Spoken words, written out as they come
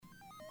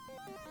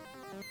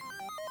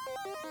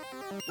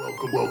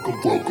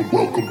Welcome to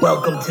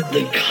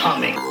the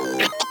comic zone.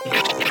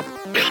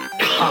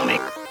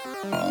 Welcome to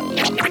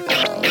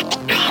the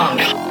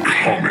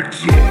comic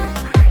zone.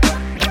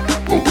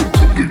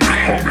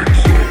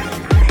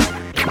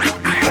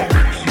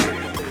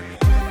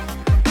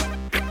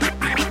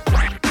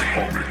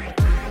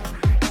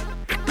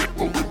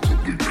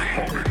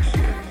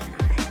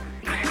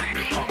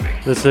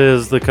 This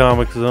is the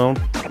Comic Zone.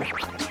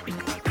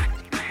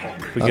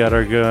 We got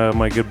our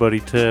my good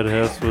buddy Ted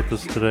Hess with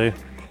us today.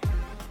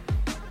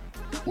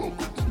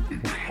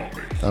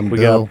 I'm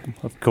Bill.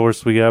 Of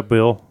course, we got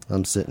Bill.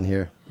 I'm sitting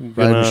here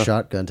riding a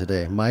shotgun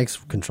today. Mike's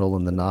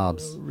controlling the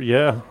knobs.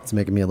 Yeah. It's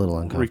making me a little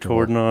uncomfortable.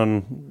 Recording on...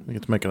 I think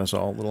it's making us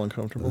all a little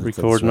uncomfortable.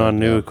 Recording on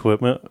new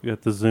equipment. We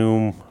got the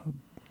Zoom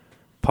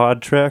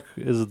PodTrack.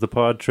 Is it the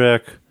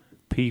PodTrack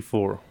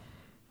P4?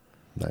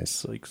 Nice.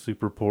 It's like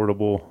super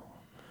portable,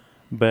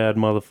 bad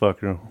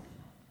motherfucker.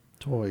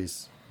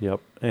 Toys. Yep.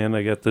 And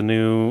I got a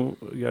new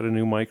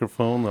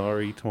microphone, the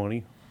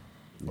RE20.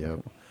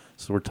 Yep.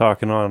 So we're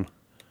talking on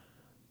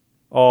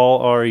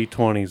all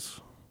RE20s.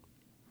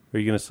 Are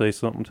you going to say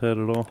something, Ted,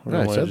 at all?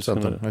 Yeah, I said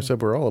something. I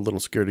said we're all a little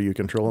scared of you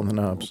controlling the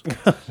knobs.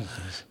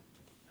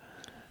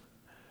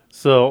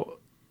 So,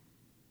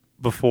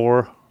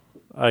 before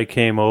I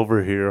came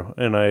over here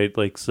and I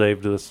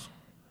saved this,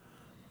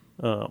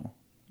 I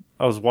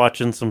was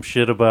watching some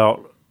shit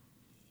about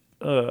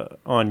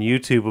on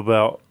YouTube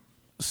about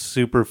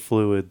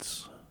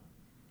superfluids.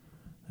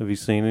 Have you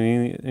seen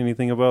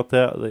anything about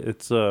that?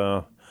 It's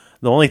the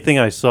only thing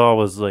I saw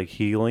was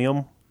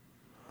helium.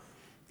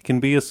 Can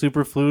be a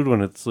superfluid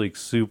when it's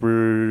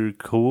super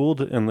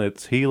cooled, and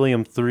it's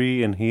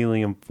helium-3 and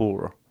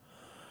helium-4,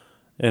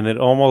 and it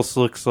almost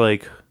looks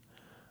like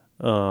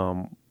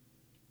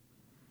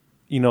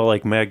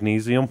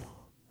magnesium,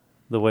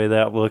 the way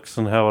that looks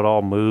and how it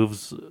all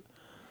moves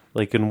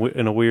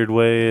in a weird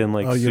way, and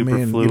you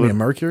mean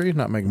mercury,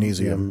 not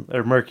magnesium?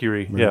 Or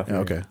mercury. Yeah.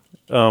 Okay.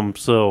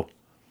 So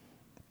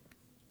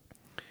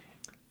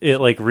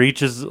it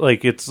reaches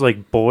it's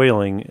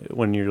boiling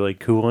when you're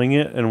cooling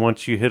it, and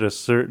once you hit a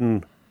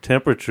certain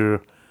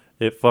temperature,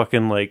 it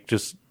fucking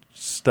just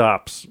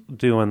stops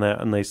doing that.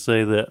 And they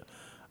say that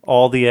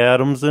all the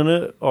atoms in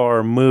it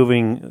are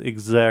moving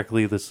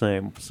exactly the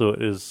same, so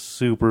it is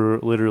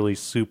literally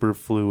super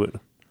fluid.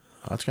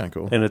 Oh, that's kind of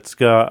cool. And it's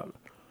got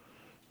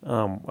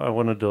I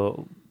wanted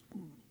to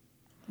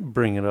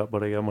bring it up,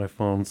 but I got my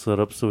phone set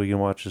up so we can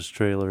watch this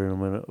trailer in a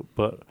minute.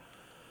 But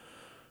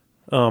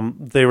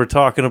they were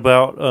talking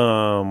about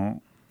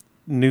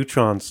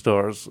neutron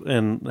stars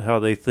and how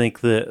they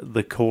think that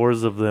the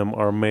cores of them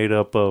are made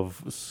up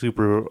of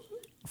super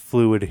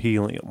fluid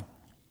helium.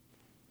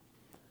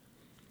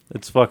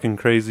 It's fucking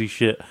crazy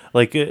shit.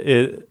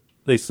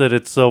 They said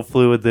it's so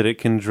fluid that it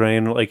can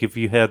drain. If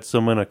you had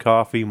some in a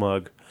coffee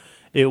mug,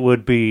 it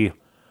would be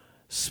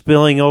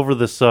spilling over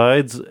the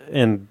sides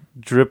and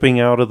dripping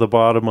out of the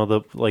bottom of the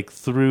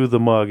through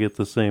the mug at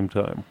the same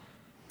time,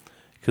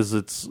 because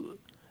it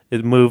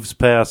moves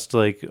past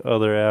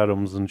other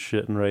atoms and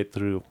shit and right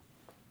through.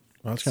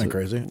 Well, that's kind of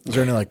crazy. Is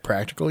there any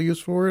practical use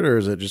for it, or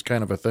is it just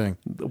kind of a thing?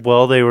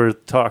 Well, they were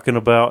talking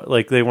about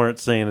they weren't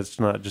saying it's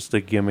not just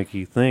a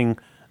gimmicky thing.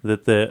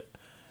 That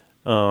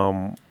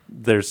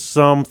there's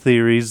some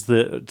theories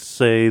that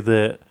say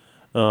that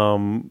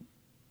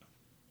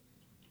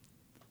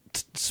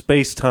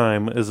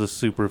space-time is a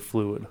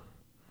superfluid.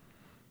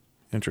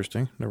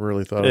 Interesting. Never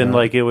really thought of that. And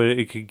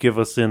it could give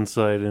us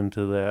insight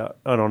into that.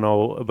 I don't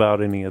know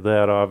about any of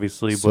that,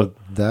 obviously, but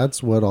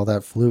that's what all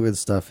that fluid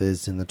stuff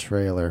is in the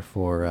trailer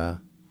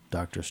for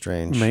Doctor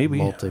Strange. Maybe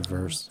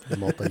multiverse,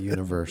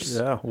 multi-universe.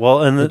 Yeah.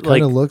 Well, and it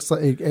kind of looks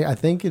like. I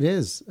think it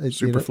is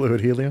superfluid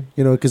helium.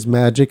 Because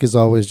magic is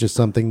always just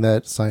something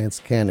that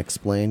science can't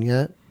explain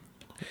yet.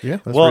 Yeah.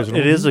 That's well, reasonable.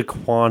 it is a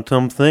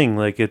quantum thing.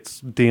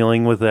 It's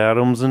dealing with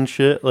atoms and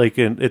shit.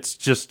 And it's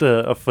just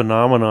a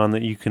phenomenon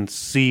that you can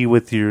see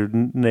with your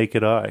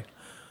naked eye.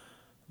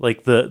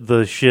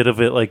 The shit of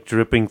it,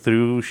 dripping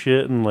through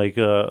shit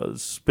and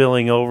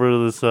spilling over to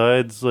the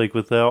sides,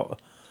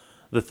 without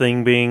the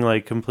thing being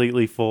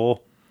completely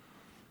full.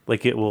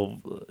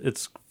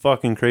 It's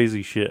fucking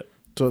crazy shit.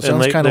 So it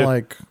sounds kind of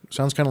like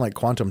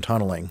quantum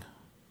tunneling.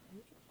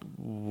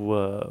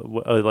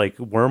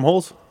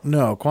 Wormholes?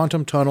 No,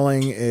 quantum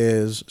tunneling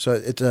is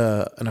it's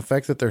an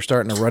effect that they're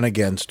starting to run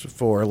against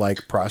for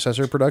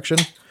processor production.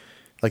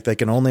 They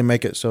can only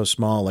make it so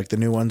small. The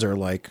new ones are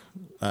 10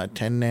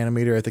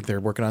 nanometer. I think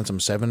they're working on some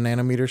 7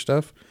 nanometer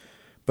stuff.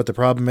 But the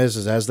problem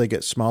is as they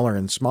get smaller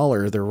and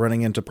smaller, they're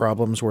running into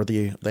problems where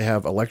they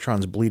have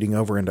electrons bleeding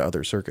over into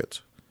other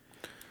circuits.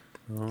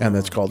 Oh. And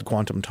that's called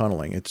quantum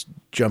tunneling. It's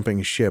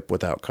jumping ship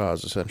without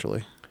cause,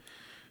 essentially.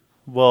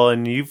 Well,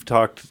 and we've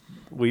talked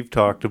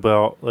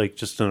about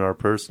just in our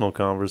personal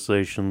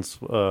conversations,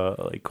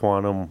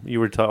 quantum. You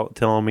were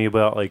telling me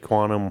about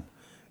quantum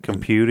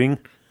computing.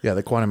 Yeah,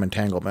 the quantum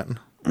entanglement.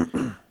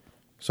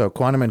 So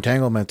quantum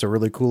entanglement's a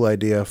really cool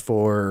idea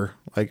for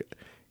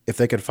if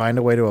they could find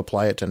a way to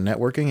apply it to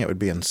networking, it would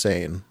be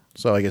insane.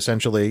 So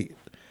essentially,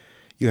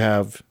 you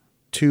have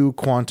two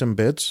quantum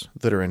bits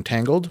that are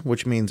entangled,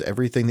 which means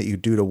everything that you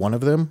do to one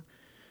of them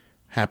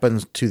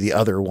happens to the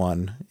other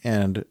one.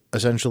 And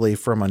essentially,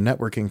 from a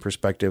networking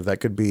perspective, that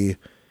could be,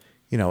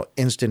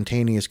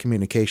 instantaneous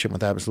communication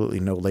with absolutely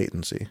no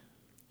latency.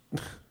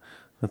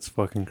 That's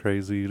fucking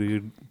crazy,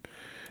 dude.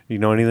 You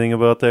know anything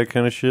about that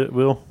kind of shit,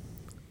 Bill?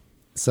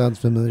 Sounds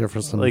familiar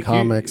for some Like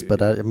comics,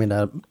 but I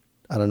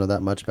don't know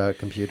that much about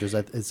computers.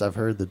 I've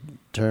heard the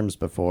terms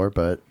before,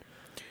 but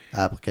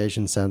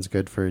application sounds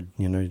good for,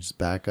 just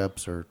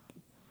backups or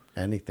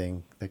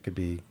anything that could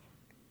be.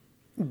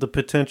 The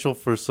potential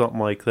for something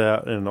like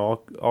that and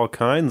all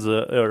kinds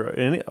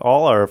of,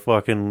 all our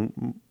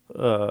fucking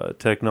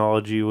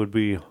technology would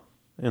be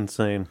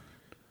insane.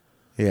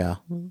 Yeah.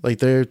 I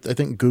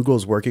think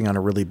Google's working on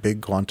a really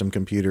big quantum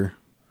computer.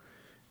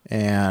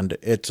 And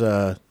it's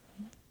the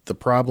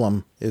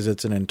problem is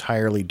it's an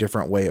entirely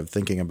different way of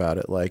thinking about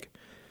it. Like,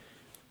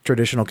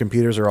 traditional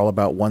computers are all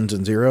about ones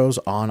and zeros,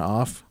 on,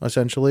 off,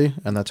 essentially,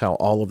 and that's how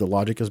all of the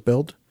logic is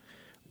built.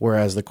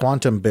 Whereas the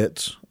quantum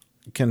bits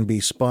can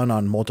be spun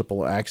on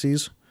multiple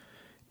axes,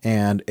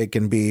 and it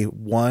can be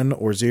 1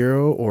 or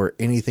 0 or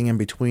anything in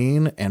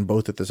between, and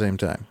both at the same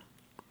time.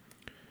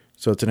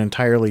 So it's an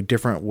entirely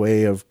different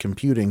way of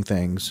computing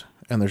things,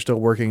 and they're still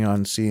working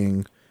on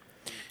seeing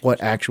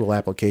what actual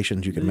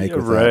applications you can make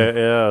with right, that.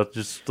 yeah.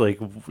 Just like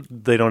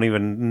they don't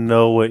even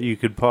know what you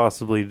could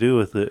possibly do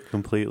with it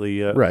completely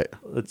yet. Right.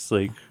 It's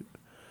like,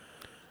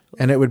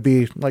 and it would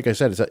be, like I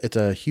said, it's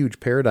a huge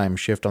paradigm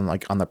shift on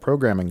the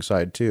programming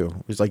side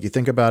too. It's like you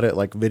think about it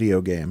like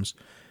video games.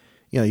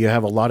 You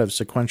have a lot of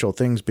sequential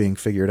things being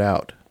figured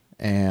out,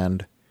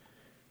 and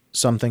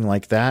something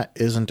like that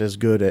isn't as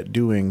good at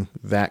doing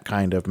that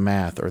kind of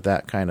math or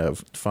that kind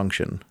of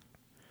function.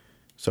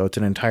 So it's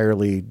an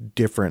entirely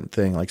different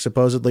thing. Like,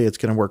 supposedly it's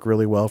going to work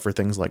really well for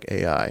things like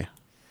AI.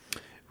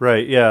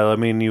 right, yeah. I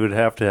mean, you would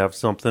have to have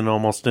something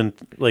almost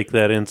like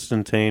that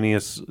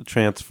instantaneous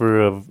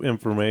transfer of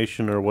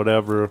information or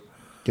whatever.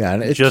 Yeah,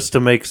 and it's just to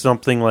make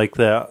something like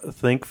that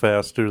think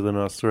faster than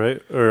us,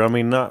 right? Or, I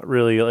mean, not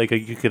really. Like,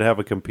 you could have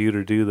a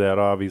computer do that,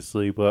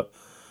 obviously, but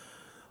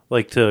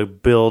like to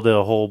build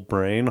a whole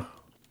brain.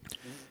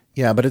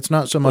 Yeah, but it's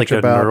not so much like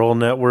about a neural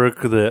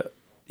network that,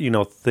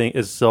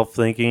 is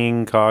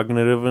self-thinking,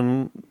 cognitive,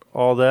 and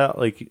all that.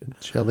 Like,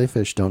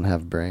 Jellyfish don't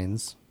have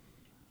brains.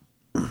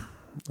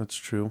 that's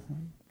true.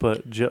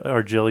 But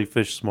are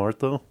jellyfish smart,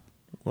 though?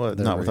 well,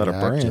 They're not without a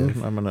brain.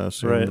 reactive. I'm going to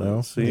assume Right.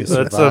 no. See, They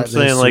that's what I'm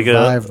saying. Like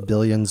survived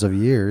billions of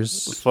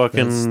years.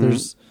 fucking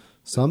There's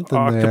something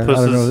there.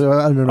 octopuses.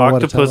 I don't know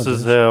what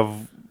Octopuses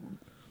intelligence.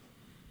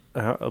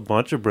 have a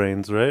bunch of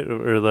brains, right?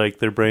 Or like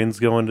their brains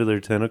go into their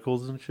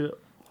tentacles and shit.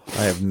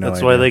 I have no That's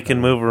idea. why they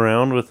can move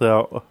around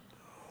without.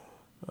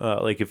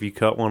 Like if you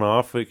cut one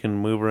off, it can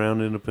move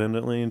around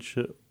independently and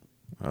shit.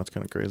 That's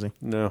kind of crazy.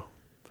 No,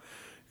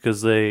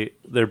 because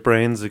their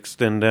brains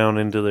extend down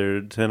into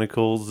their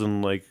tentacles,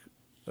 and like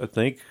I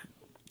think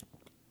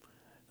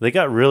they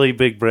got really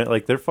big brain.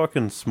 Like they're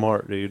fucking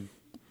smart, dude.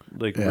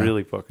 Like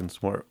really fucking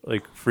smart.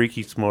 Like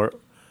freaky smart.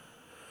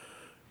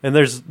 And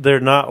they're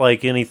not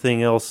like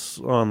anything else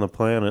on the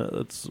planet.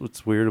 That's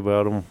what's weird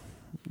about them.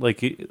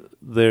 Like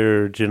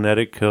their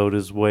genetic code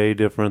is way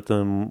different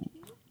than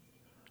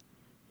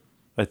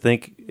I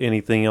think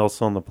anything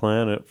else on the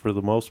planet for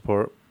the most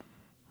part.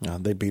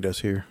 They beat us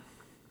here.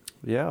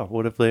 Yeah,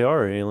 what if they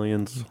are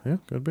aliens? Yeah,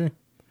 could be.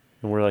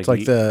 And we're like, It's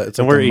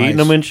like we're the eating mice.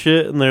 them and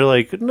shit, and they're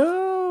like,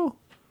 no.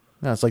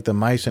 No, it's like the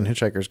mice in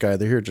Hitchhiker's Guide.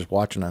 They're here just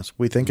watching us.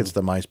 We think it's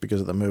the mice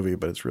because of the movie,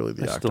 but it's really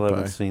the I octopi. still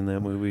haven't seen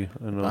that movie.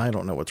 I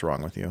don't know what's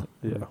wrong with you.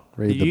 Yeah,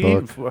 Read the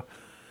book.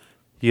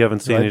 You haven't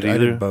seen it I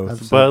either, did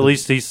both. but at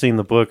least he's seen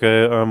the book.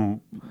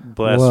 I'm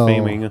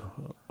blaspheming.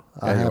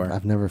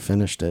 I've never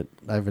finished it.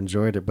 I've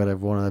enjoyed it, but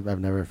I've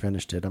never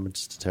finished it. I'm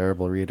just a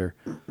terrible reader.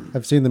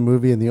 I've seen the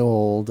movie and the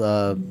old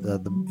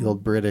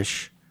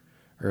British,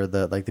 or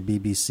the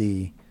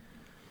BBC.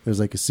 There was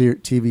like a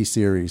TV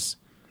series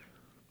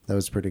that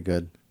was pretty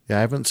good. Yeah,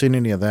 I haven't seen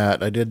any of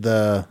that. I did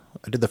the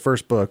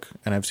first book,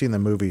 and I've seen the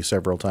movie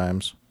several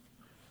times.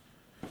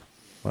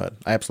 But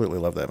I absolutely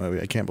love that movie.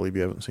 I can't believe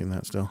you haven't seen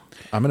that still.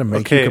 I'm going to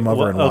make you come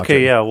over and watch it.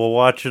 Okay, yeah, we'll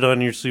watch it on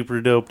your super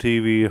dope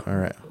TV All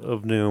right.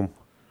 of Noom.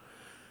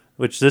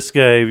 Which this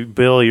guy,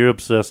 Bill, you're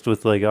obsessed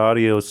with like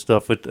audio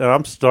stuff. And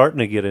I'm starting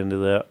to get into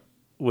that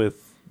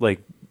with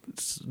like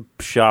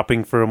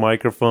shopping for a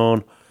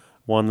microphone,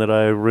 one that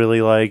I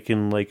really like,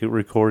 and like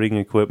recording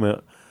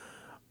equipment.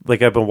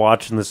 Like I've been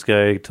watching this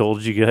guy. I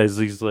told you guys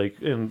he's like,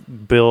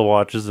 and Bill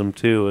watches him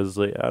too. Is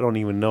like I don't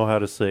even know how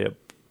to say it.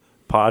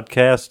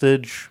 Podcast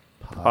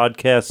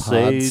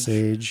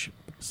Sage,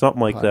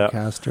 something like that.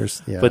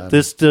 Podcasters, yeah. But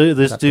this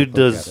dude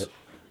does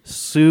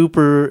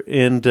super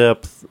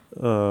in-depth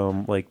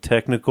like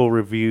technical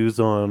reviews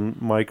on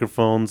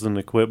microphones and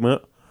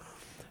equipment,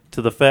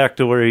 to the fact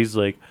to where he's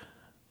like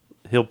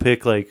he'll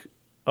pick like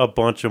a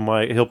bunch of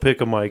he'll pick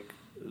a mic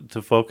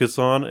to focus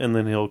on, and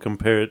then he'll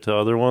compare it to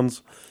other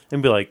ones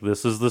and be like,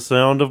 this is the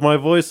sound of my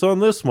voice on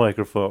this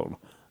microphone,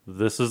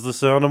 this is the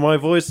sound of my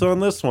voice on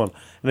this one,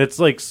 and it's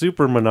like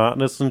super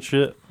monotonous and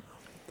shit,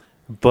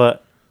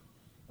 but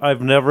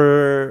I've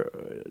never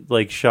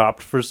like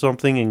shopped for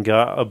something and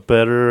got a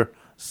better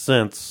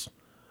sense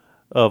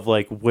of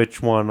like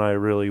which one I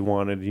really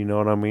wanted. You know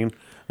what I mean?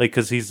 Like,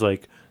 because he's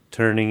like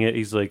turning it.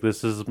 He's like,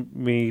 this is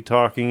me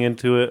talking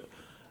into it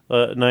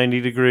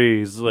 90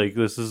 degrees. Like,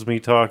 this is me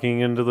talking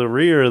into the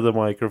rear of the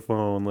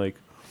microphone. Like,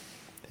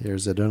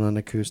 Here's it on an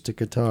acoustic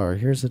guitar.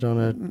 Here's it on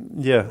a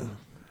yeah.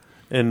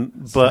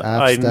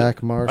 But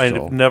Stack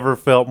Marshall. I never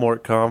felt more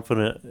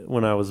confident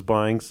when I was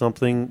buying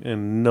something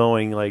and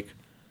knowing like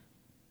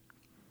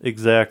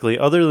exactly,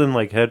 other than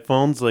like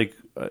headphones, like,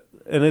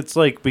 and it's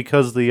like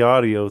because the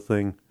audio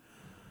thing.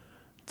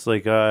 It's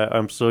like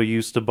I'm so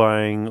used to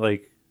buying,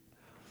 like,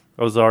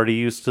 I was already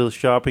used to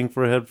shopping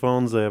for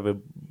headphones. I have a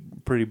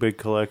pretty big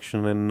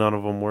collection, and none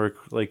of them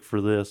work like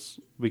for this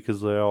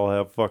because they all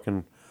have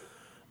fucking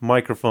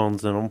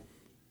microphones in them.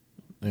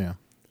 Yeah.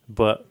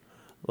 But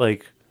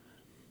like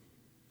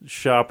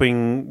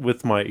shopping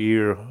with my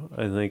ear,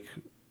 I think,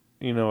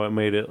 you know, it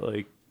made it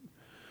like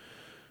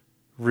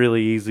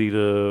really easy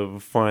to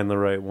find the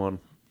right one.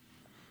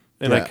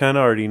 And I kind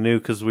of already knew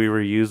because we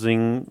were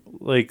using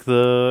like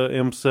the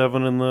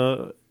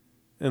M7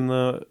 and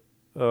the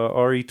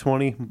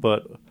RE20,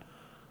 but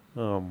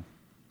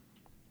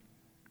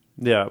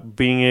yeah,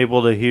 being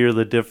able to hear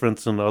the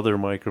difference in other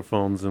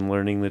microphones and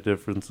learning the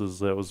differences,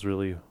 that was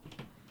really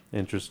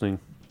interesting.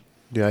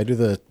 Yeah, I do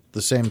the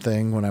same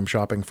thing when I'm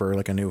shopping for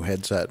like a new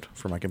headset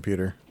for my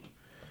computer.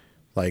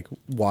 Like,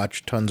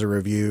 watch tons of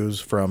reviews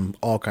from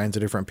all kinds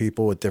of different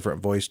people with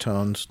different voice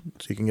tones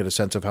so you can get a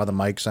sense of how the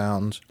mic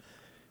sounds.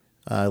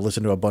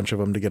 Listen to a bunch of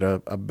them to get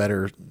a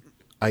better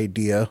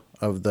idea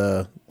of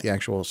the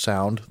actual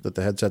sound that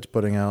the headset's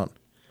putting out.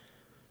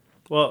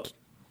 Well,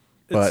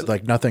 but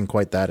like nothing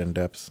quite that in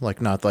depth.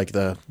 Like not like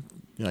the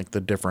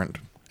different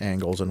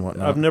angles and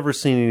whatnot. I've never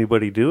seen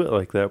anybody do it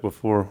like that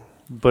before,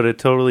 but it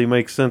totally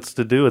makes sense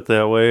to do it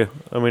that way.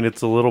 I mean,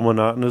 it's a little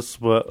monotonous,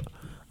 but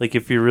like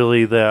if you're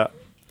really that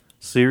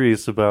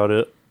serious about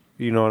it,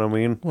 you know what I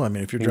mean? Well, I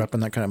mean, if you're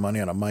dropping that kind of money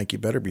on a mic, you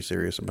better be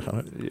serious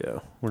about it. Yeah,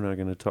 we're not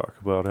going to talk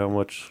about how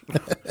much.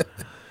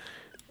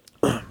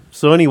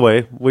 So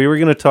anyway, we were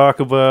going to talk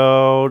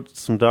about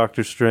some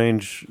Doctor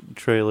Strange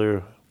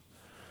trailer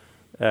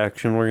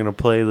action. We're going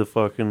to play the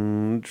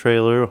fucking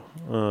trailer.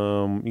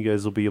 You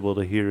guys will be able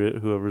to hear it,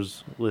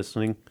 whoever's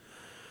listening.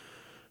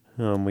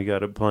 We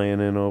got it playing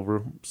in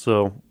over.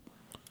 So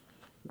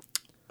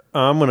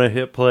I'm going to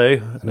hit play,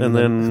 and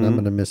then I'm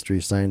going to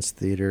Mystery Science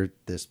Theater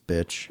this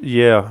bitch.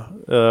 Yeah,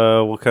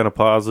 we'll kind of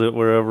pause it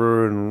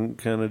wherever and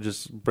kind of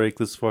just break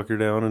this fucker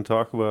down and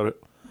talk about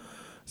it.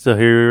 So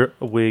here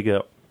we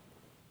go.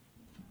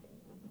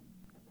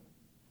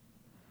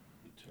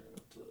 Turn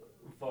up the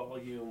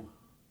volume.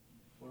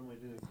 What am I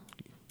doing?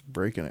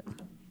 Breaking it.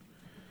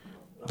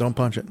 Don't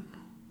punch it.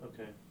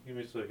 Okay, give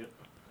me a second.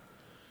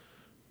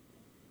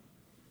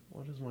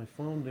 What is my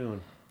phone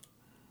doing?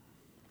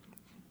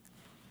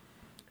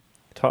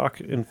 Talk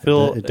and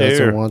fill It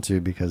doesn't air. want to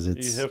because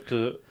it's. You have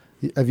to.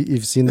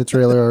 You've seen the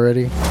trailer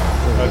already?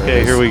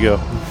 Okay, here we go.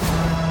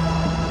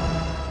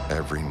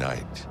 Every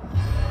night,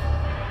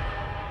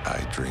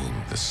 I dream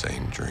the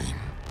same dream.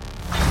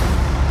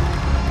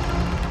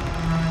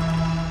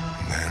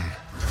 And then,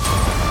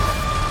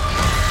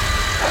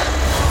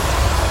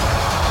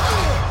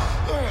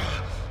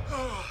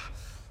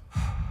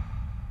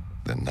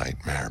 the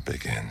nightmare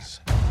begins.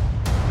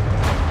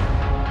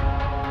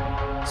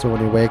 So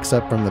when he wakes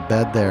up from the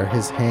bed there,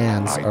 his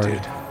hands I are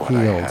did what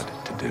I healed.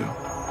 had to do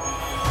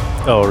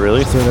Oh,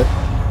 really? So that,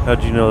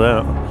 How'd you know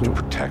that? to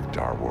protect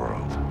our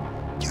world.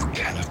 You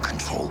cannot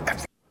control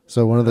everything.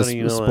 so one of the How do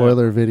you know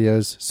spoiler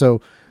videos.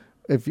 So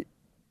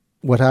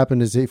what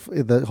happened is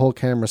the whole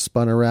camera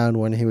spun around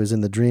when he was in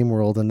the dream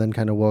world and then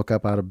kind of woke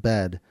up out of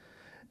bed.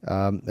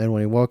 And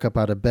when he woke up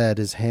out of bed,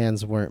 his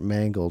hands weren't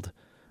mangled.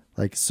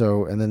 Like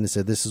so, and then they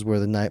said, this is where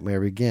the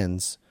nightmare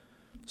begins.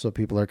 So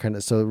people are kind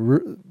of,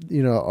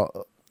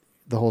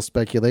 the whole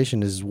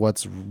speculation is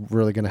what's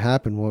really going to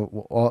happen.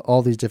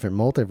 All these different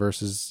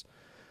multiverses,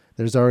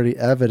 there's already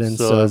evidence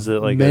So is of it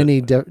like many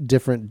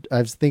different.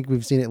 I think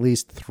we've seen at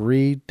least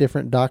 3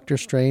 different Doctor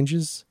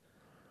Stranges.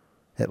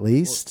 At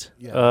least.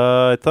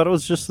 I thought it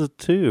was just the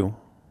 2.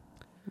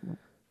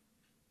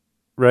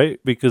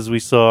 Right? Because we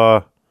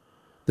saw...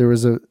 There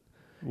was a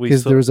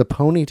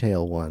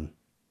ponytail one.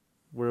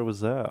 Where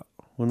was that?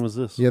 When was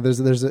this? Yeah,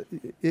 there's a.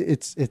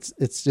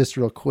 It's just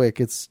real quick.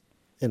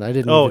 And I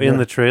didn't. Oh, even in know.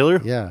 the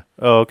trailer? Yeah.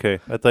 Oh, okay.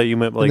 I thought you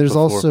meant like and there's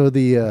before. also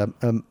the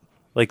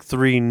like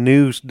 3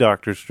 new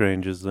Doctor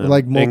Stranges then.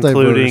 like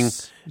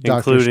multiverse,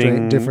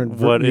 including different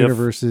what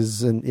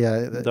universes, and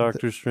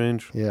Doctor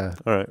Strange. Yeah.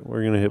 All right,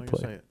 we're gonna hit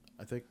play.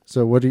 I think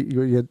So what do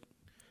you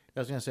I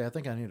was gonna say I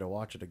think I need to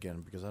watch it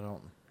again because I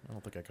don't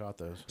think I caught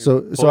those.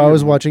 so Pull I your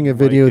was watching a mic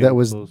video in that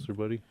was closer,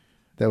 buddy.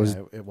 that was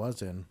Yeah, it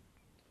was in.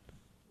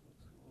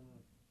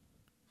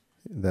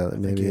 that I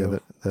maybe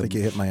think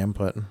you hit my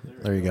input.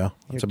 There you go.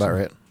 That's about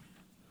right.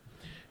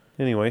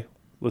 Anyway,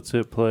 let's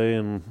hit play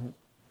and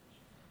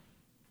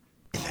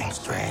Anything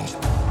strange.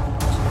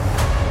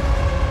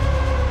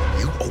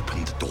 You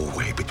opened the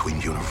doorway between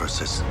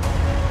universes,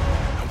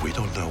 and we We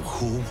don't know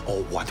who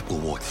or what will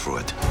walk through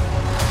it.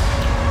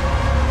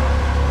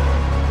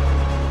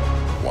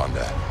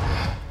 Wanda.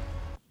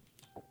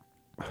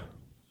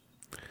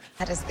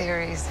 Had his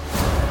theories.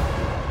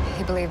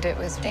 He believed it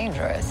was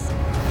dangerous.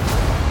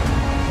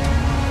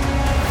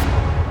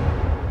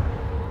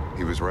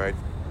 He was right.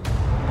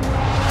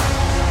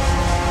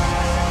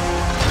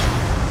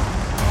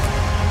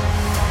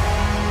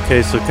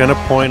 Okay, so kind of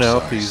point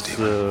out sorry, these.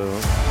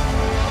 Stephen.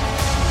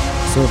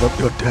 So the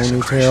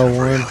ponytail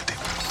one. Reality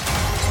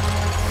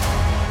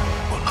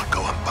will not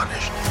go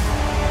unpunished.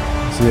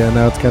 So yeah,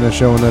 now it's kind of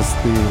showing us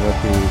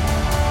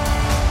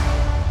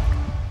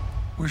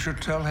We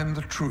should tell him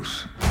the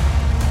truth.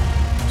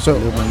 So,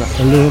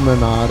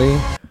 Illuminati.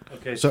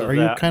 Okay, so are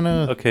you kind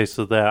of Okay,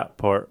 so that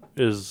part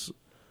is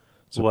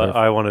what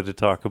I wanted to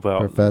talk about.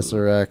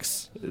 Professor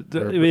X.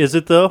 Is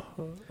it though,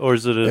 or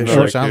is it? It Another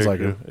sure sounds like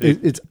character?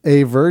 It's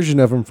a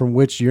version of him from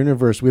which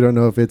universe? We don't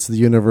know if it's the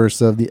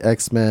universe of the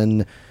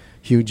X-Men,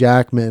 Hugh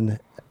Jackman,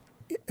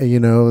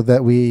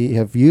 that we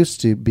have used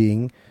to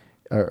being,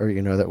 or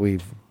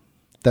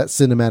that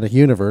cinematic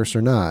universe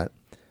or not.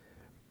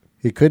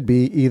 It could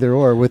be either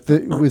or.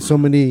 With so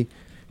many,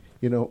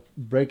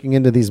 breaking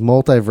into these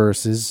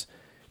multiverses,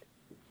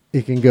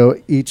 it can go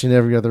each and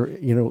every other,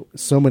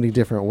 so many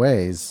different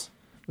ways.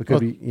 It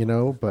could be,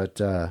 but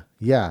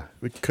yeah.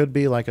 it could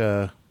be like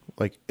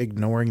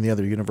ignoring the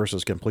other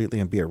universes completely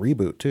and be a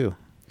reboot too.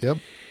 Yep.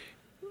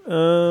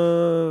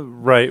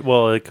 Right.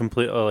 Well, it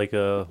complete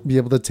Be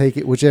able to take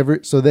it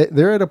whichever. So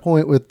they're at a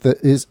point with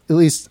is at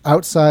least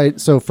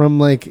outside. So from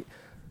like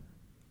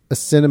a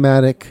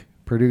cinematic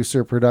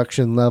producer,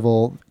 production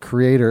level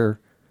creator,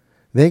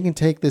 they can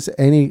take this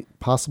any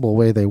possible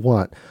way they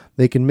want.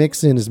 They can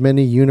mix in as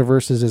many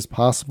universes as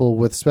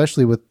possible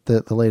especially with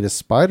the latest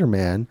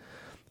Spider-Man.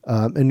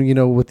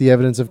 And with the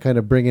evidence of kind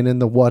of bringing in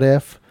the what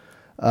if,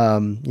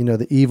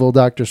 the evil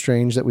Doctor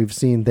Strange that we've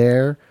seen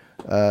there.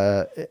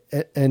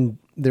 And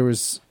there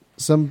was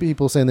some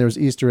people saying there was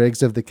Easter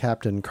eggs of the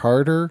Captain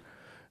Carter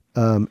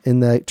in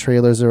the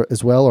trailers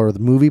as well, or the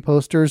movie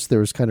posters. There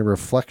was kind of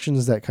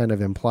reflections that kind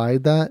of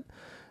implied that,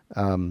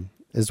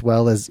 as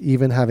well as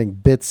even having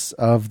bits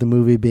of the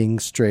movie being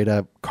straight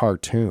up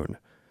cartoon,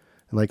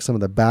 and like some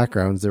of the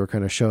backgrounds they were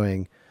kind of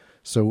showing.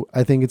 So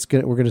I think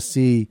we're going to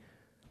see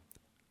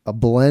a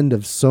blend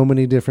of so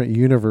many different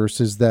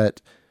universes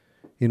that,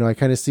 I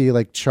kind of see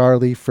like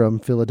Charlie from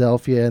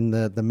Philadelphia and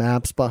the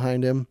maps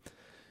behind him,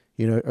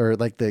 or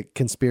like the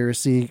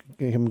conspiracy,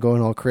 him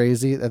going all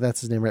crazy. That's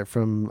his name, right?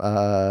 From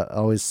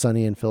Always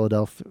Sunny in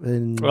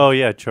Philadelphia. oh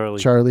yeah, Charlie.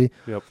 Charlie.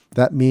 Yep.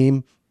 That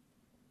meme.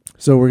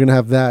 So we're going to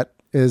have that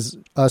as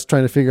us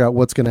trying to figure out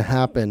what's going to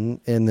happen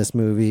in this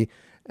movie.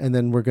 And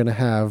then we're going to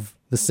have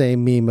the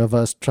same meme of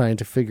us trying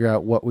to figure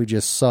out what we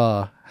just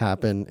saw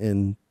happen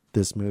in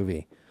this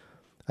movie.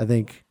 I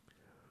think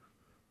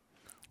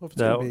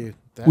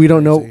we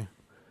don't know.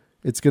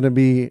 It's going to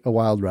be a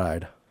wild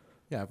ride.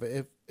 Yeah, but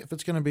if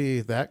it's going to be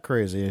that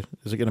crazy,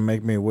 is it going to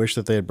make me wish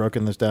that they had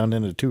broken this down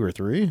into 2 or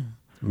 3?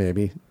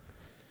 Maybe.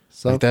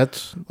 So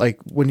That's like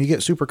when you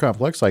get super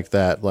complex like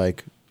that,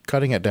 like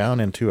cutting it down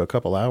into a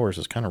couple hours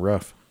is kind of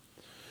rough.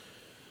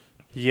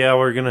 Yeah,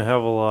 we're gonna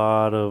have a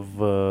lot of.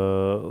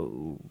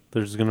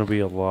 There's gonna be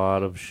a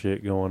lot of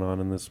shit going on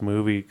in this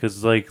movie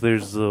because, like,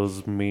 there's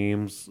those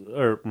memes,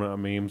 or not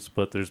memes,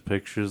 but there's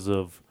pictures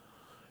of,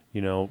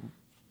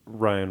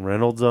 Ryan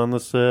Reynolds on the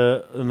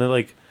set, and they're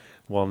like,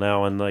 well,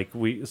 now and like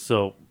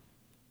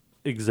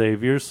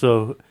Xavier.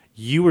 So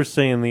you were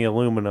saying the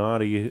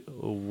Illuminati.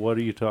 What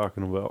are you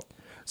talking about?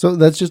 So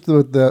that's just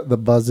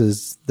the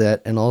buzzes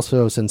that, and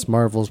also since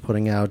Marvel's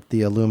putting out the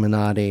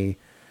Illuminati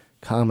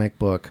comic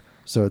book.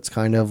 So it's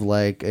kind of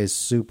like a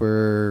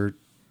super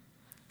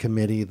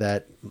committee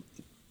that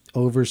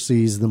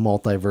oversees the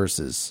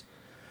multiverses.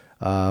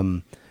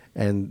 And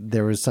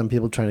there was some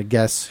people trying to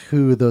guess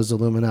who those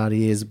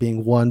Illuminati is,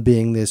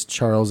 being this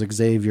Charles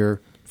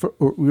Xavier,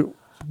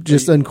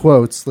 just in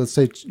quotes, let's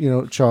say,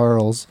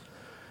 Charles,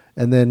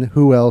 and then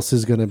who else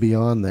is going to be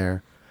on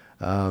there?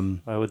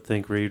 I would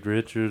think Reed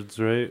Richards,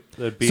 right?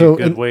 That'd be So a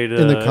good way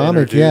to in the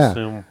comic, introduce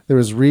him. there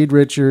was Reed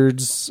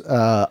Richards,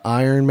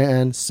 Iron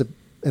Man,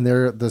 and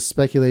the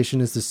speculation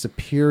is the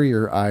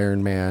superior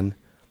Iron Man,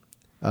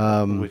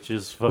 which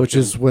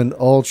is when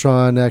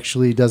Ultron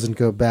actually doesn't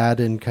go bad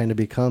and kind of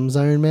becomes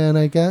Iron Man,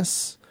 I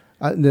guess.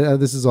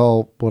 This is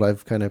all what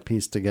I've kind of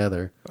pieced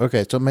together.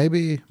 Okay, so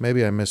maybe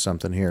I missed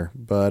something here,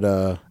 but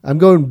I'm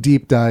going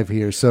deep dive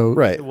here. So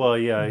right. Well,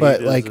 yeah, But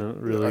he like, doesn't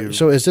really.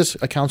 so is this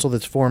a council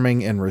that's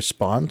forming in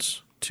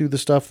response to the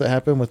stuff that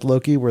happened with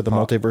Loki, where the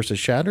multiverse is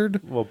shattered,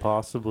 Well,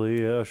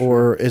 possibly, yeah. Sure.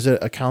 or is it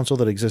a council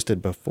that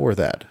existed before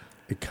that?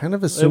 it kind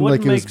of assumed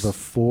wouldn't like it was make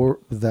before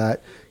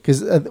that, because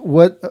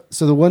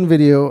so the one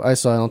video I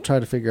saw, and I'll try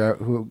to figure out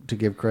who to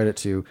give credit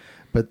to,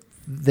 but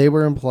they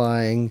were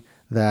implying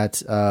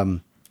that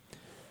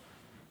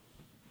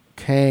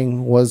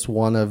Kang was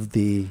on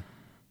the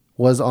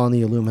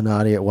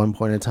Illuminati at one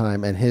point in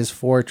time, and his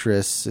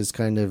fortress is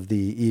kind of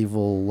the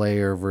evil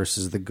layer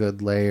versus the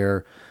good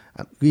layer.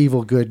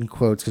 Evil good in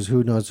quotes, because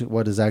who knows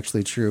what is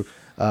actually true.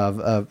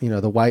 of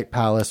the White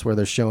Palace where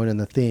they're showing in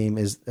the theme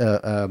is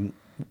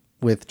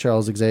with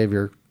Charles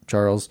Xavier.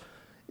 Charles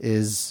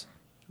is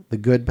the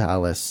good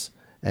palace,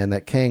 and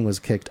that Kang was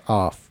kicked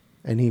off,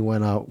 and he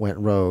went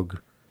rogue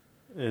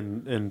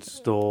and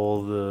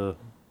stole the.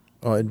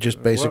 Oh, and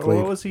just basically,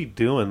 what was he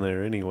doing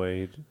there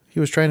anyway? he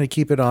was trying to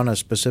keep it on a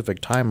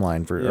specific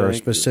timeline or a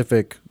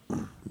specific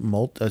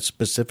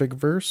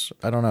verse.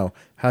 I don't know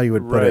how you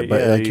would put it,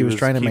 but like he was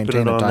trying to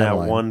maintain a timeline. That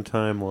one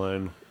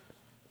timeline.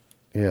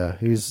 Yeah,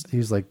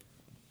 he's like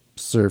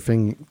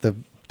surfing the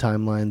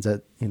timelines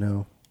at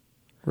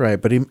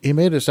Right, but he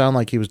made it sound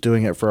like he was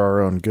doing it for our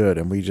own good,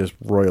 and we just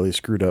royally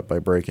screwed up by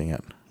breaking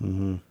it.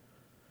 Mm-hmm.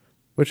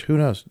 Which, who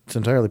knows? It's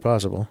entirely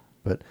possible.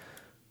 But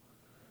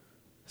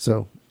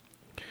so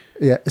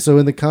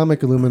in the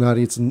comic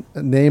Illuminati, it's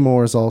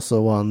Namor is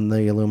also on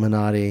the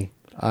Illuminati.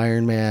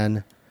 Iron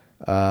Man,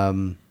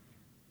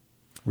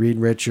 Reed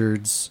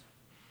Richards,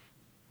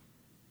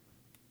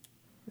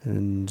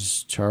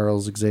 and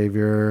Charles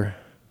Xavier.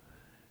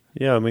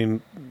 Yeah, I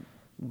mean,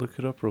 look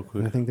it up real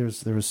quick. I think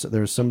there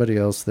was somebody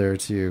else there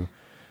too,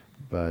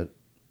 but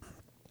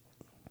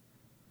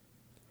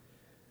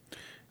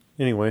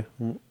anyway,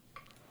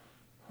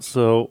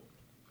 so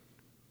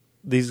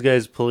these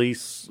guys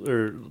police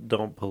or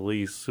don't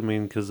police. I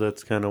mean, because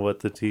that's kind of what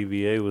the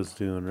TVA was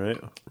doing, right?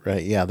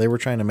 Right. Yeah, they were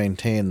trying to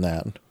maintain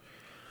that.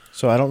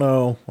 So I don't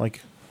know.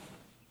 Like,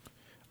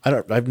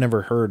 I've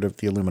never heard of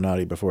the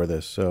Illuminati before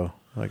this, so.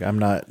 Like I'm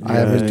not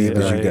as deep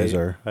as you guys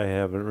are. I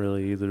haven't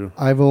really either.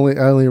 I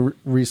only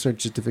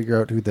researched it to figure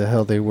out who the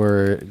hell they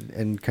were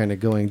and kind of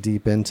going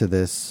deep into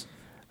this.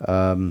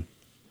 So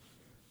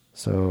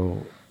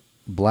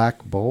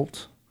Black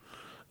Bolt.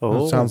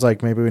 Well, it sounds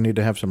like maybe we need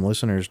to have some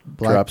listeners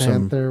Black drop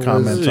Panther some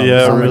comments on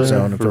the Comment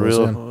Zone and for fill us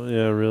real. in.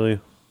 Yeah, really.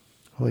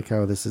 Holy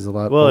cow, this is a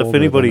lot. Well, if older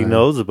anybody than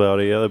knows about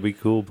it, yeah, that'd be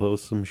cool.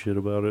 Post some shit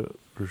about it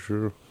for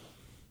sure.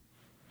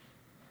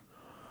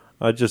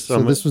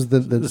 this was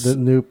the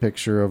new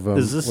picture of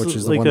is this which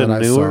is like the one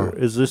that I saw.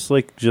 Is this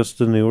like just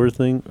a newer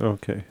thing?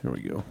 Okay, here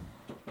we go.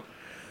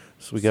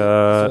 So we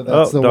got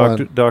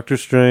Doctor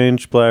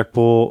Strange, Black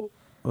Bolt,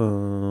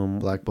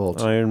 Black Bolt,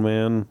 Iron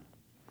Man.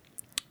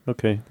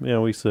 Okay, yeah,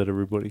 we said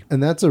everybody.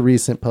 And that's a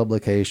recent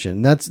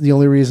publication. That's the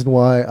only reason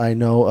why I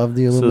know of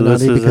the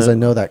Illuminati, because I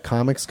know that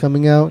comic's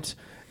coming out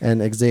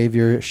and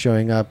Xavier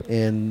showing up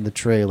in the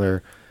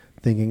trailer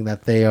thinking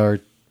that they are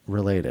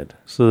related.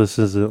 So this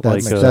isn't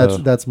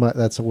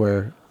that's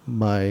where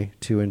my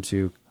 2 and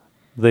 2.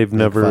 They've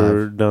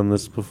never done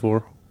this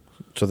before.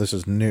 So this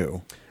is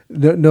new.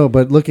 No,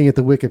 but looking at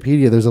the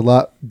Wikipedia, there's a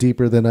lot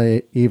deeper than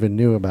I even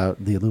knew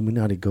about the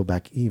Illuminati. Go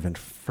back even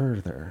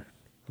further.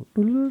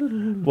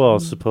 Well,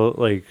 suppose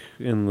like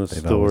in the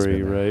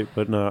story, right?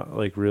 But not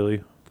like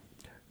really.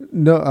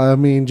 No, I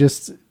mean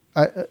just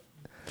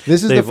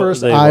this is the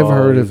first I've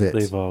heard of it.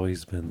 They've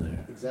always been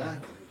there.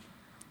 Exactly.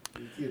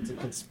 It's a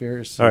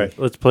conspiracy. All right,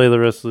 let's play the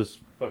rest of this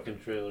fucking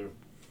trailer.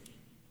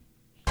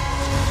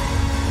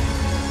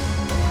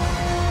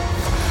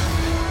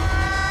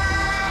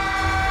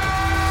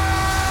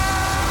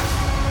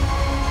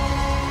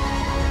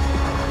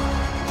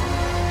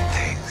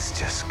 Things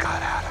just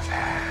got out of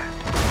hand.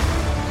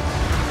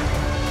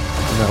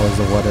 And that was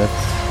a what if.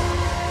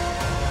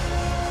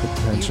 You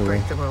Potentially.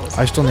 break the rules.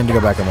 I still need to go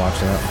back and watch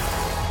that.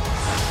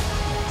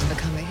 To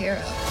become a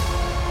hero.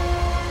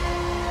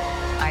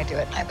 I do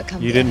it. I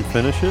become. You the didn't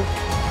enemy. finish it?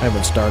 I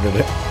haven't started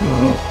it.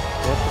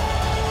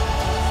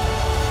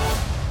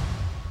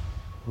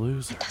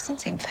 Loser. It doesn't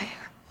seem fair.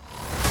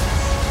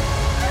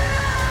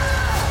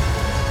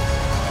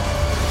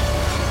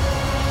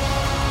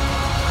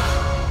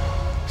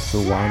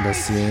 So Wanda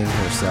seeing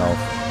herself,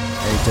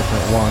 a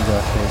different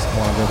Wanda,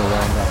 Wanda the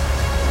Wanda.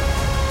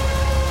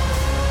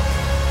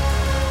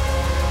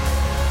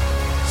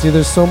 See,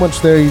 there's so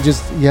much there.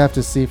 You have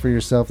to see for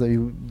yourself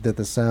that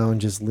the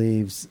sound just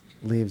leaves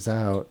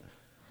out.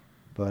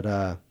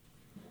 But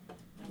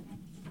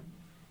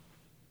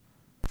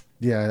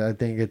yeah, I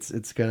think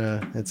it's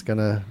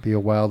gonna be a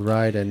wild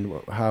ride, and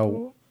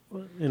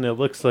And it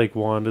looks like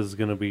Wanda's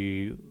gonna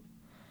be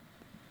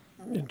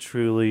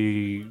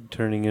truly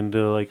turning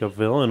into like a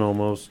villain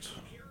almost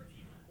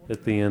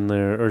at the end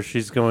there, or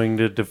she's going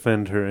to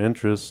defend her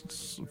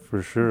interests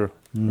for sure.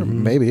 Or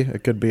maybe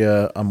it could be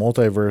a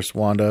multiverse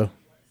Wanda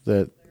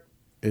that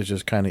is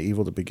just kind of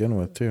evil to begin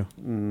with too.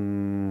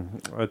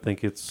 I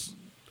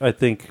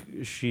think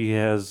she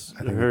has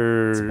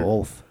it's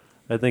both.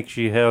 I think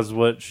she has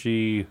what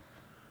she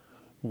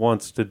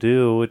wants to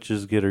do, which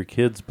is get her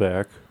kids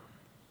back.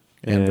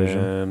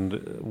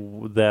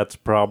 And that's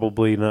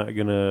probably not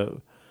going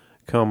to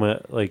come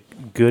at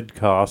like good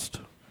cost.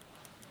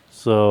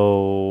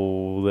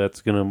 So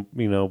that's going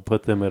to,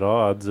 put them at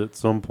odds at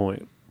some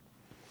point.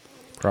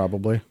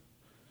 Probably.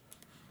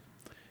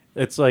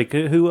 It's like,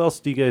 who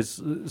else do you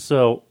guys...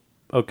 So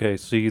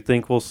you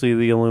think we'll see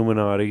the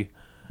Illuminati.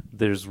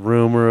 There's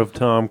rumor of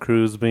Tom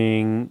Cruise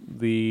being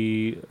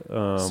the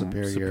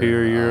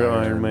superior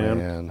Iron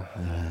Man.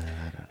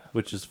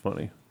 Which is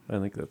funny. I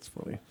think that's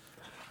funny.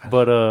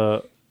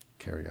 But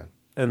carry on.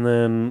 And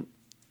then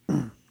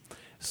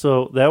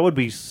So that would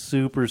be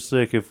super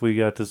sick if we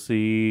got to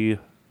see.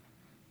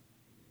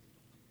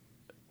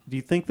 Do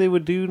you think they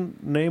would do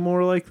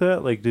Namor like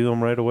that? Like do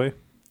him right away?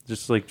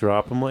 Just like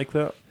drop him like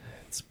that?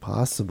 It's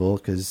possible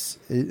because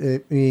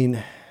I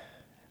mean,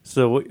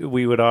 So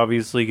we would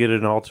obviously get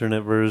an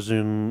alternate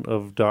version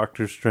of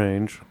Doctor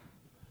Strange.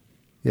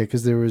 yeah,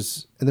 because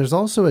there's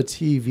also a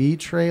TV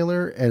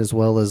trailer as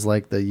well as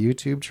like the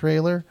YouTube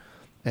trailer,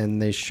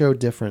 and they show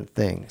different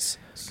things.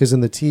 Because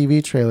in the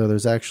TV trailer,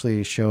 there's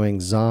actually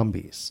showing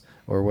zombies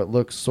or what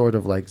looks sort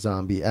of like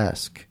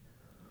zombie-esque.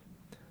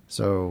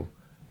 So,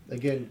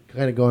 again,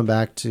 kind of going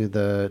back to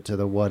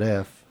the what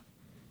if.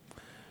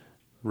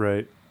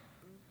 Right.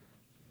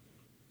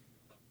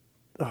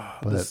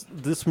 But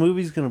This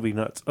movie's gonna be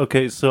nuts.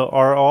 Okay, so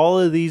are all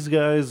of these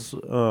guys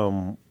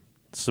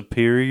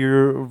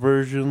superior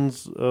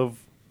versions of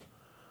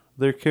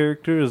their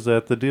character? Is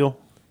that the deal?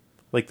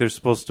 Like they're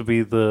supposed to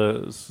be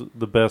the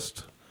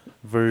best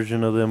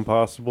version of them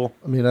possible?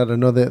 I mean, I don't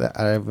know that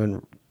I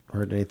haven't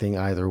heard anything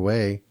either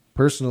way.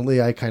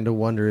 Personally, I kind of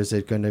wonder: is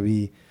it going to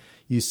be?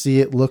 You see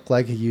it look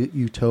like a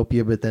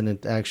utopia, but then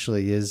it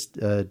actually is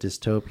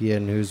dystopia,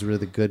 and who's really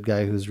the good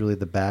guy, who's really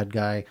the bad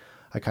guy.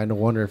 I kind of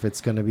wonder if it's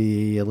going to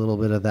be a little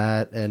bit of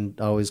that, and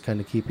always kind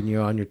of keeping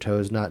you on your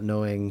toes, not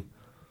knowing,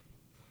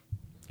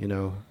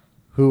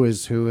 who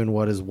is who and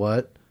what is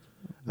what.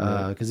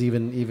 Because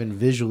even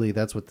visually,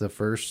 that's what the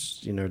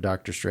first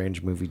Doctor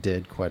Strange movie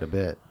did quite a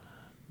bit.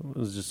 It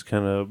was just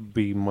kind of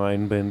be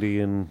mind-bendy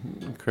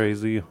and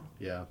crazy.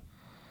 Yeah.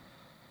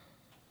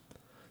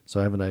 So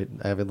I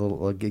have a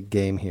little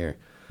game here.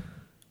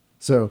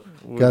 So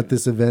got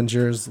this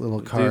Avengers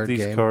little card Dude,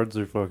 these game. cards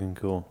are fucking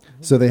cool.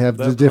 So they have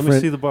the Let different. me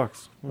see the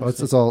box.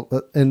 It's all,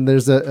 and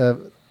there's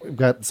we've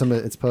got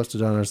it's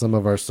posted on some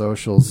of our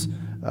socials.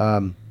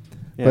 But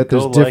there's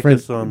go like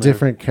us on there.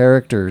 different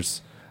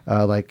characters.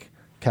 Like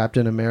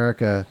Captain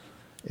America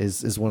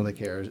is one of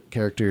the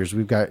characters.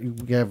 We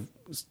have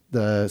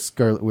the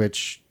Scarlet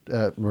Witch,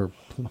 or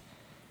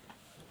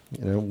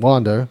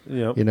Wanda.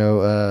 Yep.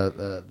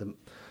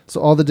 So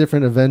all the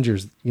different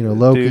Avengers.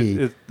 Loki.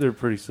 Dude, they're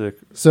pretty sick.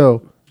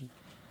 So,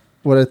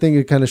 what I think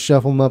is kind of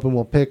shuffle them up, and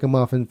we'll pick them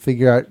off and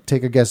take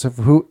a guess of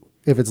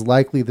if it's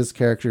likely this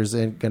character is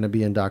going to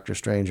be in Doctor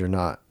Strange or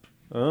not.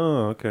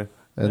 Oh, okay.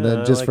 And Yeah,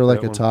 then just I for like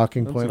like a that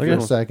talking one. point That's for a a good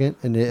one. second,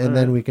 and then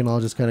right. we can all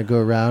just kind of go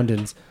around,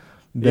 and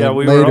then Yeah,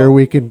 we were later all-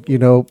 we can We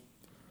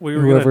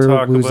were going to whoever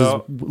talk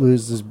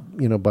loses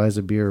about buys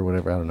a beer or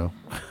whatever, I don't know,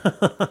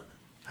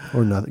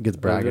 or nothing, gets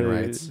bragging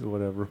rights.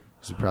 Whatever.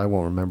 So probably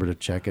won't remember to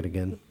check it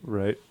again.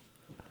 Right.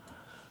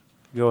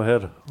 Go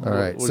ahead. All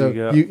right, What so do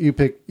you got? you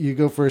pick. You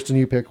go first, and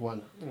you pick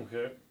one.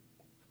 Okay.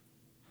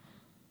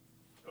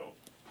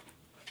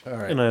 All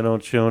right. And I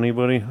don't show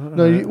anybody.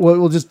 No,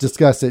 we'll just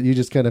discuss it. You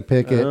just kind of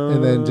pick it,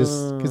 and then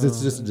just because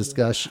it's just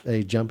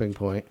a jumping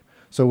point.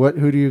 So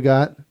who do you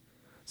got?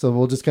 So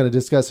we'll just kind of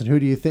discuss it. Who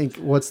do you think?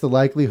 What's the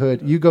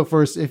likelihood? You go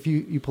first if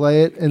you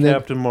play it, and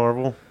Captain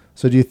Marvel.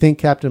 So do you think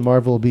Captain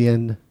Marvel will be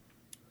in?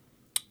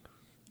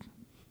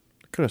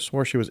 I could have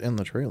swore she was in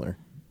the trailer.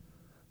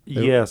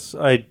 Yes,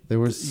 There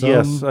was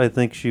Yes, I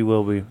think she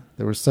will be.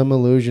 There were some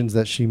illusions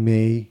that she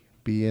may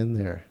be in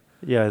there.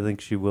 Yeah, I think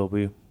she will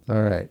be.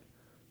 All right.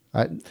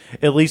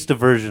 At least a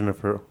version of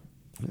her.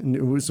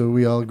 So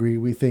we all agree.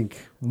 We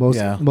think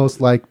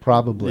most like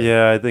probably.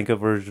 Yeah, I think a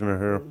version of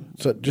her.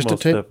 So just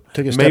Most to def-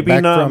 take a step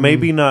back from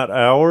maybe not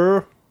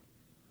our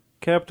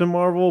Captain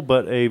Marvel,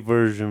 but a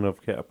version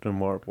of Captain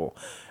Marvel,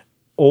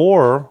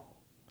 or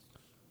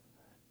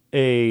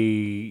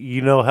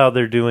how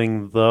they're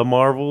doing the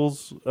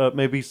Marvels.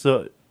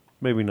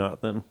 Maybe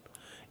not then.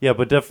 Yeah,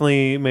 but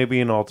definitely maybe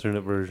an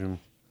alternate version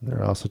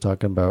They're also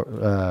talking about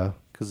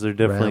because they're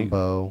definitely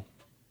Rambo.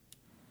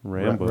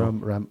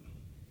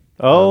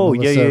 Oh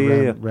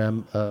Melissa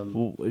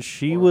yeah.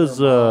 She was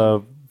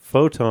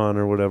Photon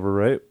or whatever,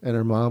 right? And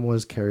her mom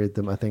carried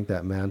them. I think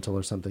that mantle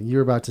or something. You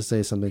were about to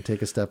say something.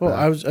 Take a step Well, back.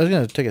 I was going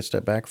to take a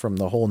step back from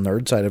the whole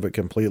nerd side of it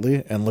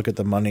completely and look at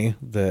the money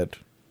that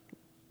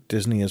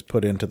Disney has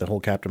put into the whole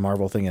Captain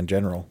Marvel thing in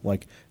general.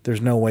 Like,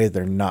 there's no way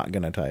they're not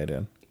going to tie it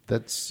in.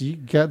 That's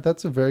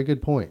a very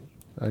good point.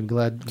 I'm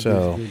glad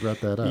you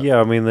brought that up. Yeah,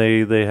 I mean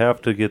they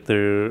have to get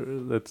their.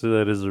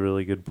 That is a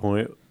really good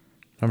point.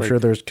 I'm sure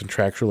there's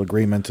contractual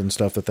agreements and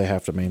stuff that they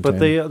have to maintain. But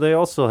they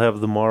also have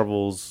the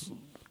Marvels,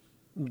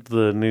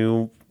 the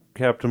new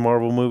Captain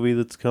Marvel movie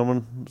that's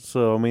coming.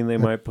 So I mean they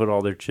might put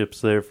all their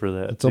chips there for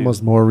that. It's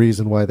almost more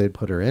reason why they'd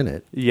put her in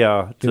it.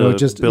 Yeah,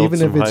 just build even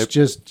some if it's hype.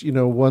 just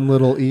one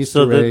little Easter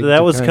So egg.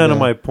 that was kind of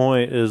my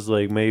point. Is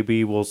like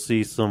maybe we'll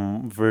see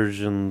some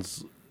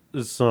versions,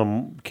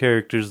 some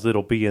characters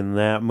that'll be in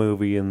that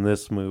movie in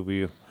this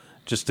movie,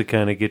 just to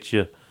kind of get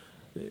you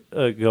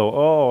go.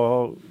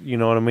 Oh, you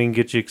know what I mean?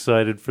 Get you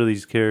excited for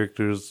these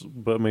characters,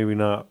 but maybe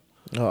not.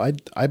 Oh,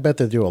 I bet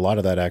they do a lot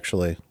of that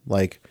actually.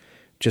 Like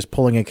just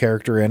pulling a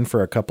character in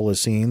for a couple of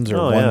scenes or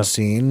one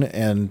scene,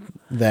 and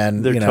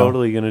then they're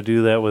totally going to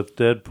do that with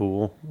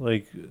Deadpool.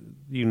 Like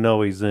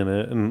he's in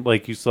it, and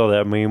like you saw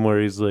that meme where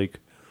he's like,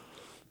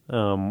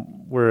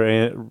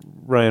 where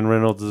Ryan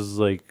Reynolds is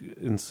like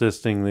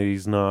insisting that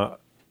he's not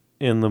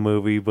in the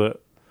movie,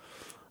 but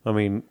I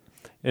mean,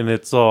 and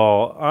it's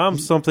all, I'm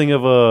something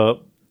of a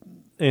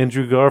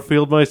Andrew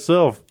Garfield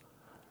myself,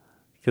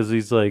 because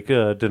he's like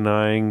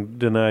deny.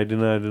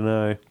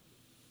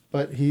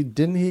 But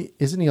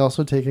isn't he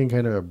also taking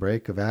kind of a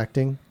break of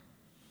acting?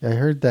 I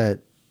heard that.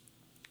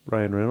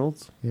 Ryan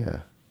Reynolds? Yeah.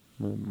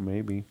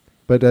 Maybe.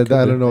 But I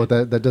don't know what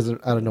that doesn't.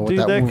 I don't know what Dude,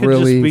 that could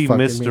really just be fucking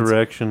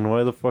misdirection.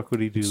 Why the fuck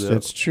would he do means. that?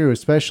 It's true,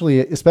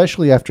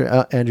 especially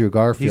after Andrew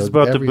Garfield. He's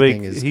about to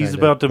everything make. is He's kind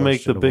about of to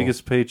make the questionable.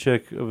 biggest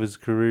paycheck of his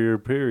career.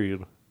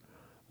 Period.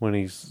 When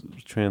he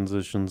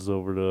transitions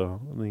over to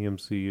the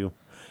MCU,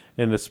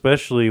 and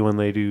especially when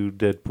they do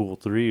Deadpool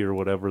 3 or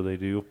whatever they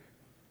do.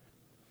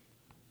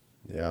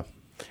 Yeah.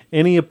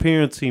 Any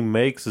appearance he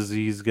makes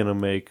he's gonna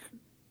make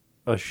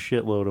a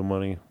shitload of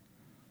money.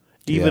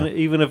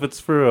 Even if it's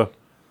for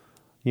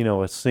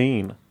a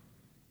scene,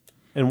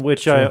 in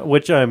which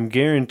I'm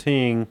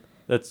guaranteeing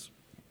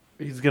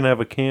he's gonna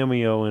have a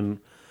cameo in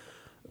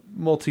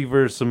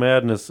Multiverse of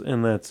Madness,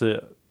 and that's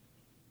it.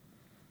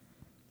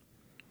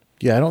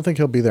 Yeah, I don't think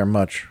he'll be there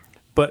much.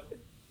 But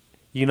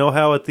you know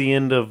how at the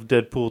end of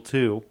Deadpool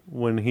 2,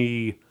 when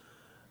he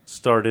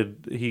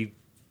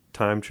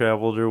time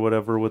traveled or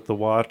whatever with the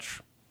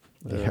watch.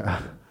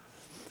 Yeah.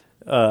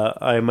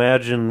 I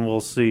imagine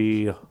we'll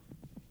see,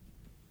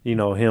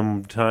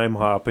 him time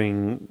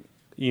hopping,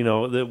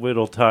 that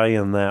it'll tie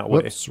in that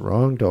way. Whoops,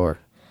 wrong door.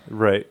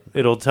 Right.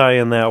 It'll tie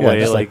in that Yeah, way.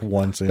 just Like,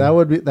 one scene. That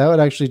would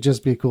actually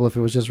just be cool if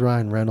it was just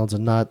Ryan Reynolds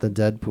and not the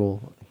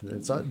Deadpool.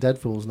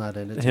 Deadpool's not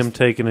in it. him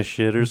taking a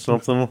shit or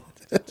something.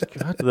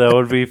 That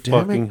would be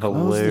Damn fucking it,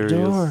 close the hilarious.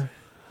 door.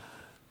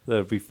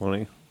 That'd be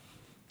funny.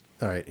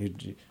 All right.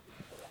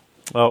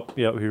 Oh,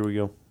 yeah, here we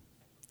go.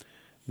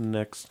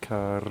 Next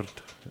card.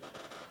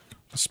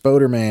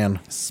 Spoderman.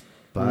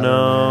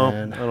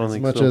 Spider-Man. I don't as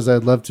think much so. as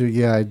I'd love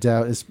to, I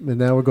doubt.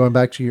 Now we're going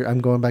back to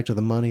I'm going back to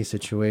the money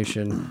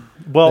situation.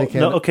 Well, They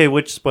can't- okay,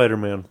 which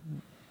Spider-Man?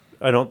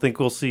 I don't think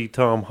we'll see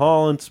Tom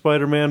Holland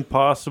Spider-Man.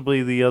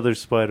 Possibly the other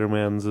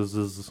Spider-Mans.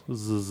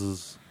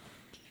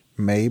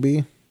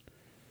 Maybe.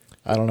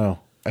 I don't know.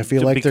 I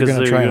feel like they're Because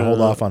going to try and hold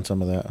gonna- off on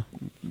some of that.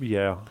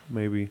 Yeah,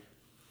 maybe.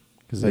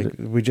 Like,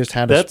 we just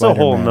had a That's a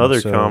whole Spider-Man,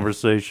 nother so-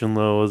 conversation,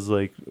 though, is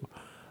like,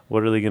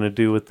 what are they going to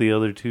do with the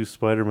other two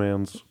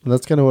Spider-Mans?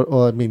 That's kind of what.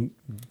 Well, I mean,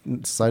 We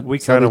slightly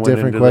kinda went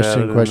different into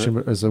question. that, Question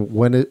is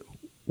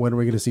when are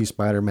we going to see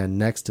Spider-Man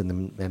next in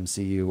the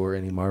MCU or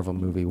any Marvel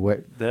movie?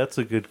 What? That's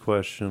a good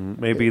question.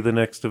 Maybe the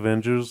next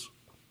Avengers?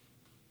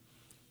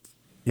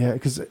 Yeah,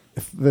 because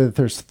if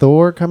there's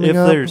Thor coming If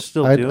up, they're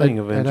still doing I'd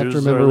have Avengers, to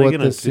remember are they what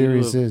gonna this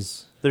series do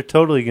is. They're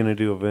totally going to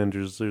do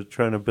Avengers. They're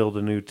trying to build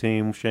a new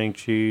team.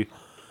 Shang-Chi,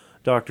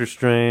 Doctor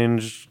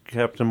Strange,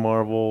 Captain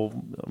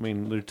Marvel. I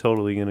mean, they're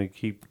totally going to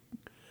keep...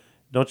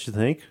 Don't you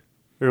think?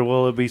 Or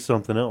will it be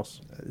something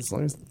else? As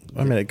long as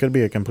I mean, it could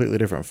be a completely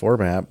different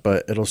format,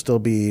 but it'll still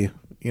be,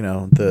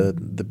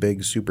 the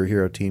big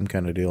superhero team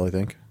kind of deal, I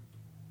think.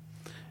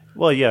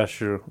 Well, yeah,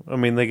 sure. I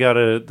mean, they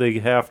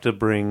have to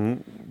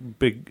bring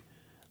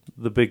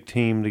the big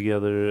team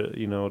together,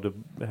 to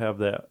have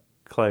that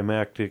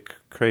climactic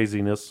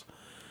craziness.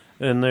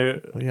 And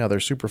They're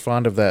super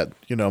fond of that,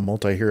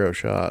 multi-hero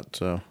shot,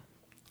 so...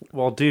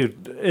 well,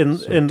 dude,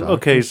 and Doctor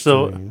okay,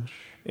 so Strange.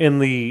 in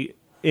the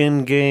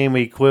in-game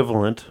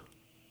equivalent,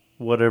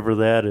 whatever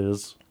that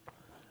is,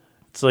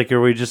 it's like, are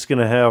we just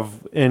gonna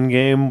have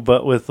in-game,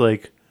 but with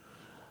like,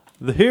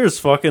 here's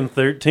fucking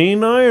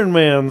 13 Iron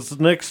Mans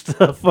next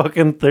to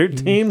fucking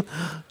 13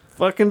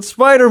 fucking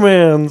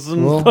Spider-Mans,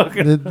 and Well,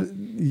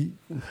 fucking,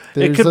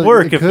 it could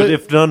work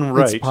if done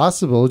right. It's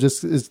possible,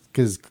 just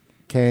because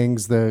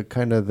Kang's the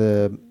kind of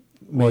the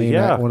main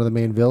one of the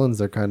main villains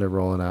they're kind of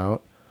rolling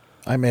out.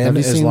 I'm Have in you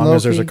as seen long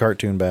as there's a Loki?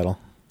 cartoon battle.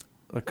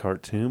 A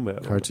cartoon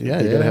battle. Cartoon,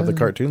 Yeah, you gotta have the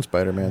cartoon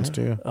Spider-Mans,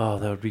 too. Oh,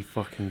 that would be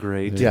fucking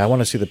great. Yeah, I want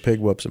to see the pig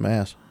whoop some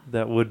ass.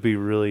 That would be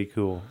really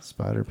cool.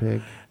 Spider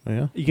Pig.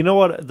 Yeah, You know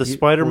what? The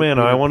Spider-Man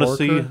I want to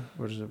see...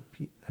 Or is it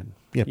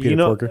yeah, Peter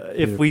Porker.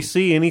 If we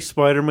see any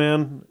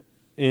Spider-Man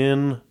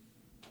in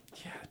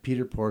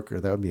Peter Porker?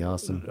 That would be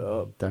awesome.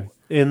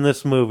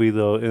 this movie,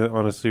 though,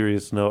 on a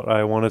serious note,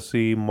 I want to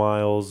see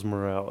Miles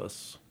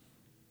Morales.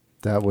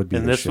 That would be.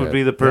 And the this shit. would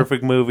be the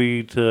perfect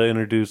movie to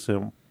introduce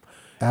him.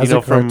 As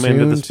a from Into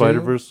cartoon, the too?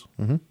 Spider-Verse.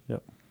 Mm-hmm.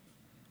 Yep.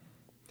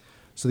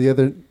 So the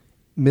other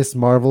Miss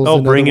Marvel's. Oh,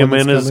 another bring him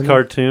one in that's as coming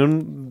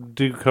cartoon.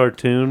 Do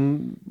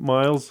cartoon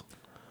Miles.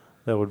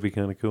 That would be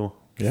kind of cool.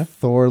 Yeah.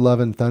 Thor: Love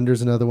and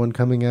Thunder's another one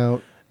coming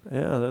out.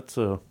 Yeah, that's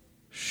a...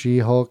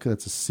 She-Hulk.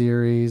 That's a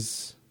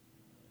series.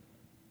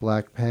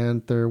 Black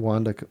Panther.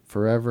 Wanda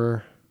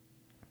Forever.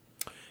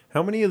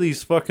 How many of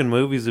these fucking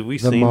movies have we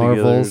The seen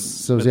Marvels.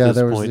 So together? yeah, at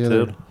there this was point, the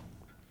other. Ted?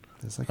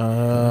 There's like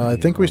I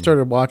think we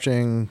started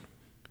watching,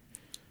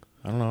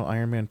 I don't know,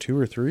 Iron Man 2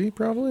 or 3,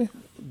 probably?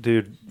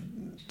 Dude,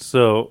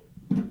 so...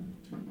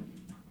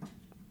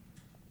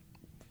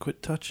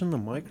 Quit touching the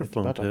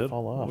microphone, about to Ted.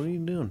 fall off. What are you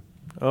doing?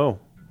 Oh,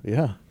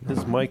 Yeah.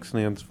 his mic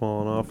stand's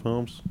falling off,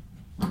 Holmes.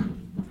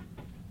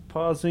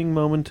 Pausing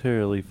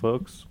momentarily,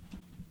 folks.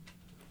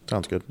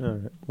 Sounds good. All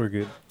right, we're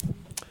good.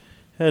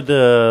 Had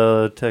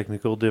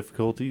technical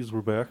difficulties.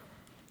 We're back.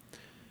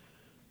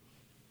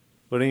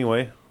 But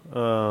anyway,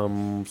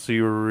 so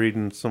you were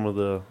reading some of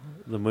the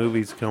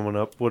movies coming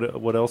up.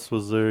 What else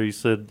was there? You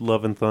said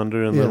Love and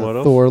Thunder, and then what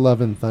else? Thor: Love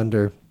and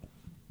Thunder.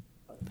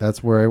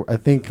 That's where I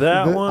think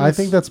I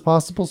think that's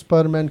possible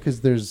Spider-Man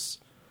because there's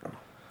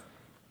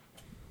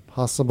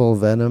possible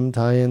Venom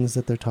tie-ins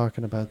that they're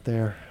talking about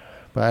there.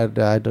 But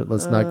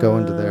let's not go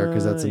into there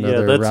because that's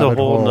another that's rabbit a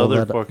whole hole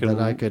nother that fucking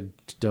I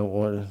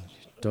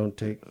don't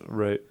take.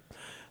 Right.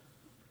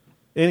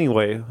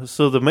 Anyway,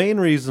 so the main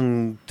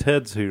reason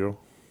Ted's here,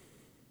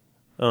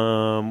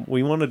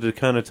 we wanted to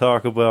kind of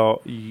talk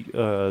about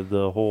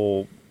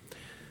the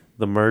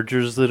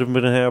mergers that have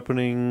been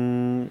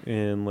happening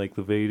in like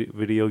the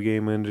video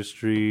game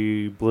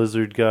industry.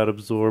 Blizzard got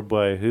absorbed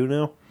by who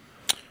now?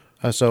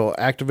 So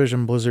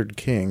Activision Blizzard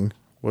King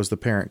was the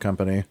parent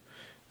company,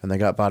 and they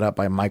got bought out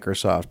by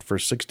Microsoft for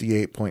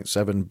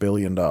 $68.7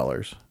 billion,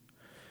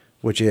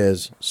 which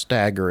is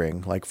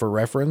staggering. Like, for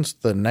reference,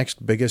 the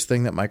next biggest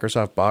thing that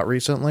Microsoft bought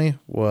recently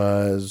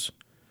was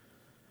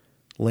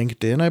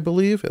LinkedIn, I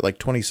believe, at like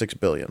 $26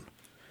 billion.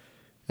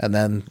 And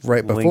then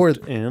right before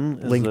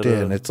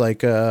LinkedIn, it's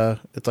like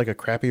a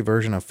crappy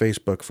version of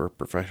Facebook for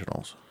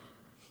professionals.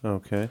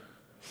 Okay.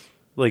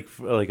 Like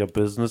a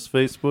business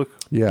Facebook?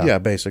 Yeah,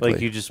 basically.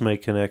 Like you just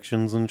make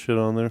connections and shit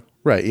on there?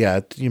 Right,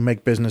 yeah. You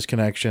make business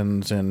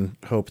connections and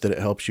hope that it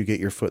helps you get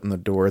your foot in the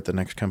door at the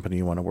next company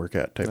you want to work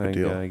at type of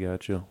deal. I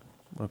got you.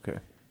 Okay.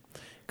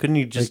 Couldn't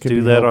you just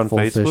do that on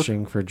Facebook?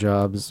 Fishing for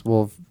jobs.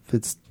 Well,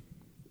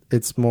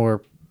 it's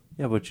more...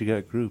 Yeah, but you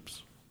got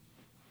groups.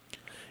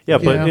 Yeah,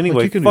 but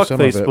anyway, fuck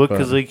Facebook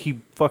because they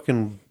keep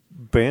fucking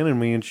banning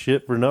me and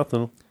shit for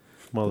nothing.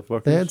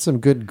 Motherfuckers. They had some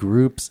good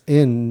groups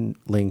in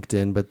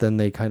LinkedIn, but then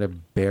they kind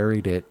of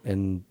buried it,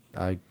 and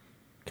I'm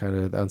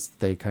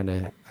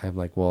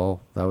like,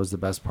 well, that was the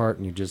best part,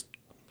 and you just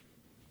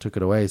took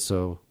it away,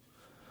 so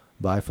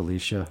bye,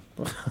 Felicia.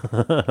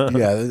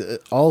 Yeah,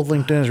 all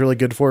LinkedIn is really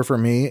good for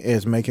me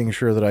is making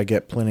sure that I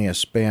get plenty of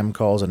spam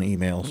calls and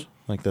emails.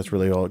 Like, that's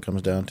really all it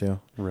comes down to.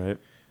 Right.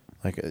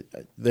 Like,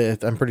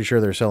 I'm pretty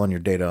sure they're selling your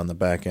data on the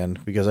back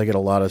end because I get a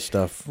lot of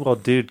stuff. Well,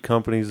 dude,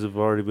 companies have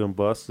already been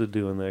busted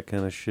doing that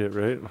kind of shit,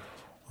 right?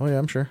 Oh, yeah,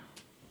 I'm sure.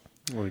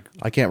 Like,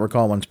 I can't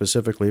recall one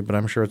specifically, but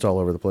I'm sure it's all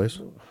over the place.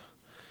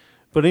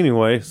 But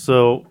anyway,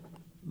 so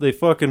they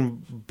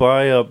fucking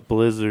buy up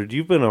Blizzard.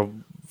 You've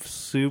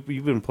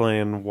been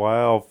playing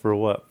WoW for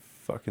what,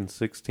 fucking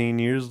 16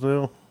 years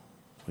now?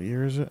 What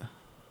year is it?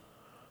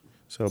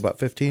 So about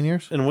 15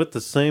 years? And with the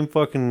same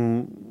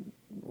fucking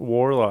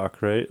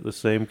Warlock, right? The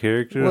same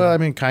character? Well, I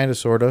mean, kind of,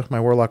 sort of. My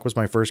Warlock was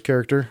my first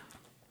character.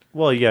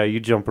 Well, yeah, you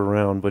jump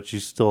around, but you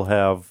still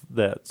have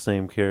that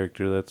same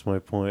character. That's my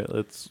point.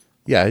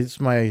 Yeah, it's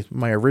my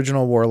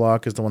original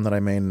Warlock is the one that I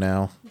main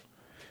now.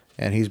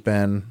 And he's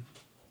been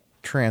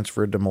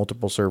transferred to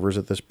multiple servers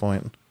at this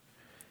point.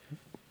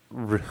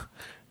 You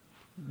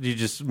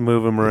just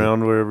move him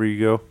around wherever you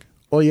go?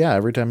 Well, yeah,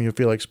 every time you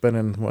feel like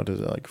spending, what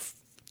is it, like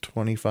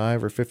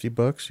 25 or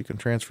 $50, you can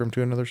transfer him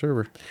to another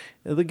server.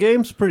 Yeah, the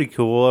game's pretty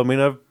cool. I mean,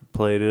 I've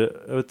played it.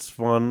 It's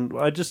fun.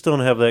 I just don't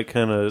have that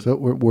kind of... So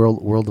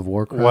World of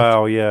Warcraft?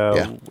 Wow, yeah.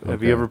 Yeah.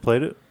 Have you ever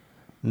played it?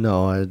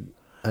 No,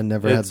 I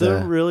never had that.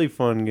 It's a really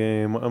fun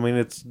game. I mean,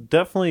 it's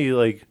definitely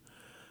like...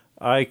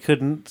 I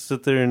couldn't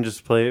sit there and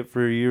just play it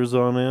for years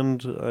on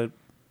end.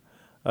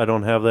 I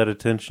don't have that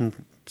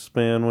attention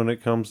span when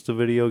it comes to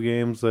video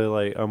games.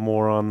 I'm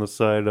more on the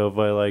side of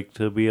I like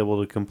to be able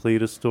to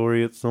complete a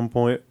story at some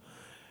point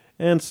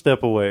and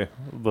step away.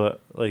 But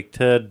like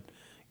Ted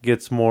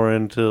gets more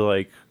into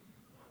like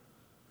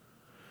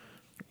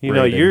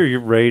know your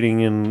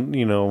rating and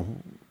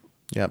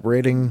yeah,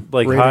 rating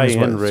like high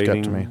end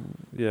rating. To me.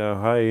 Yeah,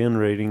 high end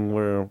rating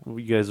where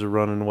you guys are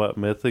running what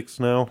mythics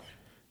now?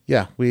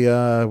 Yeah,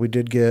 we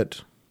did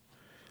get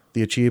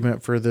the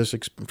achievement for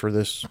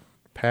this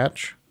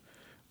patch,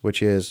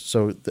 which is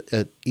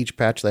at each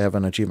patch they have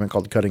an achievement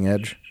called Cutting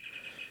Edge,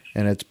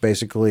 and it's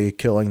basically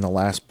killing the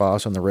last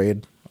boss on the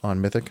raid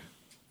on Mythic.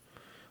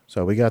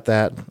 So we got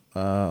that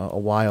a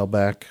while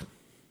back.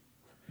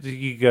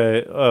 You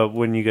guys,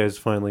 when you guys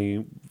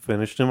finally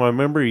finished him, I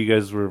remember you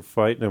guys were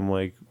fighting him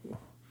like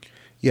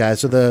yeah.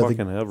 So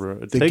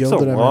it takes a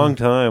long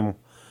time.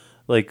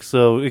 Like,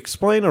 so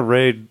explain a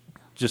raid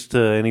just to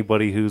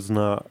anybody who's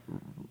not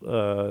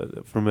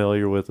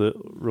familiar with it,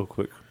 real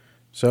quick.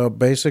 So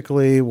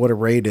basically, what a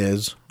raid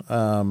is,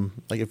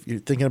 like if you're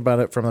thinking about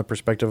it from the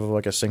perspective of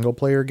like a single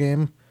player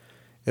game,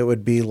 it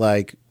would be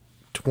like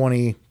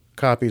 20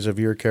 copies of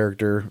your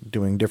character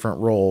doing different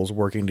roles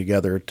working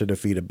together to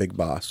defeat a big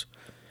boss.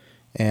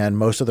 And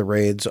most of the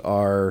raids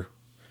are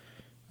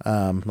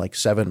like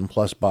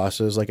 7+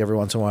 bosses. Like every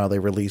once in a while they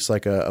release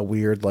like a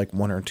weird like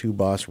 1 or 2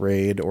 boss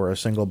raid or a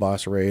single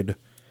boss raid.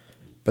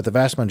 But the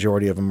vast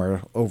majority of them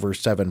are over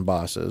 7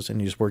 bosses,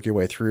 and you just work your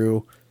way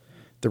through.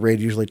 The raid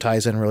usually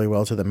ties in really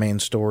well to the main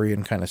story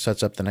and kind of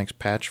sets up the next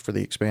patch for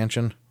the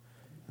expansion.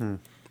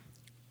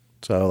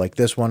 So like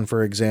this one,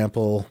 for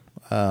example,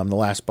 The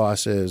last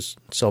boss is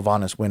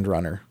Sylvanas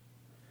Windrunner,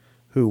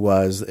 who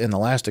was, in the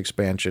last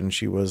expansion,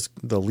 she was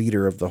the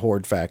leader of the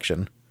Horde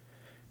faction.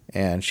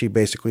 And she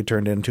basically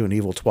turned into an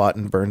evil twat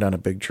and burned down a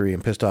big tree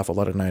and pissed off a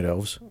lot of night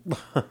elves.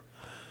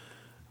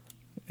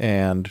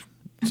 And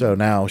so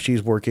now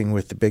she's working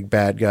with the big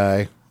bad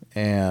guy.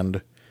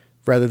 And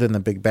rather than the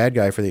big bad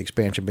guy for the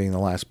expansion being the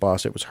last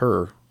boss, it was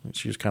her.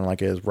 She was kind of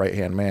like his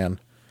right-hand man.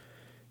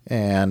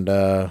 And,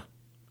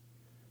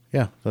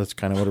 yeah, that's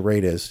kind of what a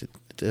raid is.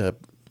 It's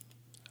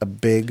a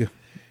big,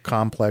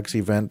 complex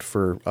event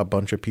for a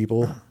bunch of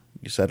people.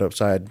 You set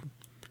aside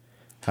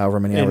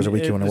however many hours a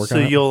week you want to work on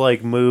it. So you'll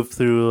like move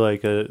through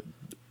like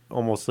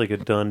almost like a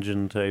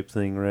dungeon type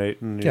thing, right?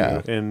 And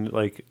Yeah. And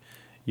like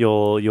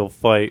you'll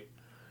fight,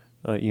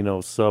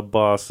 sub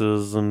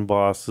bosses and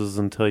bosses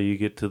until you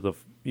get to the,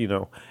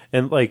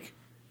 and like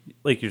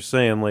you're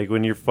saying, like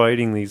when you're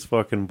fighting these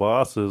fucking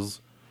bosses,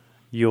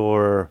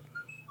 it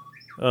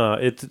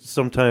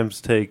sometimes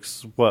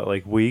takes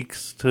like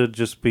weeks to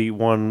just beat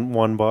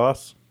one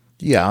boss.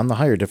 Yeah, on the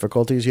higher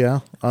difficulties,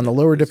 yeah. On the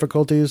lower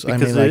difficulties, I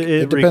Because mean, like,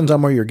 it depends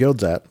on where your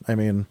guild's at. I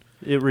mean,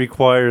 it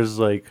requires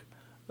like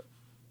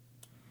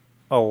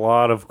a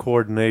lot of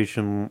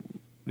coordination.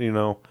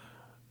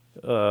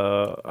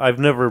 I've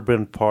never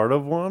been part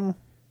of one,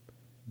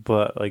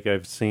 but like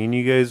I've seen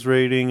you guys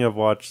raiding. I've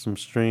watched some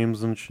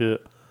streams and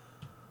shit.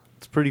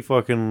 It's pretty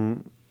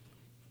fucking.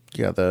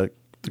 Yeah, the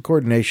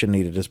coordination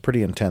needed is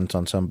pretty intense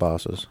on some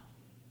bosses.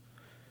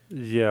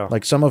 Yeah.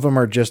 Like some of them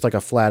are just like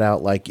a flat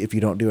out, like if you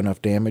don't do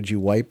enough damage, you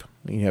wipe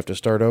and you have to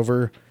start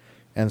over.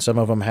 And some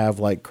of them have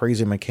like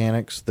crazy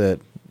mechanics that,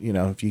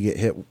 if you get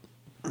hit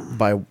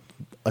by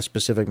a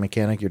specific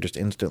mechanic, you're just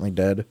instantly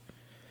dead.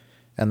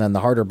 And then the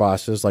harder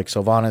bosses, like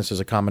Sylvanas, is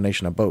a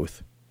combination of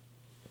both.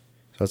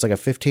 So it's like a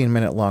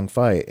 15-minute long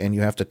fight, and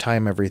you have to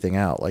time everything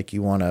out. Like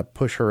you want to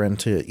push her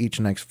into each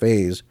next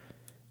phase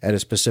at a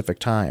specific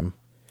time.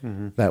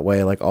 Mm-hmm. That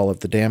way, like all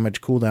of the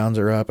damage cooldowns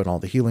are up and all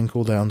the healing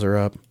cooldowns are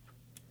up.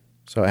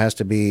 So it has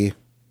to be,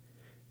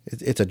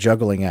 it's a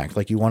juggling act.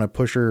 Like you want to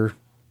push her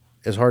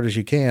as hard as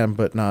you can,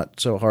 but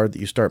not so hard that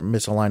you start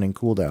misaligning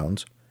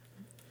cooldowns.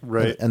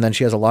 Right. And then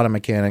she has a lot of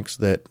mechanics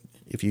that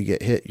if you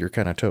get hit, you're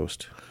kind of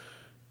toast.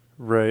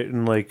 Right.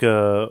 And like,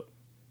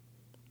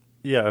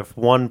 if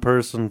one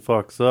person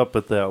fucks up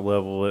at that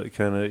level, it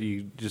kind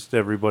of,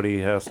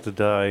 everybody has to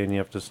die and you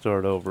have to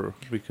start over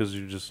because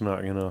you're just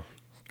not going to.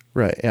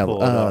 Right.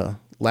 Yeah.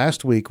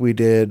 Last week we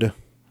did.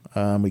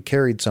 We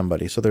carried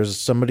somebody. So there's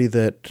somebody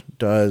that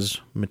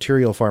does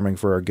material farming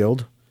for our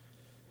guild.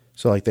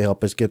 So like they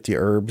help us get the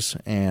herbs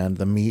and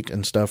the meat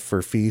and stuff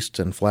for feasts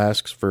and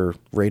flasks for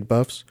raid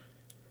buffs.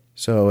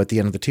 So at the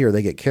end of the tier,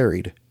 they get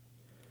carried.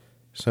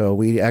 So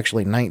we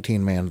actually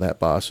 19-manned that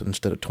boss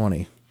instead of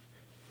 20.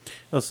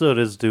 Oh, so it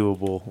is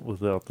doable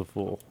without the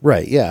full.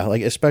 Right, yeah.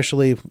 Like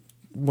especially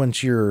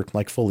once you're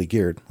like fully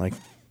geared. Like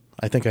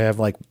I think I have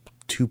like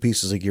 2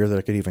 pieces of gear that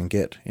I could even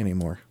get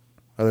anymore.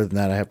 Other than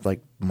that, I have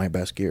like my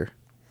best gear.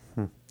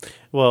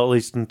 Well, at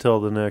least until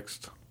the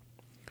next.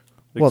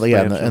 Well,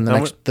 yeah, expansion.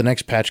 and the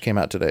next patch came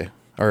out today,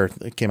 or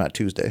it came out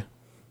Tuesday.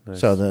 Nice.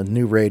 So the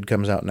new raid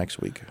comes out next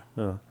week.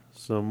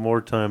 So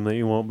more time that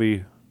you won't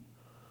be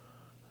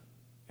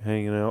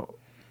hanging out.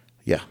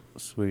 Yeah.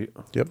 Sweet.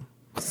 Yep.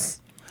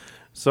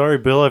 Sorry,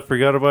 Bill, I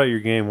forgot about your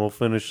game. We'll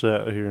finish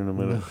that here in a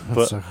minute.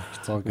 But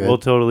it's all good. we'll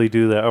totally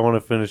do that. I want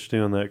to finish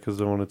doing that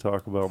because I want to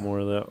talk about more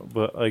of that.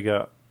 But I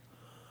got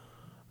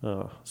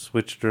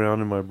switched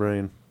around in my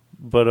brain.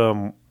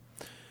 But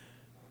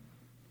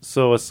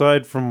so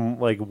aside from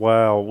like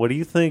WoW, what do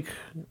you think?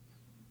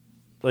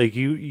 Like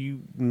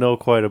you know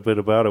quite a bit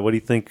about it. What do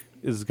you think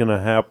is going to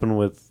happen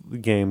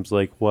with games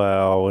like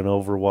WoW and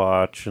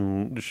Overwatch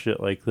and shit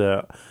like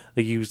that?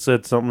 Like you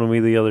said something to me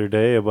the other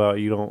day about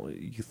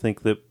you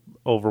think that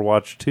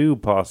Overwatch 2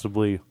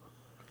 possibly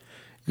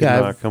could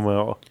not come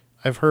out.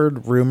 I've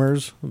heard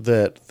rumors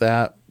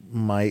that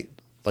might,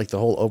 like the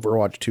whole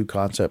Overwatch 2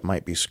 concept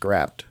might be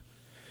scrapped.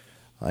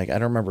 Like I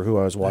don't remember who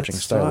I was watching,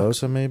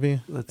 Stylosa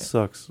maybe. That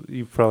sucks.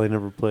 You probably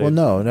never played. Well,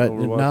 no,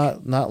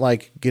 Overwatch. not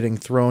like getting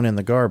thrown in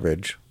the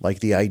garbage.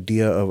 Like the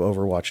idea of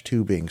Overwatch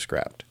 2 being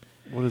scrapped.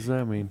 What does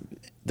that mean?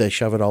 They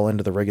shove it all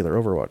into the regular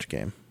Overwatch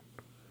game.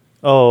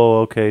 Oh,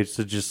 okay.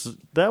 So just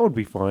that would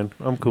be fine.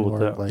 I'm cool with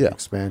that. Like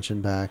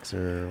expansion packs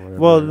or whatever.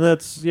 Well,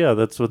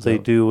 that's what they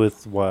do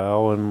with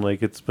WoW, and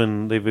like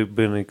they've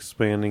been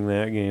expanding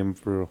that game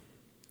for.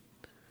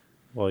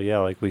 Well, yeah,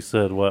 like we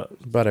said,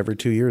 about every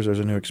 2 years there's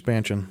a new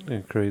expansion.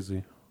 Yeah,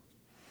 crazy.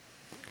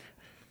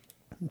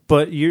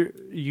 But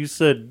you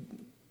said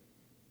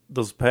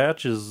those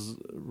patches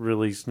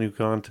release new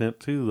content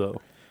too,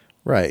 though.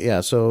 Right. Yeah.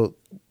 So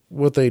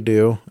what they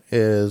do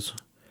is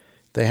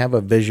they have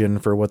a vision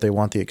for what they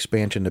want the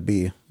expansion to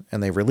be,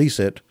 and they release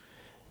it,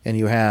 and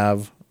you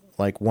have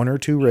like 1 or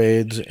 2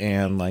 raids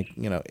and like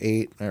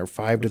 8 or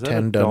 5 to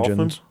 10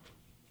 dungeons.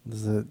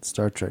 This is a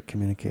Star Trek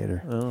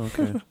communicator. Oh,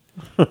 okay.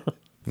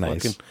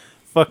 Nice.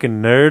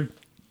 Fucking nerd.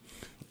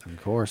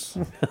 Of course.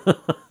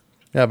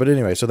 Yeah, but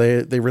anyway, so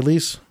they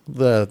release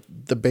the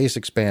base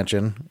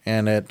expansion,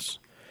 and it's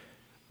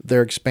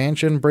Their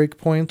expansion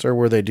breakpoints are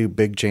where they do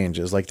big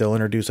changes. Like they'll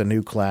introduce a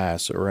new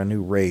class or a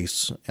new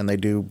race, and they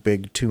do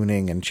big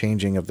tuning and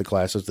changing of the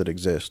classes that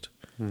exist.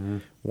 Mm-hmm.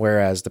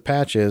 Whereas the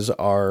patches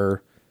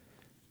are,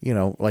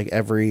 like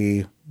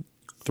every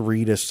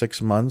 3 to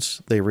 6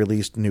 months, they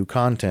released new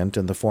content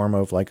in the form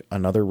of like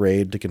another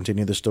raid to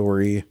continue the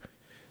story.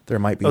 There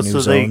might be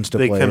new zones to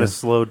play. They kind of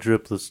slow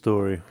drip the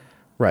story.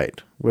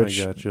 Right. Which,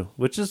 I got you.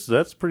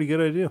 That's a pretty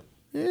good idea.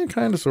 Yeah,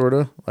 kind of, sort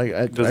of. Like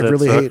I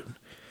really hate.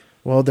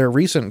 Well, their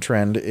recent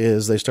trend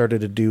is they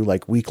started to do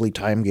like weekly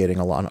time gating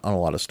on a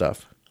lot of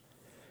stuff.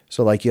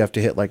 So like you have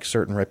to hit like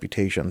certain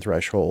reputation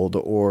threshold,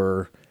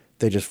 or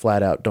they just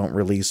flat out don't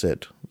release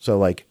it. So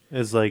like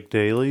it's like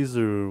dailies,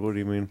 or what do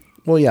you mean?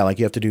 Well, yeah, like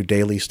you have to do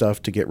daily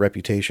stuff to get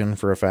reputation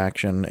for a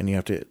faction, and you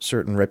have to hit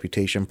certain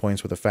reputation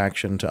points with a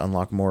faction to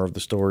unlock more of the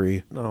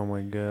story. Oh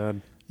my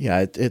god! Yeah,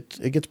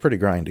 it gets pretty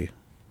grindy.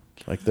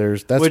 Like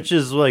which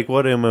is like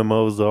what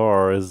MMOs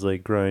are, is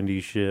like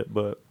grindy shit.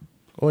 But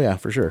oh yeah,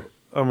 for sure.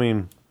 I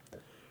mean,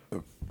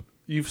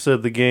 you've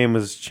said the game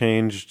has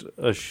changed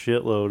a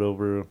shitload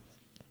over.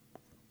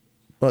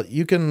 Well,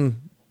 you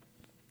can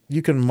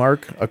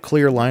mark a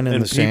clear line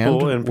in the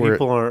sand, and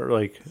people aren't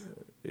like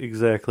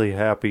exactly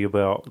happy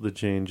about the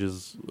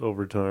changes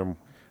over time.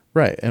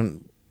 Right,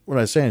 and what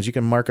I was saying is you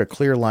can mark a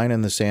clear line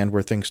in the sand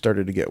where things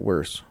started to get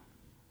worse,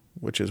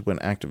 which is when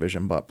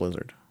Activision bought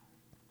Blizzard.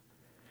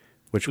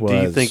 Do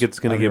you think it's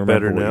going to get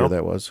better now?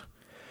 That was.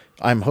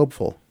 I'm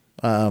hopeful.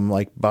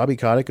 Like Bobby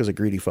Kotick is a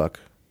greedy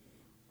fuck.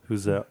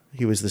 Who's that?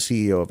 He was the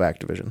CEO of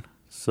Activision.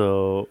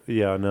 So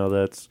yeah, no,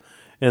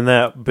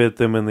 that bit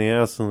them in the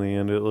ass in the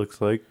end. It looks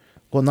like.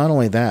 Well, not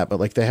only that, but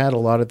like they had a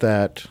lot of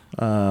that.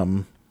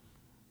 All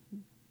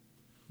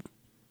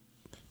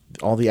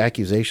the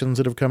accusations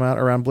that have come out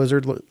around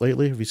Blizzard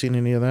lately. Have you seen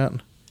any of that?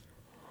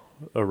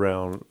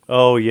 Around,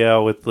 oh yeah,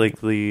 with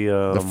like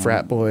the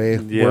frat boy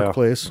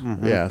workplace.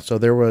 Mm-hmm. Yeah, so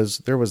there was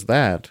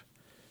that,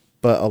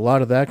 but a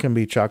lot of that can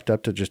be chalked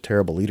up to just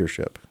terrible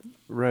leadership.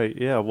 Right.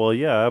 Yeah. Well.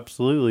 Yeah.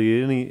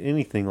 Absolutely.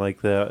 Anything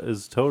like that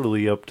is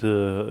totally up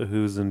to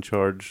who's in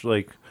charge.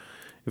 Like,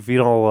 if you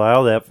don't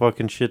allow that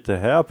fucking shit to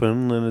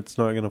happen, then it's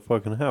not gonna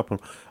fucking happen.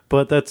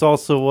 But that's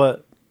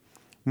also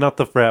not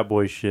the frat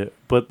boy shit,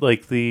 but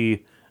like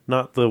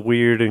not the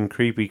weird and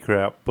creepy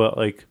crap, but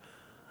like.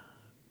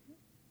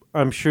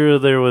 I'm sure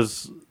there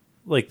was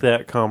like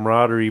that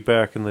camaraderie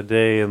back in the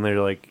day, and they're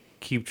like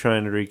keep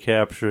trying to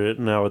recapture it.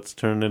 And now it's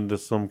turned into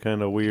some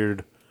kind of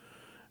weird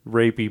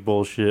rapey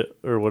bullshit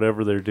or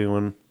whatever they're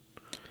doing.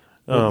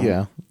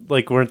 Yeah,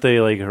 like weren't they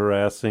like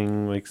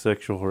harassing, like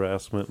sexual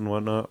harassment and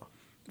whatnot?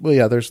 Well,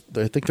 yeah,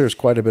 I think there's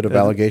quite a bit of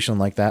allegation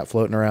like that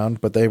floating around,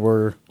 but they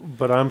were.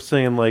 But I'm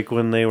saying like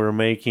when they were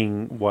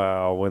making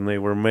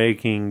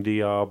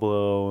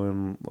Diablo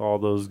and all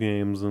those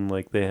games, and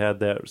like they had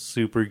that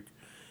super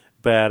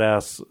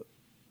badass.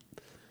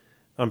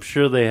 I'm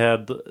sure they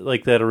had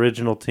like that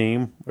original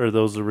team or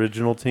those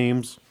original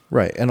teams,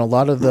 right? And a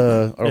lot of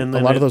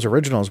those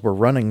originals were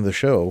running the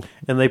show,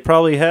 and they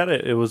probably had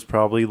it. It was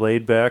probably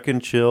laid back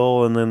and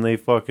chill, and then they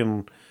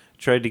fucking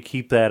tried to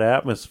keep that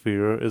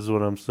atmosphere, is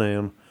what I'm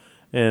saying.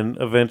 And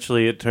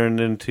eventually, it turned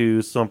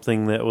into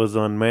something that was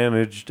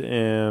unmanaged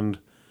and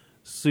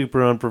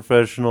super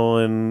unprofessional,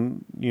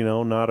 and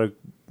not a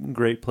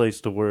great place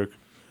to work.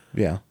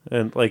 Yeah.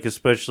 And like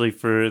especially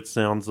for it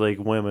sounds like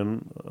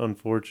women,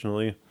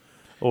 unfortunately.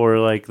 Or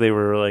like they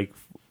were like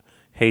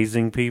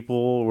hazing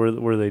people.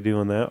 Were they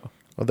doing that?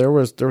 Well, there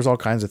was all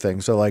kinds of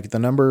things. So like the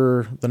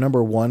number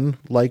one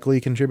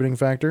likely contributing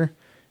factor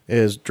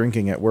is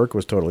drinking at work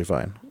was totally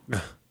fine.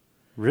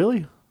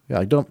 Really?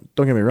 Yeah, don't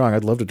get me wrong,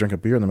 I'd love to drink a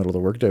beer in the middle of the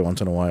workday once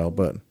in a while,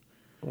 but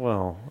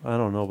well, I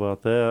don't know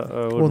about that.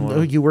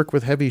 No, you work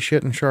with heavy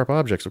shit and sharp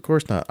objects. Of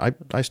course not.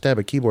 I stab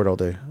a keyboard all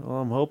day. Well,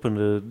 I'm hoping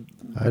to...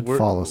 I'd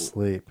fall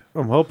asleep.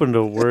 I'm hoping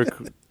to work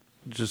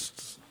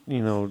just,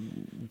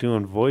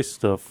 doing voice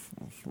stuff,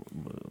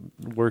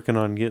 working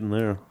on getting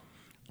there.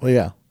 Well,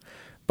 yeah.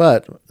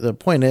 But the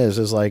point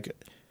is like,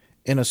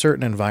 in a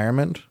certain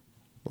environment,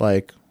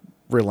 like,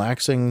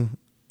 relaxing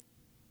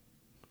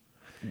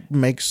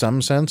makes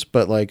some sense,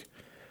 but like,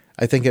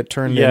 I think it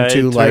turned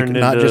into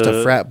not just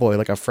a frat boy,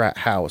 like a frat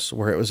house,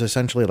 where it was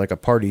essentially like a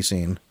party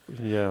scene.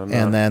 Yeah. No.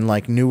 And then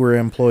like newer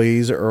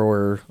employees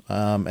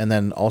and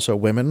then also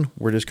women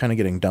were just kind of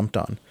getting dumped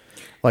on.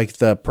 Like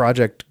the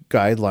project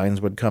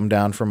guidelines would come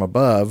down from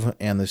above,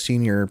 and the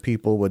senior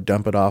people would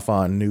dump it off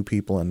on new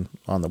people and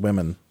on the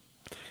women.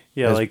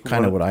 Yeah, that's like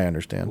kind of what I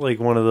understand. Like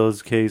one of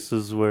those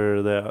cases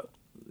where that,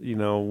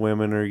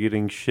 women are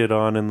getting shit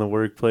on in the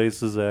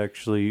workplace is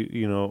actually,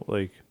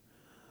 like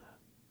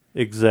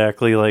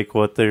exactly like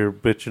what they're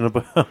bitching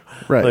about.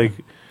 Right. Like,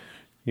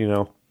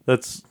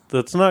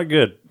 that's not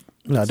good.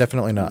 No,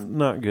 definitely not.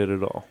 Not good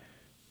at all.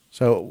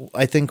 So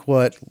I think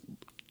what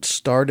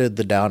started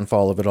the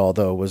downfall of it all,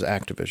 though, was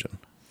Activision.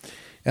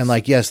 And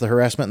like, yes, the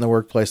harassment in the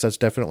workplace, that's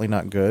definitely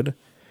not good.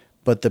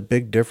 But the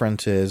big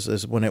difference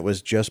is when it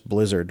was just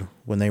Blizzard,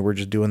 when they were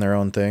just doing their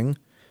own thing,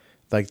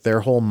 like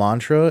their whole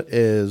mantra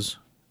is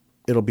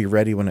it'll be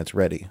ready when it's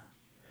ready.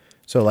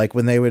 So like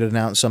when they would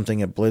announce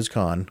something at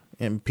BlizzCon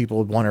and people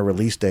would want a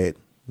release date,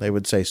 they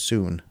would say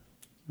soon.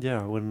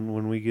 Yeah,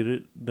 when we get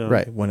it done.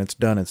 Right. When it's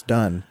done, it's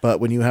done. But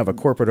when you have a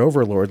corporate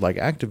overlord like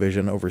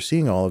Activision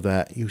overseeing all of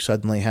that, you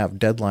suddenly have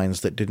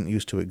deadlines that didn't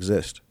used to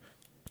exist.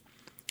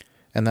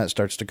 And that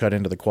starts to cut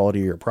into the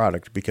quality of your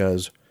product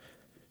because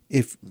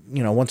if,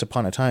 once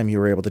upon a time you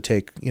were able to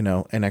take,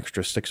 an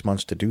extra 6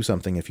 months to do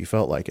something if you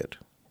felt like it.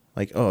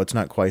 Like, oh, it's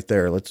not quite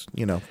there. Let's,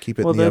 keep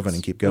it in the oven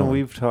and keep going.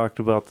 We've talked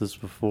about this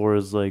before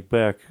is like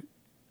back,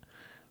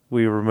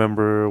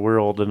 we're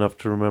old enough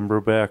to remember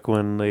back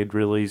when they'd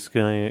release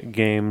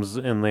games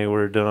and they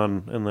were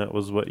done and that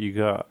was what you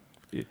got.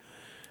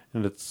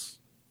 And it's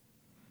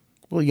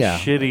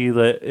shitty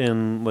that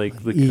in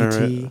like the E.T.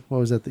 current... What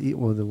was that?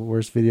 One of the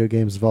worst video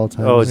games of all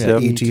time. Oh, it's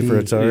E.T.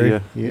 for Atari.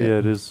 Yeah,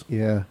 it is.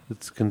 Yeah.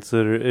 It's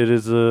considered... It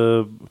is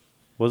a...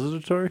 Was it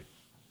Atari?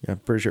 Yeah, I'm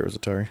pretty sure it was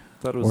Atari.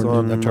 I thought it was Or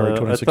on. Atari I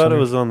 2600. thought it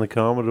was on the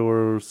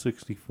Commodore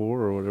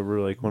 64 or whatever,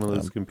 like one of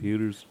those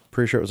computers.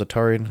 Pretty sure it was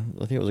Atari. I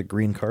think it was a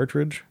green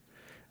cartridge.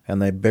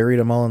 And they buried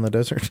them all in the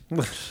desert.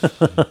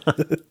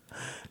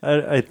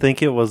 I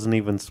think it wasn't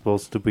even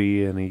supposed to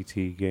be an ET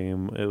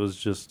game. It was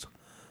just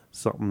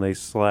something they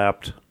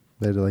slapped.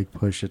 They had to like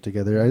push it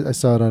together. I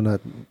saw it on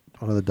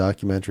one of the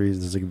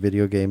documentaries. There's like a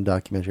video game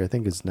documentary. I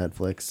think it's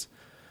Netflix.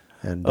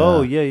 And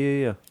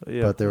yeah.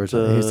 But there was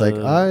he's like,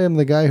 I am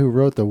the guy who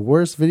wrote the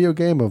worst video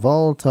game of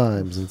all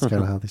times. It's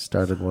kind of how they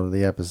started one of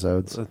the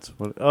episodes. That's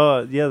what.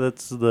 Oh yeah,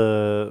 that's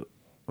the.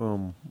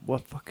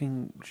 What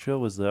fucking show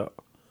was that?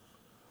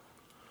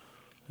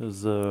 It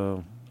was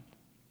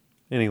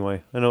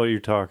Anyway, I know what you're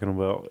talking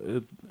about.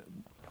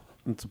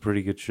 It's a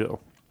pretty good show.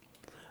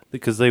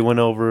 Because they went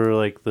over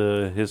like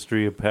the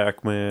history of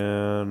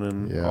Pac-Man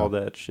and all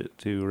that shit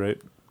too,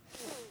 right?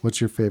 What's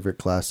your favorite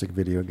classic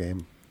video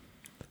game?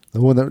 The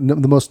one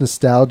the most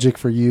nostalgic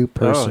for you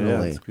personally. Oh,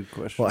 yeah, that's a good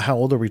question. Well, how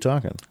old are we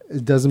talking?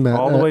 It doesn't matter.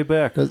 All the way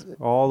back.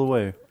 All the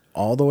way.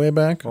 All the way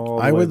back?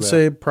 I would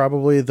say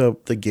probably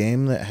the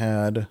game that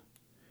had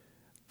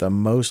the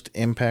most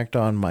impact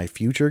on my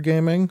future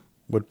gaming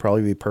would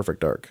probably be Perfect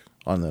Dark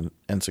on the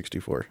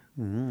N64.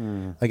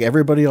 Mm. Like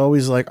everybody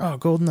always like, oh,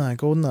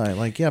 GoldenEye.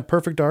 Like, yeah,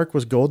 Perfect Dark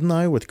was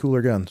GoldenEye with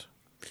cooler guns.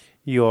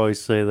 You always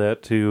say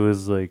that too,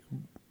 is like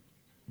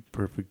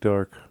Perfect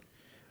Dark.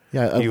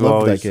 Yeah, I You've love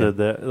always that game. said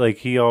that. Like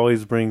he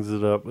always brings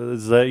it up.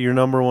 Is that your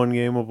number one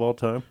game of all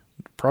time?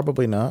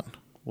 Probably not.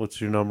 What's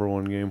your number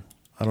one game?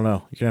 I don't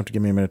know. You're gonna have to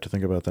give me a minute to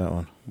think about that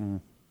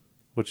one.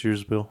 What's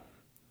yours, Bill?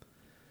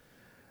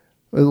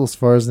 Well, as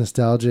far as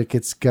nostalgic,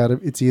 it's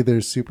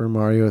either Super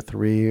Mario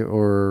 3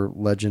 or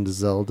Legend of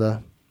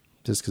Zelda.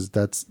 Just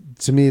because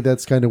to me,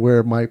 that's kind of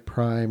where my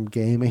prime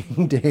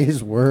gaming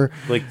days were.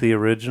 Like the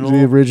original?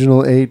 The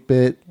original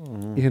 8-bit,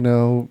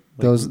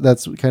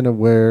 that's kind of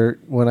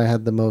when I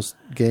had the most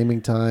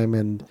gaming time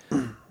and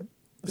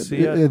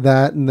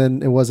that. And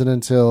then it wasn't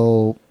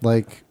until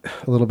like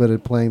a little bit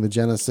of playing the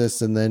Genesis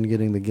and then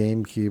getting the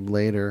GameCube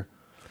later.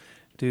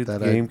 Dude, the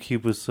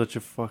GameCube was such a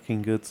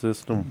fucking good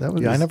system.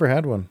 I never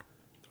had one.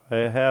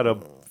 I had a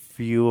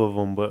few of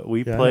them, but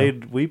we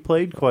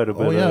played quite a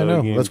bit. Oh yeah, I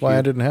know. GameCube. That's why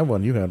I didn't have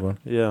one. You had one.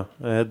 Yeah,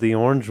 I had the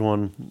orange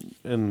one,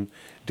 and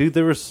dude,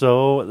 that's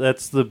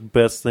the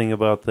best thing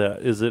about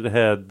that is it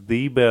had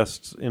the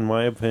best, in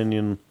my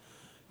opinion,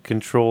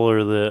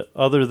 controller that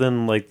other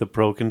than like the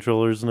Pro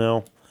controllers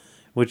now,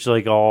 which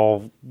like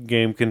all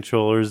game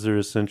controllers are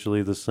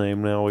essentially the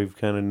same now. We've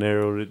kind of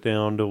narrowed it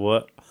down to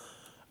what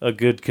a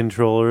good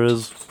controller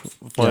is.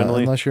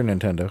 Finally, unless you're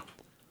Nintendo.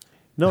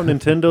 No,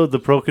 Nintendo, the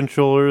Pro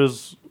controller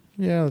is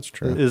that's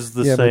true. Is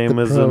the same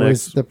as the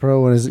next. The Pro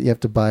one is you have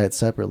to buy it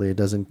separately. It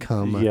doesn't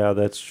come. Yeah,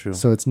 that's true.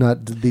 So it's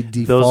not the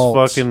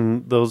default.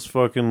 Those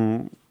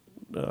fucking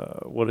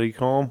what do you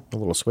call them? The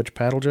little switch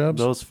paddle jobs.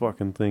 Those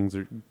fucking things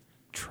are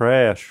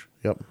trash.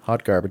 Yep,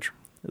 hot garbage.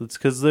 It's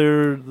because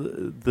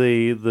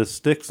the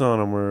sticks on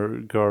them are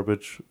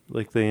garbage.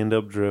 Like they end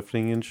up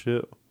drifting and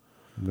shit.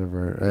 I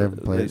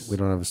haven't played. We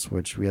don't have a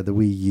Switch. We had the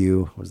Wii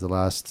U. Was the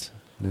last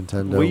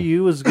Nintendo. Wii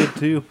U was good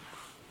too.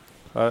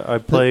 I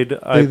played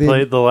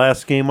the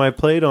last game I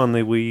played on the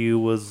Wii U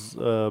was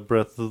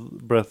Breath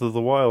of the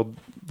Wild.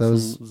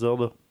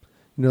 Zelda.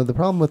 The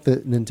problem with the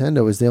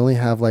Nintendo is they only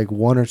have like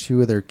one or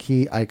two of their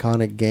key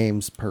iconic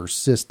games per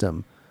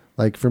system.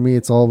 Like for me,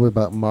 it's all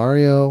about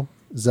Mario,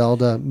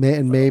 Zelda,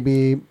 and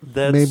maybe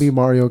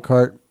Mario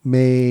Kart,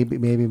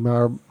 maybe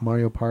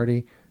Mario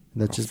Party.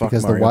 And that's just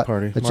because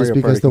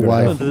the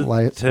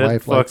wife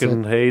Ted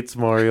fucking hates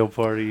Mario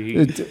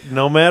Party.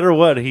 No matter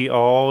what, he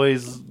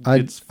always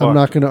gets fucked. I'm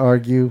not going to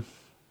argue,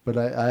 but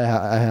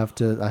I have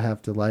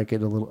to like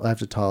it a little. I have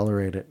to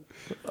tolerate it.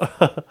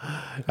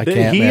 I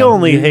can't. He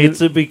only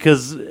hates it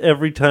because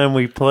every time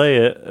we play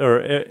it, or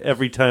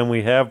every time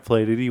we have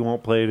played it, he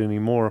won't play it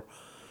anymore.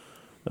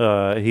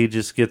 He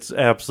just gets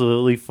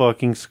absolutely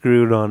fucking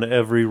screwed on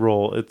every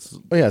roll. It's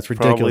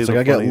ridiculous. Like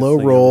I get low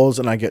rolls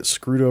and I get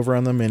screwed over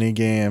on the mini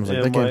games.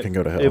 Like that game can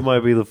go to hell. It might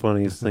be the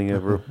funniest thing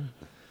ever.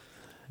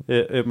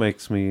 It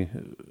makes me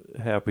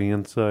happy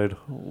inside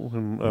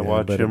when I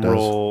watch him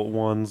roll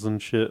ones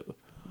and shit.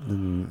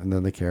 And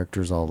then the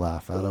characters all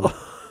laugh at him.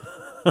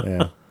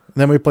 Yeah. And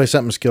then we play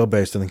something skill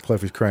based, and then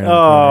Cliffy's crying. In the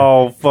corner.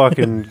 Oh,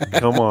 fucking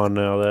come on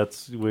now.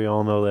 We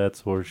all know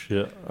that's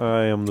horseshit.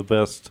 I am the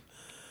best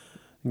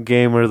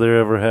gamer there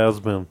ever has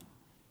been.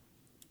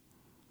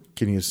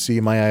 Can you see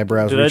my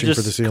eyebrows Did I reaching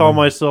for the just ceiling? call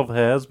myself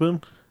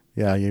has-been?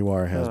 Yeah, you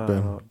are has been.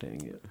 Oh,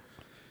 dang it.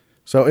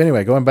 So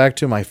anyway, going back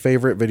to my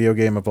favorite video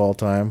game of all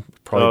time,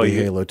 probably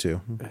Halo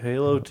 2.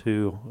 Halo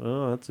 2.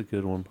 Oh, that's a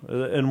good one.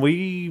 And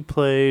we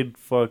played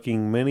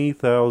fucking many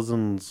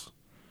thousands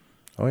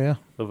Oh yeah.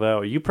 of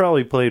hours. You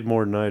probably played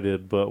more than I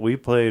did, but we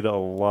played a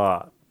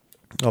lot.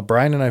 Well,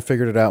 Brian and I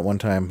figured it out one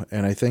time,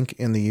 and I think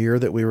in the year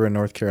that we were in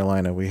North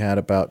Carolina, we had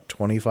about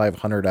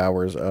 2,500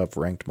 hours of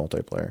ranked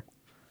multiplayer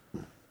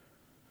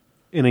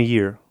In a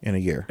year. in a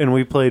year. And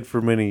we played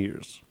for many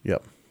years.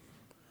 Yep.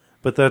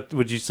 But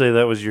would you say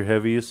that was your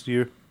heaviest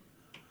year?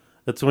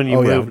 That's when you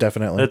Oh, moved. yeah,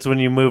 definitely. That's when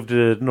you moved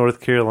to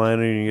North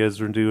Carolina and you guys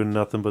were doing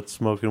nothing but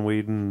smoking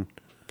weed and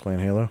Playing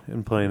Halo.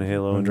 playing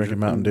Halo and drinking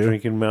Mountain Dew.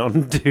 Drinking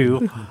Mountain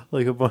Dew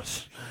like a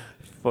bunch.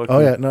 Fucking, Oh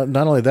yeah,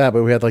 not only that,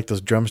 but we had like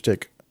those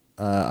drumstick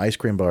ice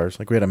cream bars.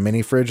 Like we had a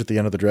mini fridge at the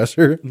end of the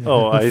dresser,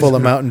 full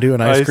of Mountain Dew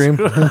and ice cream.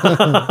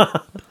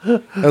 That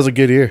was a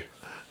good year.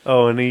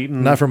 Oh, and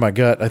eating Not for my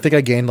gut. I think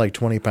I gained like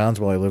 20 pounds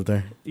while I lived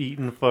there.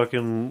 eating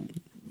fucking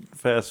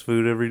fast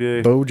food every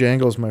day.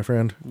 Bojangles, my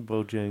friend.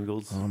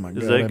 Bojangles. Oh my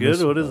god, Is that I good?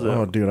 miss- What is that?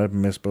 Oh dude, I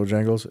miss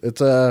Bojangles.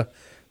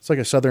 It's like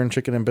a Southern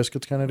chicken and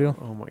biscuits kind of deal.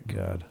 Oh my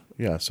god.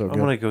 Yeah, so I'm good.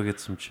 gonna go get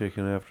some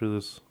chicken after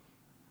this.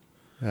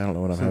 I don't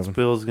know what I'm Since having.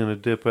 Bill's gonna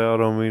dip out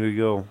on me to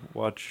go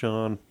watch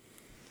Sean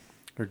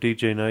or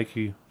DJ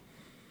Nike.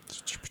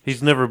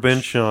 He's never been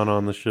Sean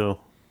on the show.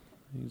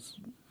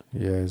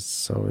 Yeah,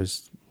 it's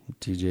always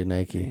DJ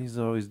Nike. He's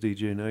always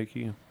DJ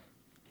Nike.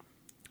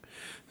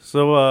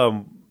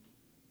 So,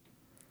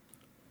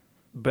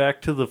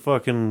 back to the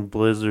fucking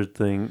Blizzard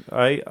thing.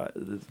 I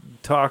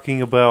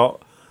talking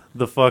about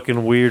the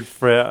fucking weird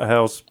frat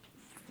house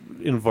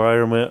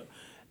environment.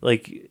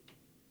 Like,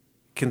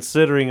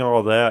 considering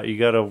all that, you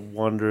gotta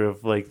wonder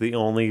if like the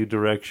only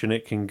direction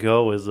it can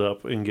go is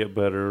up and get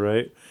better,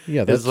 right?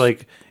 Yeah, It's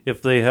like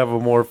if they have a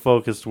more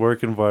focused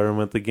work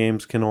environment, the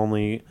games can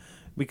only,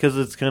 because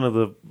it's kind of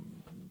the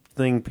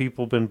thing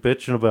people been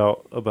bitching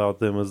about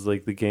them is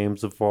like the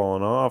games have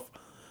fallen off.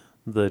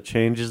 The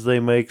changes they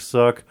make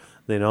suck.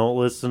 They don't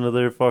listen to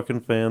their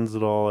fucking fans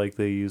at all like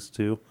they used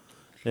to.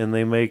 And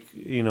they make,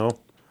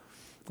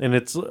 and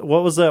it's,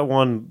 what was that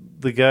one?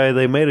 The guy,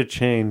 they made a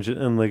change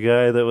and the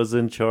guy that was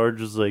in charge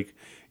was like,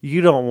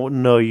 you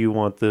don't know you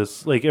want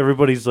this. Like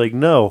everybody's like,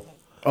 no.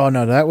 Oh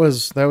no, that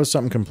was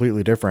something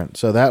completely different.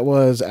 So that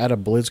was at a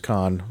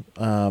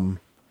BlizzCon.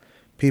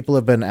 People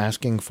have been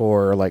asking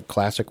for like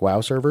classic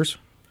WoW servers.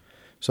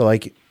 So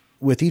like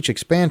with each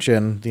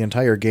expansion, the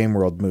entire game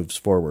world moves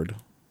forward,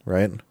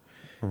 right?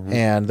 Mm-hmm.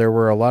 And there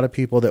were a lot of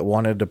people that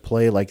wanted to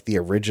play like the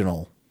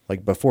original,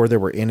 like before there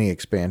were any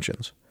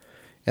expansions.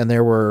 And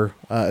there were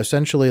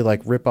essentially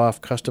like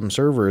rip-off custom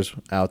servers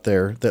out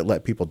there that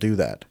let people do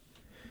that.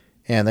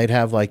 And they'd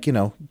have like,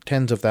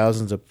 tens of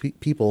thousands of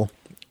people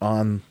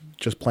on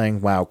just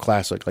playing WoW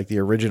Classic, like the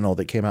original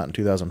that came out in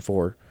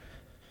 2004.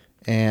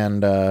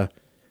 And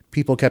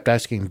people kept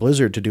asking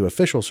Blizzard to do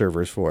official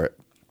servers for it.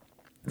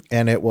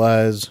 And it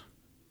was...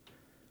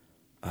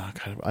 I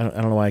don't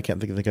know why I can't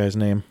think of the guy's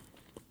name.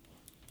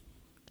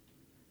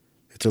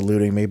 It's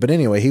eluding me. But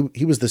anyway,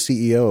 he was the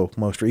CEO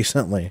most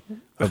recently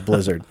of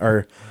Blizzard,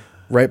 or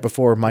right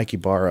before Mikey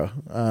Barra.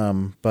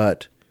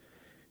 But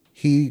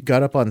he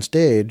got up on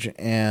stage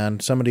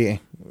and somebody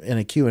in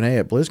a Q&A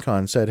at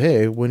BlizzCon said,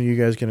 hey, when are you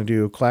guys going to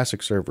do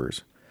classic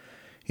servers?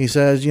 He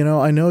says,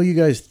 I know you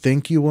guys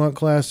think you want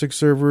classic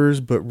servers,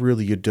 but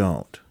really you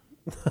don't.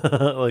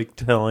 Like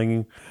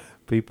telling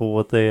people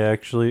what they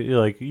actually,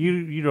 like,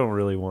 you don't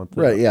really want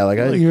that. Right, yeah.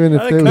 Even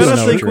if I it kind was of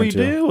know think what we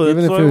you're into. do. even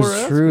That's if why it we're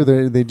was true,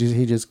 asking.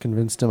 he just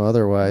convinced him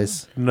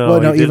otherwise. No,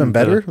 well, no, he even didn't,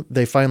 better,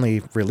 they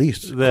finally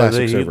released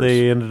classic servers.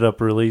 They ended up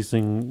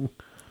releasing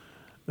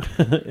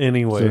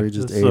anyway. So he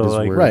just ate his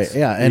words. Right,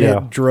 yeah, and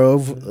it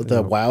drove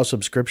the WoW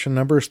subscription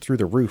numbers through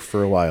the roof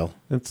for a while.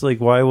 It's like,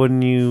 why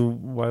would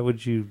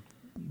you?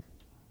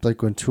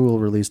 Like when Tool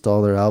released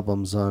all their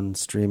albums on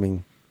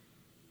streaming,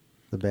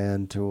 the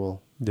band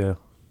Tool. Yeah.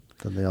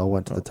 Then they all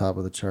went to the top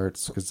of the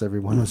charts because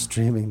everyone was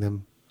streaming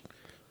them.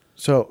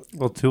 So,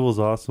 Well, Tool's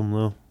awesome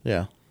though.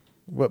 yeah.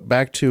 But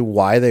back to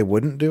why they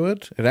wouldn't do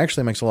it, it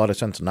actually makes a lot of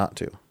sense not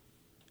to.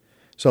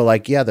 So,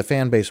 like, yeah, the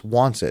fan base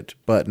wants it,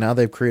 but now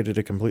they've created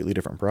a completely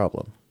different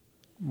problem.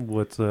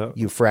 What's that?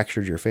 You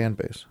fractured your fan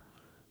base.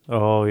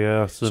 Oh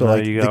yeah. So So, now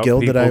like, you the got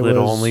guild people that I that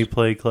was- only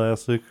play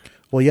classic.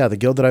 Well, yeah, the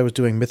guild that I was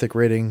doing mythic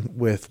rating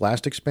with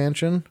last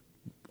expansion,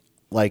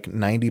 like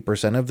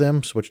 90% of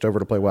them switched over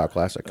to play WoW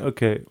Classic.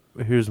 Okay,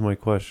 here's my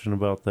question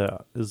about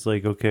that. It's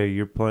like, okay,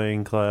 you're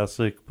playing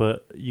classic,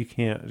 but you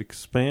can't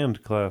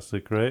expand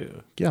classic, right?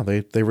 Yeah,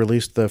 they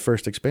released the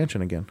first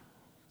expansion again,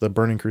 the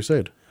Burning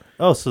Crusade.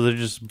 Oh, so they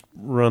just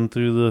run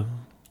through the.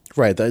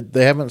 Right,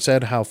 they haven't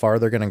said how far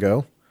they're going to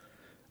go.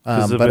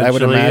 'Cause But I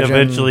would imagine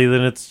eventually,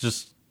 then it's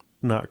just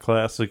not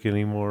classic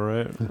anymore,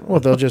 right? Well,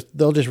 they'll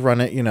just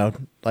run it,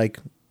 like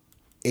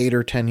 8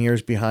 or 10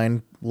 years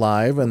behind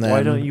live, and then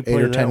Why don't you 8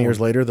 play or 10 that years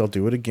one? later they'll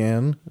do it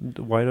again.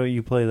 Why don't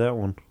you play that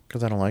one?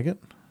 Because I don't like it.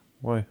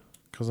 Why?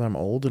 Because I'm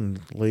old and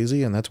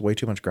lazy, and that's way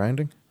too much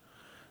grinding.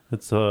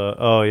 It's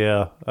oh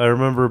yeah, I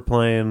remember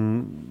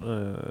playing.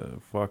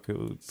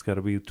 It's got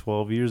to be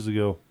 12 years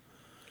ago.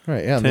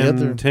 Right? Yeah.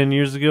 10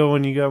 years ago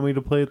when you got me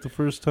to play it the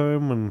first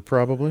time, and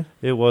Probably.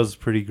 it was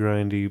pretty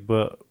grindy.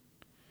 But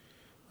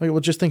Well,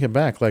 just thinking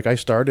back, like I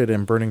started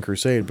in Burning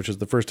Crusade, which is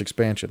the first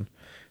expansion,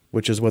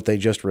 which is what they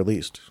just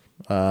released.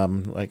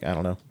 Like I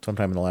don't know,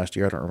 sometime in the last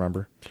year, I don't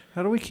remember.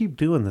 how do we keep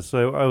doing this?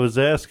 I was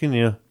asking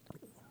you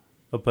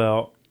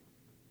about.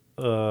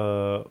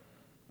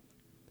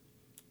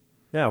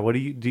 Yeah, what do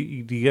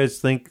you guys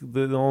think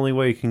the only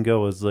way it can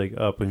go is like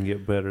up and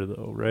get better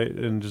though, right?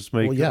 And just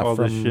make all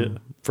this shit.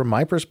 From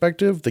my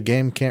perspective, the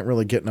game can't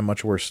really get in a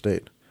much worse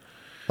state.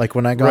 Like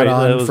when I got Right,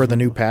 that on was- for the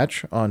new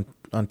patch on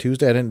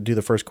Tuesday, I didn't do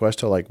the first quest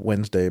till like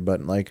Wednesday,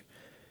 but like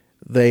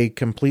they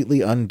completely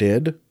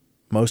undid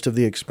most of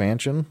the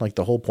expansion, like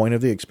the whole point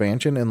of the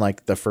expansion in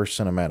like the first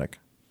cinematic.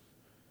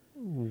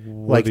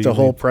 What Like do the you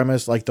whole mean?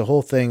 premise, like the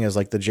whole thing is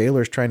like the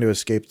jailer's trying to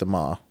escape the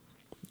Maw,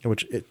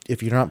 which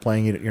if you're not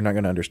playing it, you're not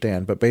going to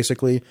understand. But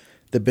basically,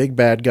 the big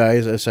bad guy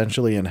is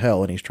essentially in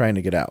hell and he's trying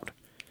to get out.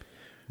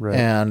 Right.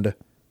 And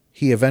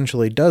he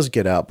eventually does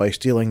get out by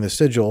stealing the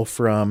sigil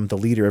from the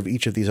leader of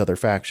each of these other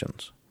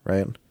factions,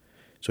 right?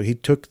 So he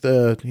took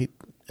he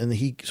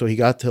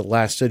got to the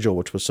last sigil,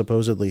 which was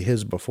supposedly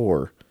his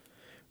before,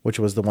 which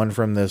was the one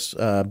from this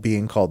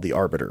being called the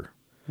Arbiter.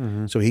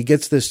 Mm-hmm. So he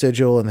gets this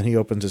sigil, and then he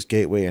opens his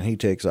gateway, and he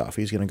takes off.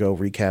 He's going to go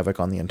wreak havoc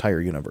on the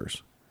entire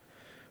universe.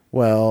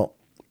 Well,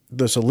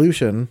 the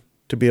solution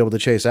to be able to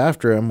chase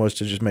after him was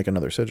to just make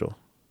another sigil.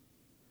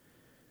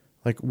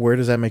 Like, where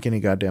does that make any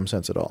goddamn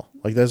sense at all?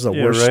 Like, that's the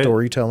worst right?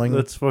 storytelling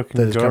That's fucking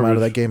that has come out of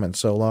garbage. that game in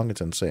so long. It's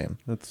insane.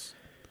 That's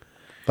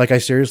Like, I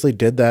seriously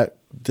did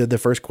the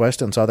first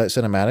quest and saw that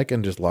cinematic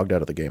and just logged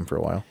out of the game for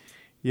a while.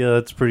 yeah,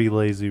 that's pretty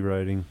lazy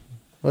writing.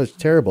 Well, it's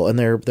terrible. And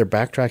they're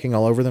backtracking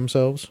all over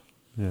themselves.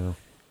 Yeah.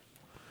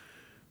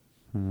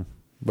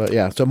 But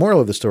yeah, so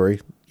moral of the story,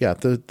 yeah,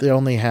 they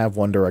only have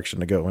one direction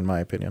to go, in my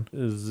opinion.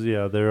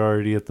 They're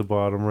already at the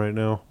bottom right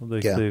now.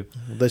 Yeah.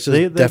 This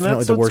is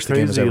definitely the worst the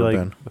game has ever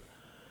been.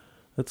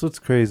 That's what's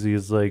crazy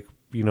is like,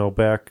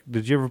 back.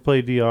 Did you ever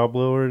play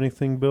Diablo or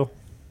anything, Bill?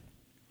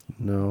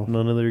 No.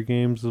 None of their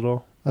games at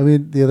all? I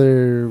mean, the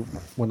other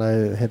one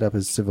I hit up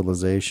is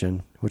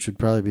Civilization, which would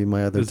probably be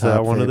my other Is top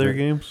that one of their favorite.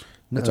 games?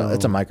 No.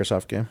 It's a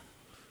Microsoft game.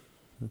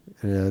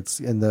 Yeah,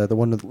 and the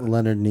one with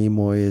Leonard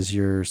Nimoy is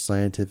your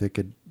scientific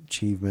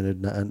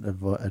achievement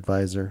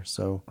advisor.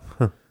 So,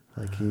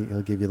 like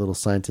he'll give you little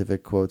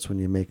scientific quotes when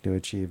you make new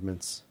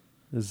achievements.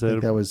 Is I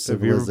think that was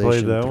have you ever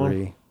played Civilization that 3.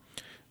 one?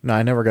 No,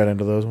 I never got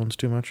into those ones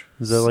too much.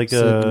 Is that like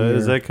Sydney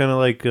is or- that kind of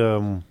like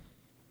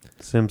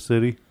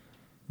SimCity?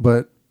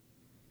 But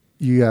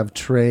you have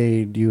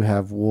trade, you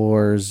have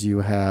wars, you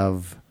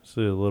have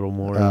So a little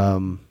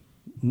more.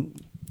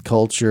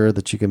 culture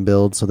that you can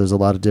build. So there's a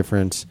lot of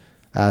different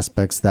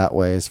aspects that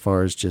way, as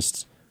far as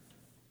just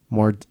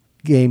more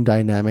game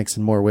dynamics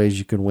and more ways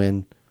you can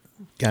win.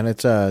 Yeah, and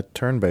it's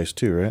turn-based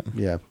too, right?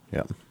 Yeah.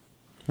 Yeah.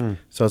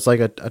 So it's like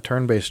a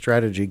turn-based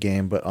strategy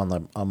game, but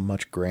on a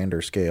much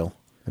grander scale.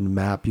 And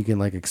map, you can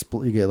like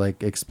you get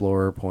like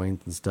explorer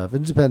points and stuff.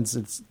 It depends.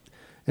 It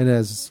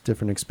has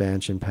different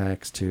expansion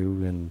packs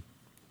too, and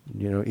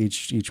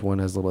each one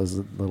is a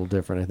little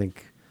different. I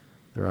think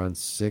they're on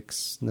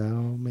 6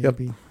 now,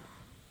 maybe.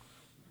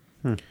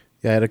 Yeah,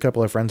 I had a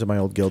couple of friends in my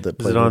old guild that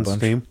Is played it on a bunch.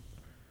 Steam?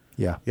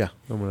 Yeah. Yeah,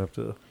 I'm gonna have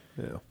to.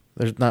 Yeah.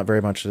 there's not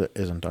very much that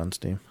isn't on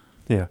Steam.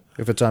 Yeah.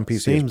 If it's on PC,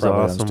 it's Steam's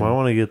probably awesome. on Steam. I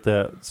want to get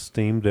that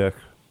Steam Deck.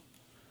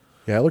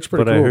 Yeah, it looks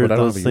pretty But cool, I heard but I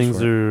don't those have a use things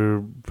for it.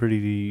 are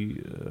pretty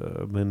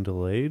been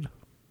delayed.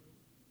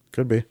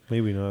 Could be.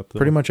 Maybe not. Though.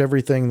 Pretty much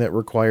everything that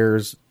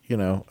requires,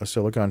 a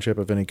silicon chip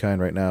of any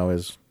kind right now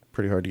is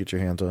pretty hard to get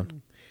your hands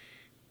on.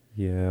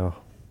 Yeah.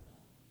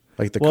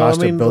 Like the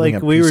cost of building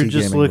a PC we were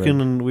just gaming looking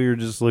rig. and we were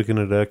just looking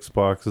at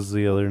Xboxes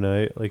the other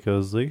night. Like I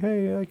was like,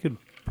 hey, I could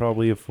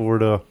probably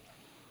afford a,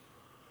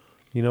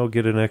 get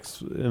an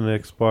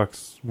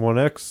Xbox One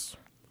X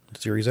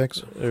Series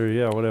X.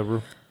 or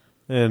whatever.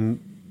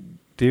 And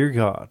dear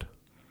God,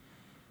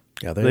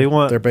 Yeah,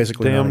 they're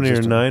basically damn near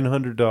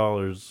non-existent.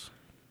 $900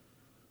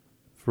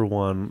 for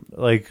one,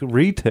 like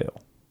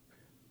retail.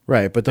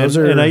 Right, but those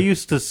and, are. and I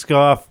used to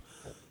scoff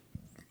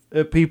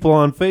at people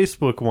on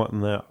Facebook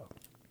wanting that.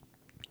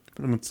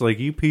 And it's like,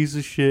 you piece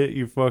of shit,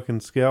 you fucking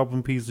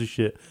scalping piece of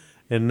shit.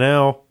 And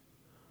now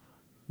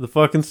the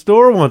fucking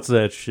store wants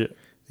that shit.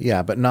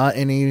 Yeah, but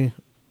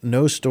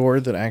no store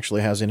that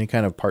actually has any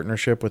kind of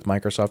partnership with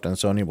Microsoft and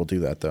Sony will do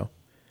that, though.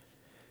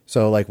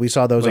 So, like, we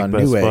saw those Like on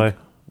Best Newegg. Buy.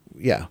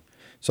 Yeah.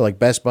 So, like,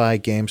 Best Buy,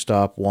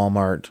 GameStop,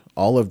 Walmart,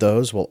 all of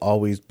those will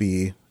always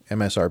be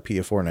MSRP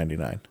of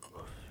 $4.99.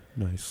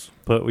 Nice.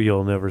 But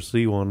you'll never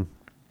see one.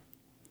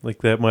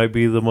 Like, that might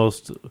be the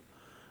most...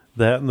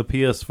 That and the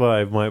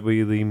PS5 might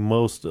be the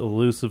most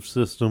elusive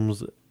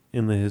systems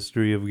in the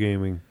history of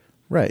gaming.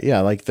 Right.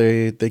 Yeah. Like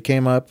they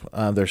came up.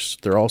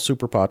 They're all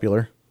super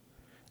popular,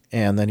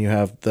 and then you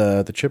have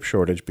the chip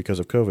shortage because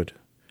of COVID.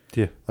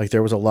 Yeah. Like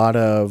there was a lot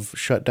of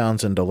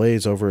shutdowns and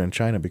delays over in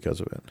China because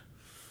of it.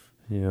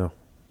 Yeah.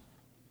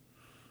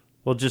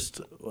 Well,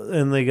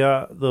 and they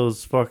got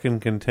those fucking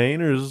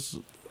containers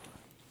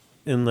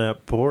in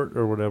that port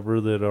or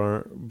whatever that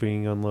aren't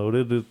being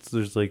unloaded.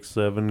 There's like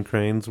 7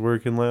 cranes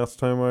working last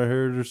time I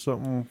heard or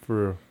something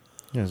for...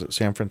 Yeah, is it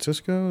San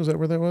Francisco? Is that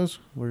where that was?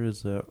 Where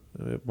is that?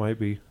 It might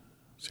be.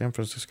 San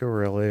Francisco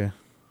or LA?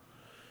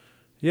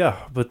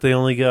 Yeah, but they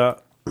only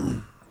got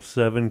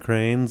 7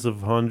 cranes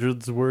of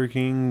hundreds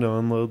working to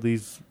unload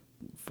these.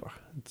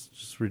 It's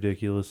just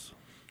ridiculous.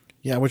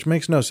 Yeah, which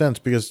makes no sense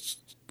because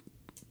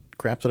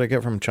crap that I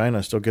get from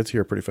China still gets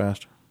here pretty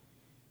fast.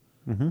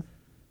 Mm-hmm.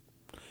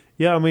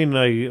 Yeah, I mean,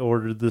 I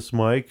ordered this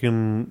mic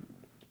and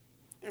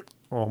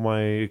all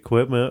my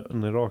equipment,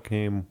 and it all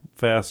came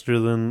faster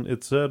than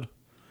it said.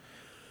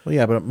 Well,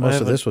 yeah, but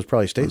most of this was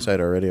probably stateside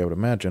already, I would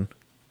imagine.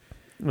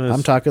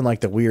 I'm talking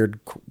like the weird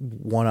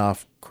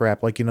one-off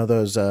crap, like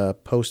those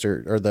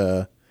poster or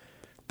the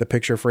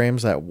picture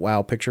frames, that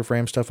WoW picture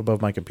frame stuff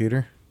above my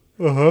computer.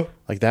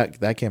 Like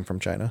that came from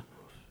China.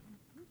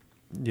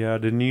 Yeah,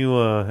 didn't you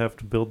have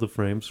to build the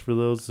frames for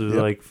those? They're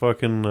like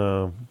fucking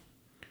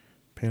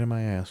pain in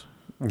my ass.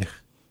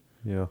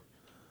 Yeah.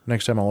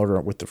 Next time I'll order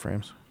it with the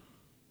frames.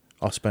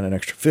 I'll spend an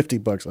extra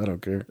 $50. I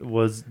don't care.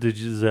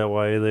 Is that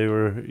why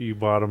you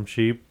bought them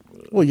cheap?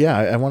 Well, yeah,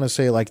 I want to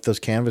say like those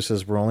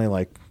canvases were only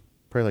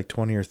probably like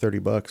 $20 or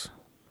 $30.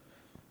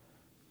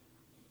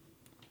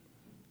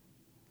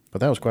 But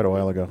that was quite a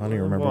while ago. I don't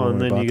even remember. Well, when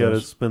and we then bought you got to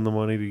those. spend the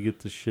money to get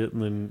the shit,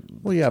 and then.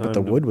 Well, yeah, but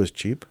the wood was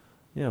cheap.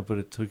 Yeah, but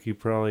it took you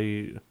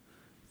probably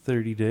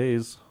 30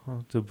 days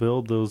to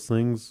build those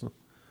things.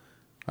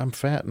 I'm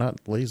fat, not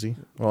lazy.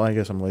 Well, I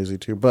guess I'm lazy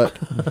too, but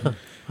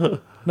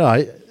no,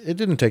 it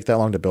didn't take that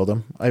long to build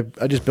them. I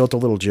just built a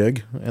little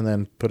jig and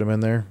then put them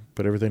in there,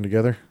 put everything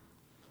together.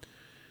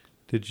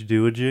 Did you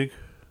do a jig?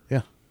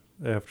 Yeah.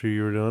 After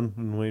you were done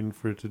and waiting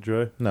for it to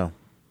dry? No.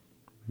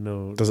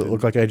 No. Does it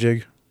look like I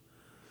jig?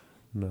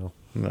 No.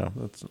 No.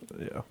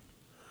 Yeah.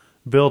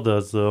 Bill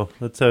does, though.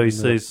 That's how he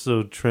stays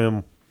so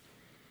trim.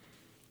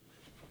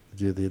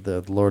 Do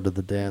the Lord of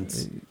the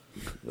Dance.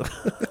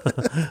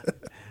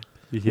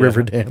 Yeah.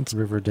 River dance.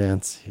 River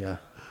Dance, yeah.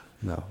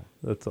 No.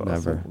 That's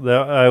awesome. Never.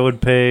 I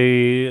would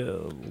pay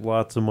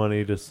lots of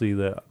money to see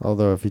that.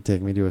 Although if you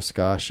take me to a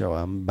ska show,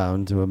 I'm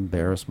bound to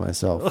embarrass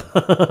myself.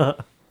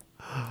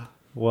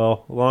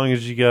 Well, as long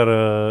as you got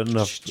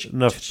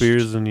enough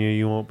beers in you,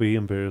 you won't be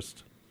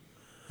embarrassed.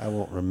 I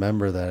won't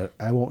remember that.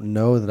 I won't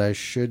know that I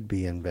should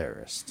be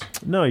embarrassed.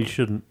 No, you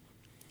shouldn't.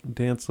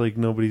 Dance like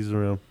nobody's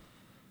around.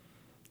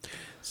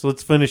 So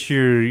let's finish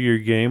your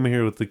game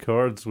here with the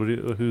cards.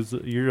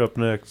 You're up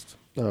next?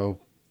 Oh,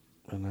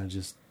 and I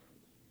just...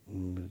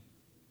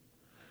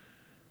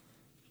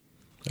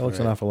 That looks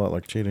an awful lot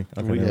like cheating.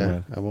 Okay, never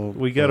mind. I won't...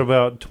 We got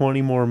about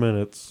 20 more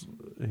minutes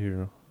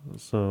here,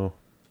 so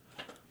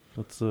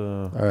let's.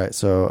 All right,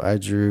 so I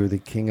drew the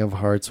King of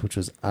Hearts, which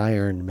was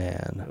Iron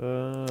Man.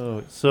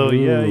 Oh, so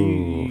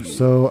yeah.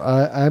 So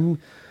I'm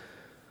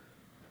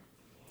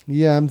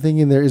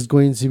thinking there is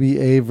going to be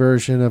a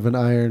version of an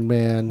Iron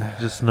Man.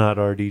 Just not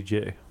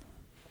RDJ.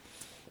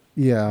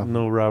 Yeah.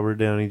 No Robert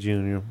Downey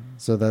Jr.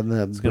 So then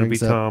It's going to be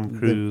Tom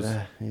Cruise.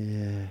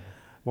 Yeah.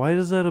 Why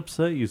does that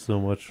upset you so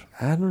much?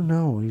 I don't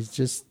know. He's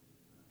just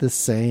the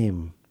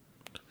same.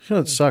 You know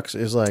what sucks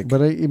is like...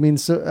 But I mean,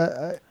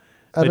 so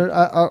I don't.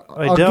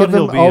 I doubt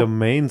he'll be a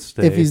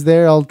mainstay. If he's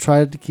there, I'll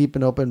try to keep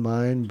an open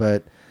mind.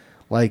 But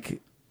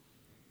like,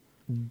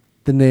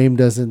 the name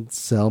doesn't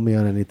sell me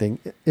on anything.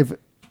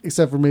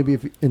 Except for maybe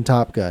if in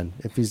Top Gun,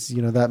 if he's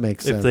that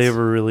makes sense. If they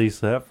ever release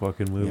that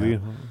fucking movie,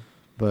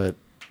 but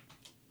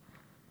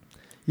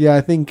yeah,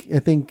 I think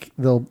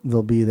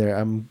they'll be there.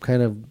 I'm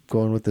kind of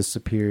going with the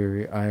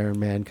superior Iron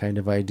Man kind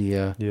of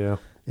idea. Yeah,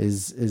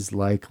 is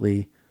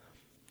likely,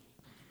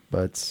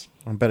 but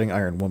I'm betting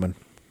Iron Woman.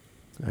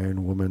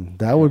 Iron Woman,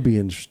 that would be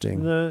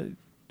interesting.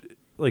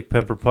 Like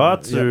Pepper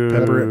Potts or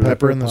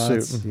Pepper in the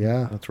Potts, suit.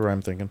 Yeah, that's where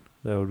I'm thinking.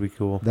 That would be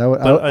cool. That would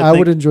I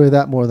would enjoy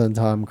that more than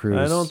Tom Cruise.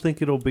 I don't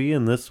think it'll be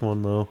in this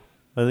one though.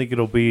 I think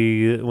it'll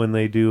be when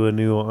they do a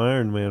new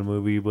Iron Man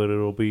movie, but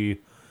it'll be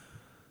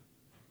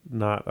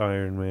not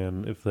Iron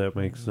Man, if that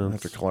makes sense. I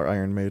have to call her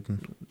Iron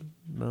Maiden.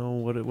 No,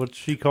 what's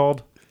she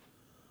called?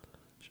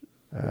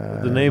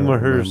 The I name don't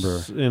of her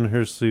remember. in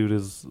her suit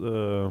is.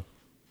 God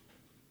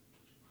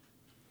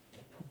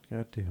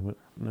damn it!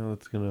 Now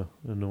that's gonna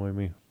annoy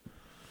me.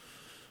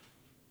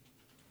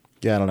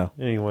 Yeah, I don't know.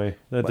 Anyway,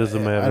 that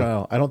doesn't matter. I don't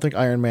know. I don't think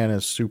Iron Man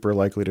is super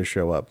likely to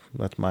show up.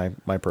 That's my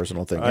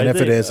personal thing. And if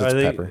it is, it's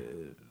Pepper.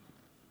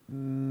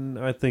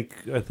 I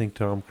think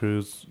Tom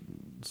Cruise.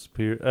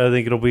 I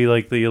think it'll be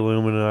like the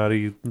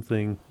Illuminati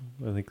thing.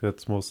 I think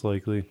that's most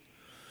likely.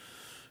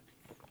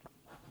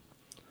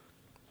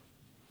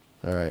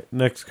 All right.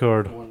 Next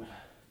card.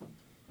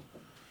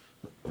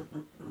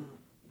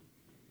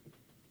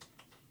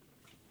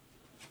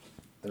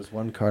 There's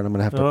one card I'm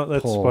gonna have to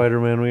That's pull.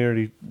 Spider-Man. We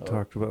already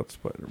talked about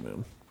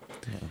Spider-Man.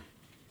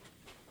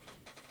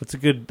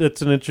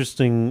 That's an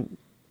interesting.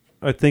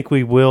 I think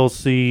we will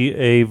see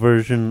a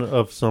version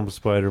of some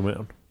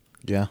Spider-Man,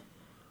 Yeah.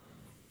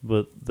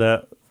 but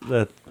that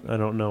I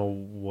don't know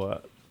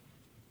what.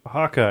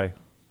 Hawkeye.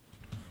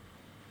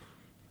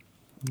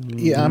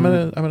 Yeah, I'm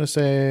gonna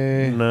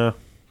say No,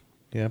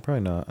 yeah,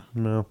 probably not.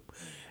 no,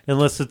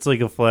 unless it's like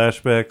a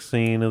flashback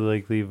scene of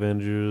like the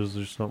Avengers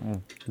or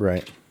something.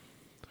 Right.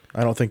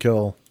 I don't think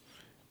he'll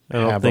I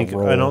don't have think a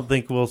role. I don't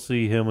think we'll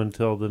see him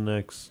until the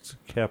next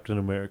Captain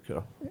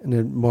America. And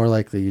then more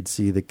likely you'd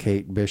see the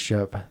Kate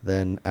Bishop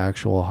than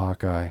actual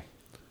Hawkeye.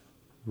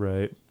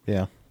 Right.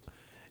 Yeah.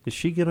 Is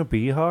she gonna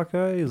be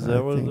Hawkeye? Is I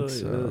that what? think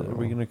so. Are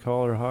we gonna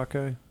call her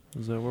Hawkeye?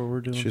 Is that what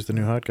we're doing? She's the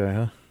new hot guy,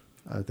 huh?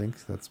 I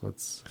think that's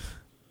what's...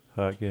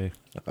 hot gay.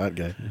 Hot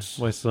guy.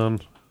 My son,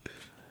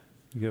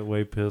 you get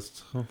way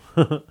pissed.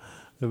 I'd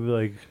be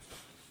like,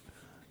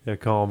 yeah,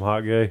 call him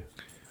hot guy.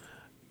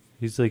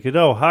 He's like,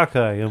 no,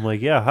 Hawkeye. I'm like,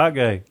 yeah, hot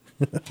guy.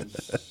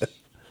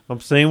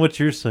 I'm saying what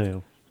you're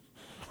saying.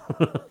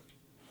 All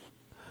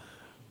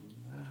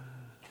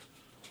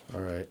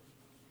right.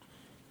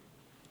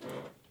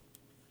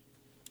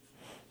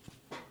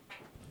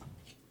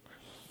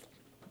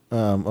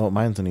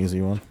 Mine's an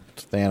easy one.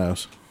 It's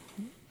Thanos.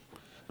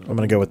 I'm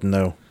gonna go with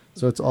no.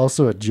 So it's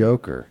also a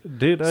Joker.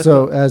 Dude,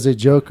 So as a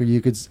Joker,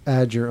 you could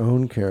add your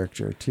own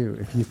character too,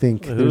 if you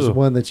think there's Ooh.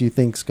 one that you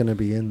think's going to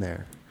be in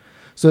there.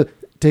 So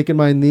take in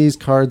mind these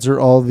cards are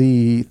all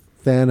the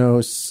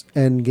Thanos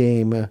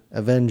Endgame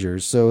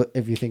Avengers. So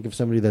if you think of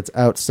somebody that's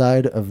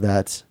outside of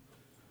that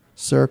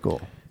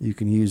circle, you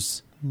can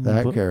use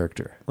that But-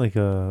 character. like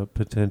a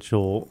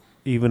potential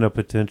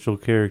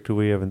character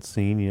we haven't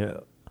seen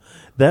yet.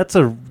 That's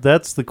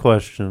the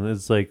question.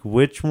 It's like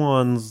which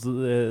ones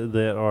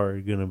that are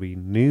going to be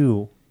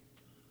new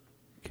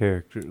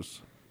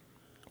characters.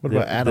 What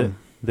about Adam?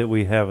 That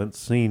we haven't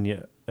seen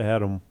yet.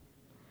 Adam.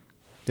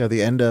 Yeah,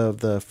 the end of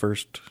the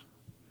first.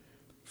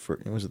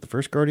 Was it the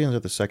first Guardians or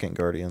the second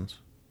Guardians?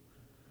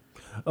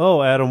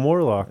 Oh, Adam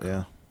Warlock.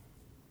 Yeah.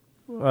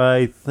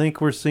 I think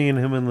we're seeing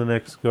him in the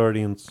next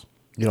Guardians.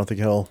 You don't think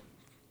he'll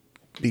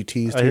be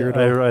teased here at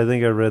all? I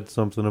think I read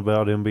something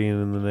about him being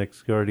in the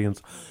next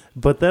Guardians.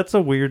 But that's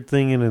a weird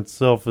thing in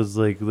itself, is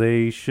like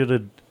they should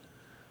have...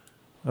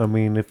 I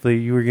mean, if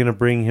you were going to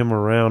bring him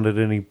around at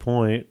any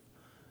point,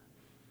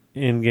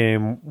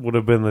 Endgame would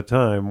have been the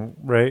time,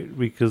 right?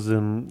 Because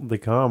in the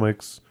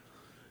comics,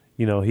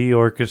 he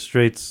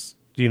orchestrates,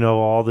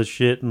 all the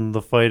shit in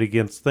the fight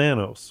against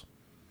Thanos.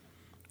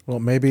 Well,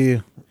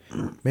 maybe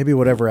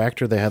whatever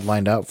actor they had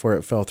lined out for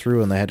it fell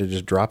through and they had to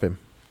just drop him.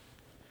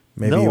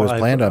 Maybe he was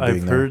planned on being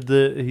I've there. heard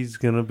that he's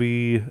going to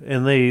be,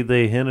 and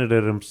they hinted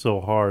at him so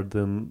hard,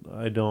 then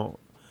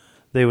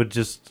they would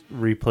just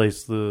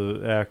replace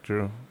the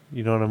actor.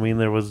 You know what I mean?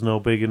 There was no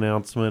big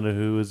announcement of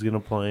who was going to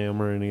play him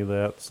or any of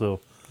that, so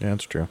Yeah,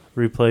 that's true.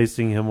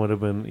 replacing him would have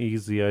been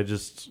easy.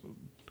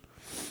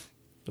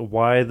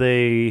 Why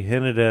they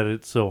hinted at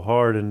it so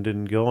hard and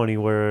didn't go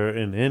anywhere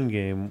in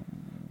Endgame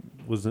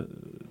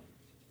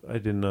I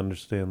didn't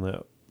understand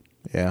that.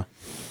 Yeah.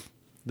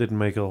 Didn't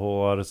make a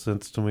whole lot of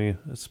sense to me,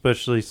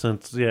 especially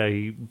since,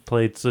 he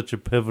played such a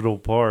pivotal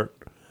part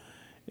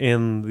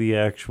in the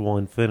actual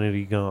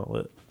Infinity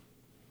Gauntlet,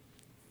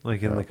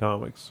 like in the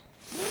comics.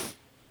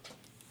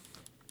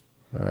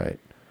 All right.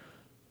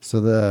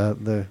 So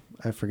the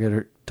I forget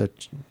her, the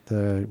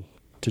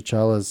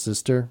T'Challa's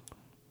sister.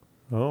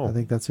 Oh, I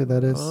think that's who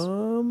that is.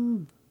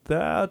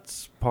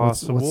 that's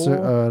possible. What's her,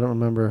 I don't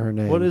remember her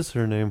name. What is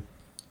her name?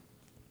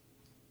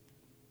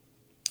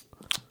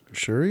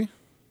 Shuri?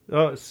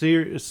 Oh,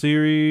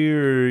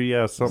 Siri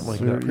or something like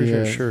that. Pretty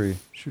sure Yeah. Shuri.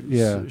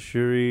 Yeah.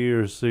 Shuri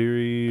or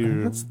Siri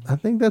or I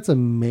think that's a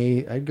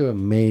I'd go a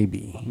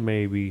maybe.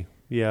 maybe.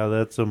 Yeah,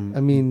 that's a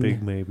mean-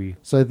 big maybe.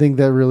 So I think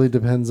that really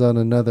depends on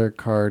another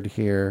card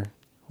here,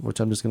 which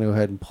I'm just going to go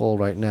ahead and pull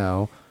right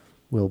now.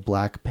 Will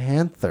Black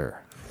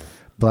Panther?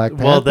 Black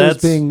Well,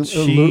 Panther's that's being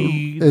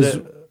she.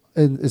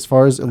 as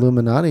far as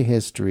Illuminati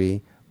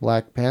history,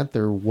 Black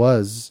Panther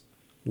was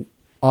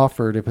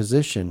offered a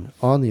position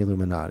on the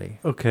Illuminati.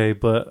 Okay,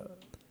 but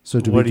So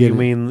do what we do get you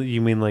mean?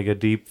 You mean like a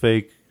deep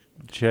fake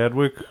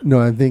Chadwick? No,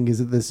 I think is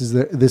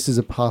that this is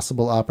a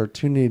possible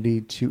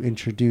opportunity to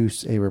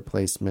introduce a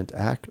replacement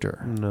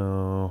actor.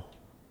 No,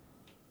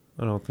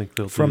 I don't think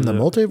they'll From do the that.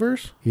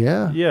 multiverse?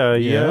 Yeah,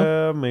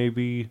 Yeah,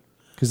 maybe.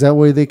 because that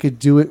way they could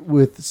do it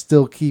with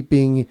still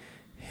keeping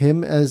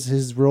him as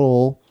his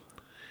role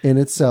in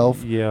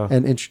itself, Yeah.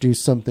 and introduce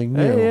something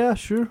new. Hey, yeah,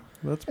 sure.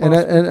 That's And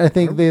possible. I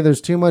think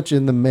there's too much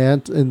in the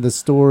Do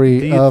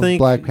story you of think-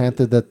 Black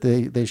Panther that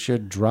they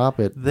should drop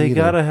it. They either.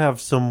 gotta have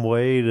some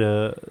way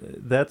to.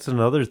 That's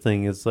another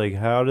thing. It's like,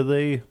 how do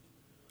they?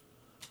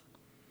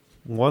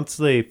 Once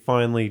they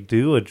finally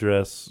do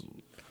address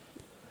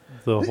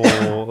the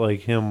whole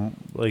like him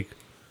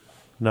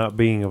not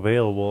being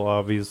available,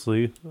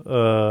 obviously,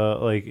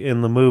 like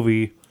in the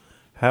movie,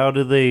 how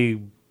do they?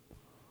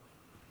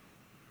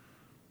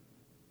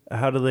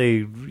 how do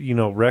they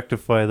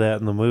rectify that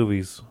in the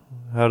movies?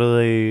 How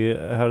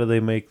do they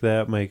make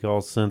that make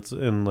all sense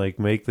and like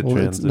make the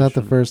transition? It's not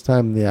the first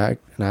time an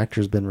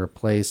actor's been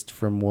replaced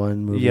from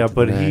one movie. Yeah, to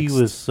but the he next.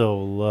 was so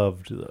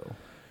loved though.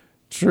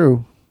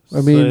 True. I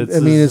So mean,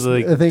 it's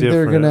like I think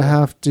they're different. gonna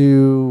have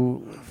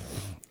to.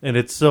 And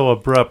it's so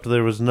abrupt.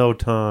 There was no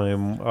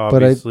time,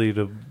 obviously,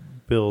 to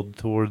build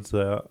towards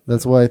that.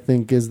 That's why I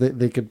think is that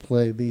they could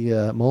play the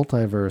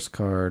multiverse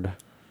card.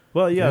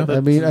 Well, yeah. Yeah. That's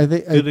I mean, I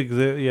think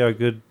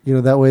good.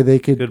 that way they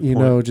could Good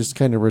point. just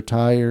kind of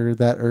retire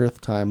that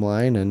Earth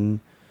timeline and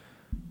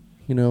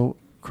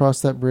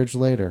cross that bridge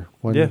later.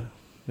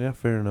 Yeah,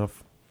 fair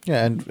enough.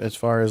 Yeah, and as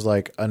far as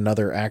like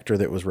another actor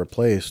that was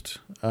replaced,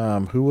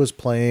 who was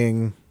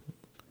playing?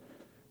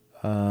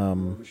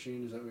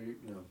 Machine, is that what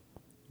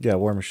Yeah,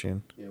 War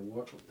Machine. Yeah,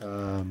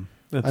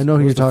 That's- I know who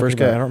Who you're was the talking first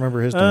guy? I about. don't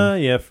remember his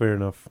name. Yeah, fair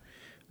enough.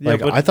 Yeah, Like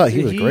but I thought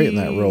he was great in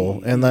that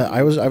role, and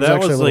I was that actually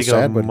a little like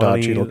sad when Don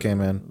money- Cheadle came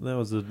in. That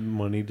was a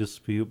money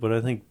dispute, but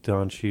I think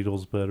Don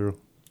Cheadle's better.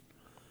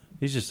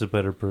 He's just a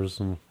better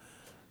person.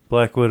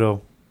 Black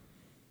Widow.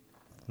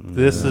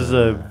 This is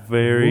a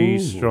very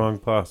strong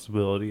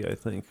possibility, I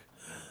think.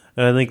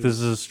 And I think this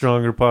is a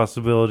stronger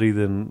possibility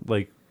than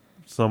like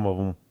some of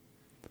them.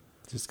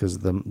 Just because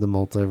the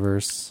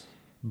multiverse.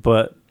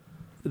 But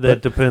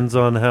that depends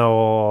on how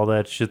all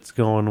that shit's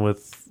going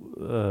with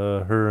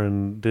her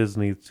and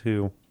Disney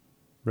too,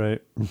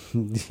 right?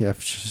 Yeah,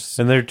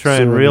 And they're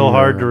trying suing real their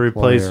hard to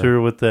replace employer.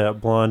 her with that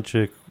blonde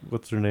chick.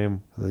 What's her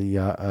name? The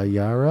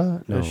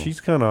Yara. No, She's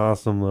kind of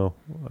awesome though.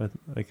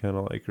 I kind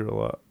of like her a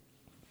lot.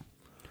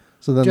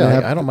 So then Yeah, they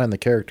have I don't mind the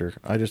character.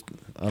 I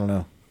don't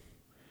know.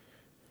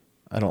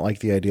 I don't like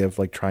the idea of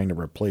like trying to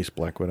replace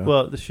Black Widow.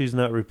 Well, she's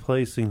not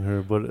replacing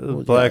her, but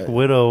Well, Black yeah.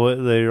 Widow,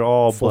 they're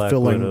all Black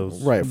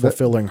Widows. Right,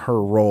 fulfilling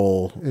her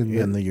role In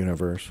in the- the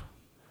universe.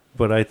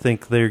 But I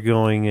think they're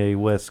going a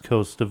West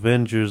Coast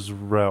Avengers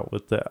route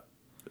with that,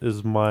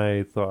 is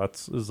my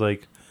thoughts. Is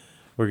like,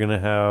 we're going to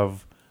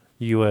have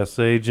U.S.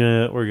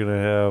 Agent, we're going to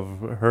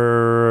have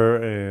her,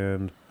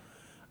 and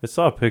I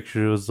saw a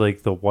picture, it was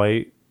like the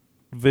White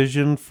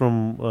Vision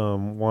from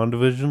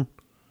WandaVision.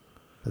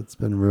 It's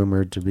been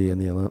rumored to be in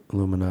the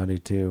Illuminati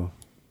too.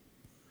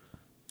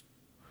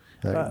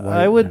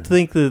 I would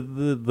think that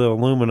the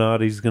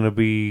Illuminati is going to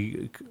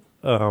be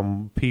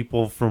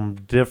people from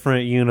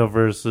different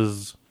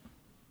universes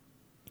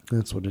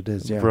That's what it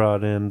is. Yeah.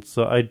 brought in.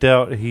 So I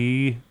doubt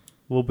he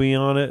will be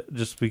on it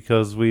just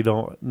because we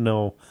don't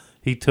know.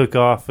 He took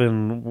off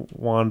in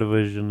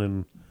WandaVision,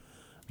 and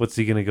what's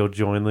he going to go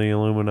join the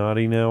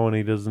Illuminati now and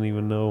he doesn't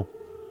even know?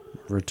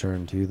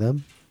 Return to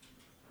them.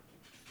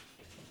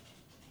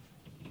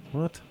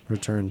 What?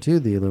 Return to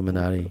the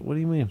Illuminati. What do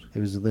you mean? He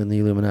was in the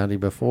Illuminati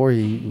before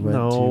he went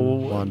to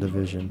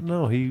WandaVision.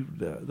 No,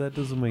 that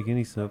doesn't make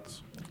any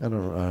sense. I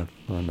don't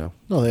know.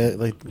 No,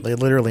 they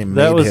literally made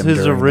That was him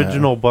his during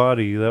original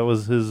body. That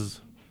was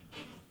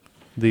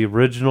the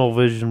original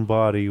Vision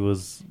body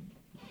was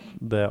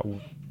that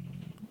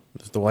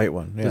It's the white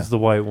one. Yeah. is the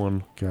white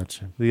one.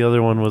 Gotcha. The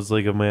other one was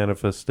like a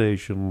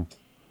manifestation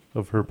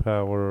of her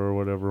power or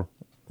whatever.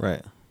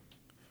 Right.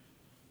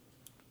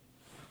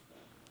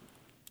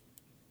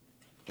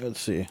 Let's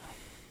see.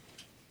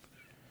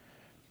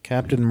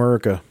 Captain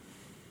America.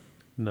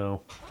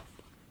 No.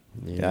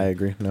 Yeah, I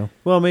agree. No.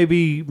 Well,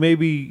 maybe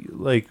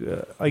like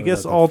I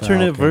guess about the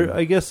alternate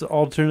Falcon?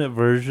 alternate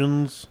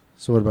versions.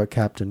 So what about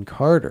Captain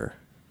Carter?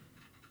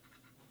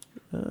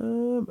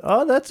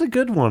 Oh, that's a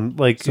good one.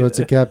 Like So it's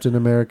a Captain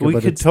America. we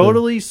but could it's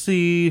totally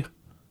see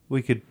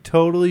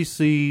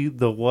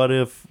the what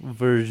if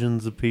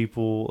versions of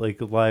people,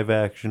 like live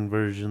action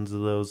versions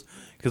of those,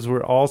 because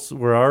we're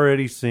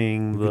already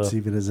seeing We the could see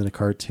if it isn't a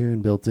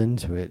cartoon built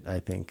into it. I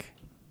think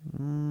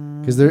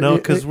because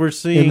because we're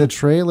seeing in the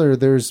trailer.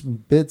 There's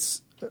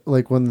bits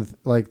like when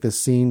the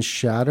scenes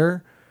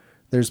shatter.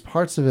 There's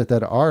parts of it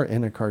that are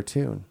in a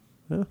cartoon.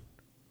 Yeah.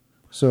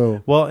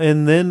 So well,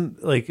 and then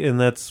and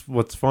that's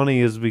what's funny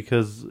is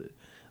because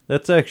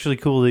that's actually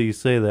cool that you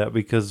say that,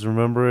 because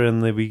remember in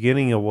the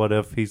beginning of What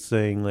If he's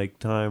saying like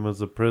time is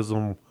a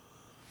prism,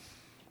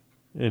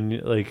 and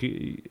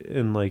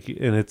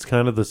it's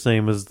kind of the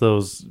same as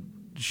those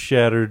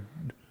shattered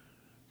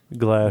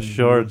glass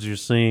shards. You're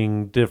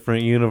seeing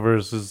different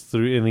universes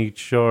through in each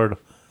shard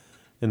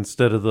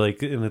instead of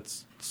and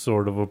it's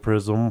sort of a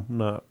prism,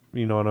 not,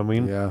 you know what I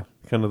mean? yeah,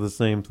 Kind of the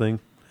same thing.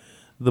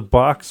 The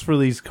box for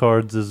these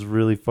cards is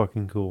really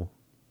fucking cool.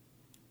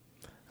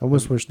 I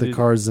almost wish the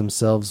cards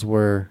themselves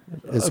were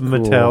as cool.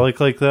 Metallic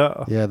like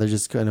that. Yeah, they're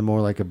just kind of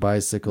more like a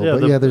bicycle. Yeah,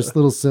 But there's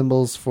little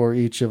symbols for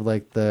each of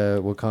like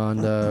the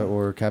Wakanda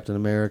or Captain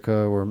America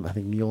or I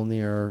think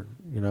Mjolnir,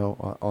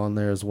 on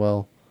there as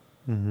well.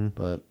 Mm-hmm.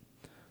 But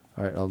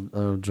all right,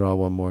 I'll draw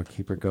one more.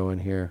 Keep her going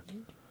here.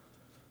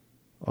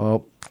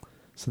 Oh,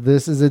 so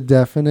this is a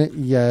definite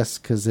yes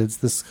because it's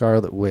the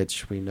Scarlet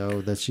Witch. We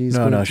know that she's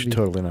She's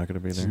totally not going to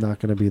be there. She's not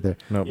going to be there.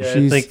 Nope. Yeah,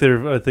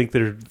 I think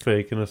they're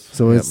faking us.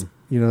 So Yep. it's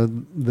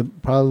the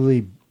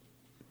probably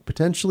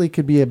potentially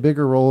could be a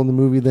bigger role in the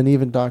movie than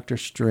even Doctor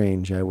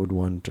Strange. I would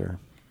wonder.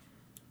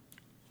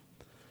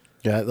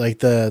 Yeah, like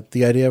the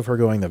idea of her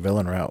going the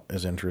villain route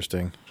is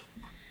interesting.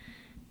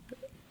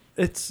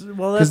 That's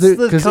 'Cause the in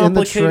the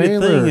complicated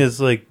trailer- thing is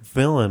like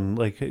villain.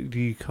 Like, do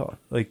you call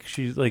like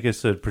she's like I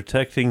said,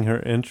 protecting her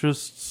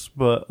interests,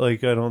 but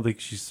like I don't think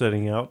she's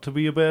setting out to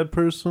be a bad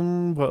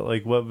person. But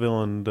like, what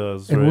villain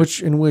does? In right?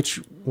 which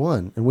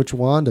one? In which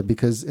Wanda?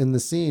 Because in the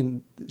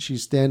scene,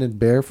 she's standing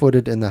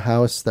barefooted in the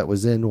house that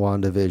was in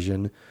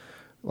WandaVision,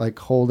 like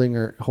holding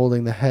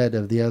the head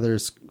of the other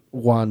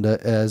Wanda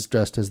as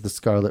dressed as the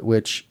Scarlet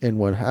Witch in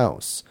one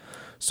house.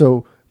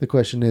 So the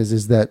question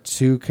is that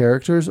two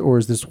characters, or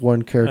is this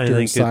one character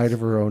inside of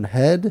her own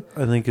head?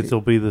 I think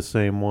it'll be the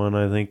same one.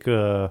 I think.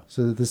 So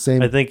that the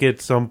same. I think at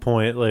some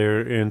point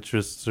their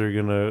interests are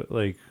gonna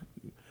like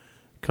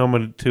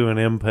come to an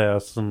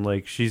impasse, and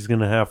like she's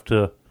gonna have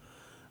to,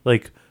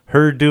 like,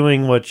 her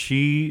doing what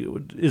she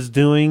is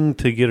doing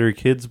to get her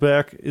kids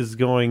back is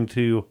going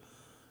to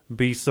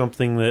be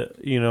something that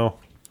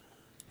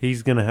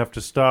he's gonna have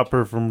to stop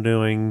her from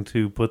doing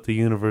to put the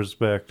universe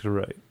back to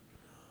right.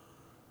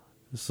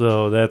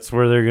 So that's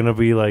where they're gonna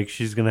be like,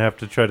 she's gonna have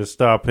to try to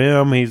stop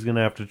him. He's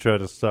gonna have to try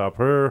to stop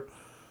her.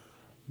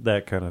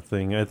 That kind of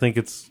thing. I don't think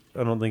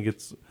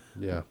it's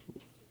Yeah.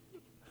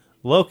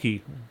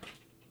 Loki.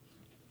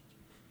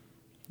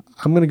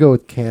 I'm gonna go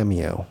with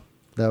cameo.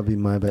 That would be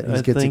my bet.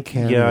 He gets a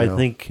cameo. Yeah, I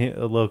think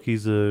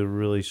Loki's a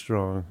really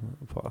strong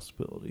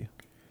possibility.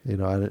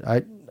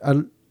 I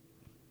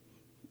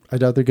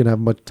doubt they're gonna have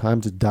much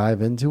time to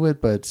dive into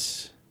it,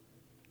 but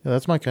Yeah,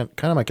 that's my kind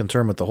of my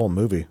concern with the whole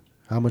movie.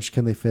 how much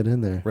can they fit in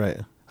there?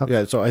 Right.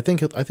 Yeah. So I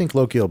think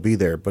Loki will be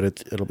there, but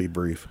it'll be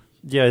brief.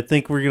 Yeah, I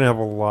think we're gonna have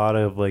a lot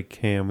of like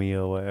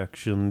cameo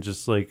action.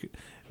 Just like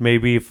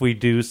maybe if we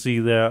do see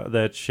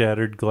that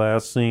shattered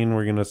glass scene,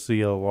 we're gonna see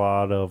a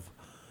lot of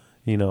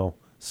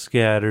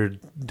scattered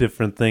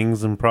different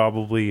things and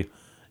probably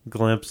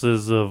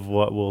glimpses of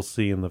what we'll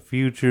see in the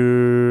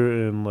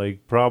future, and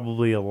like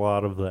probably a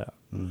lot of that.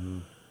 Mm-hmm.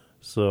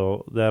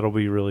 So that'll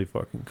be really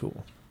fucking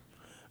cool.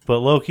 But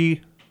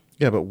Loki.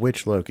 Yeah, but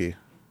which Loki?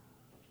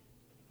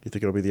 You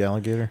think it'll be the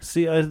alligator?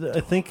 See, I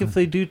think if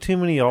they do too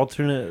much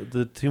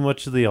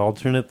of the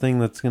alternate thing,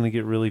 that's going to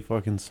get really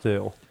fucking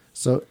stale.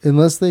 So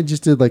unless they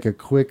just did like a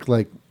quick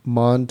like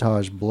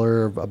montage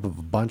blurb of a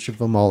bunch of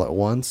them all at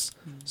once,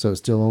 so it's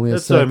still only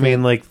That's a second. what I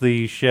mean, like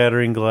the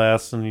shattering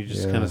glass, and you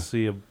just Yeah. kind of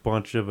see a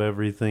bunch of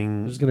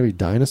everything. There's gonna be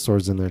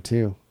dinosaurs in there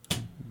too.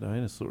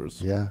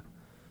 Dinosaurs. Yeah.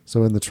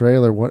 So in the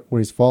trailer, when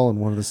he's falling,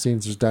 one of the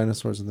scenes, there's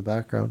dinosaurs in the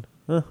background.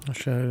 Oh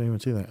shit! I didn't even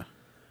see that.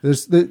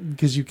 There's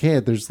because you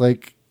can't. There's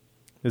like.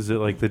 Is it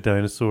like the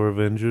Dinosaur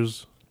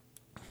Avengers?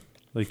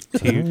 Like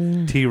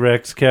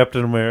T-Rex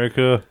Captain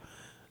America,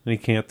 and he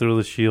can't throw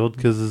the shield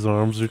because his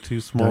arms are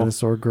too small?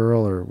 Dinosaur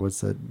Girl, or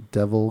what's that?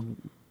 Devil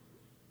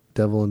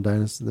and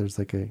Dinosaur. There's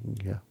like a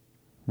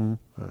I don't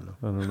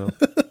know.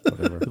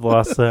 Whatever.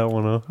 Lost that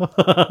one,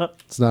 huh?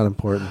 It's not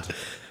important.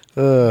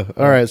 All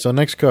right. So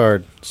next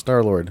card,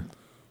 Star-Lord.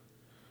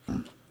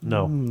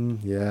 No.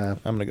 Yeah.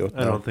 I'm gonna go with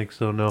I don't think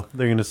so, no.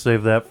 They're going to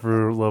save that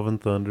for Love and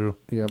Thunder.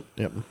 Yep.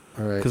 Yep.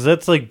 All right. Because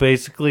that's like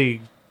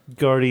basically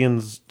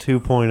Guardians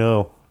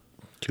 2.0.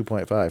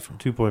 2.5.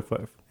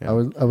 2.5. Yeah.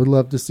 I would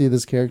love to see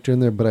this character in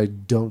there, but I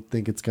don't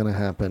think it's gonna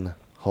happen.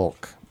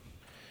 Hulk.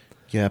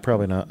 Yeah,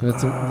 probably not. And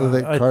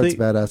the I card's think-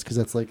 badass because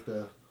that's like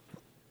the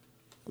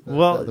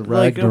Well, the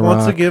like Ragnarok.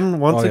 once Oh, yeah,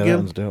 that again,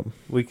 one's dope.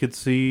 we could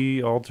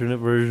see alternate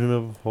version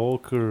of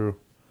Hulk, or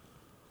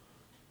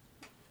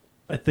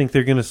I think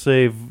they're going to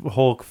save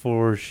Hulk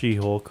for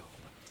She-Hulk.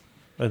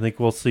 I think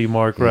we'll see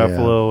Mark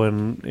Ruffalo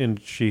in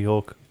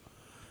She-Hulk,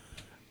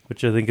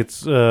 which I think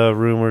it's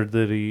rumored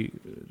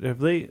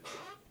that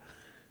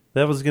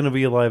that was going to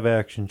be a live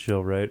action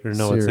show, right? Or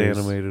no, Series. it's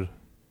animated.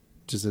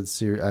 just a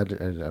series. I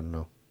don't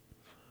know.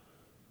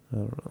 I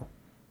don't know.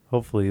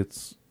 Hopefully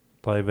it's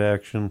live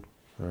action.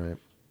 All right.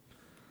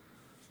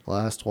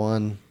 Last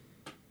one.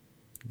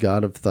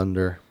 God of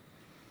Thunder.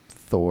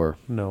 Thor.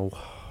 No.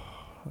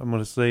 I'm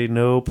going to say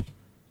nope.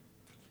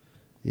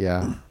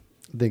 Yeah.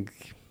 I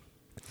think.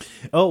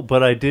 Oh,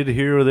 but I did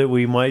hear that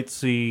we might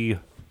see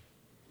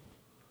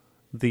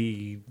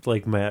the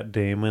like Matt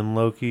Damon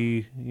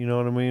Loki, you know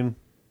what I mean?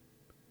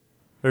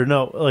 Or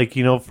no, like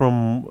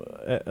from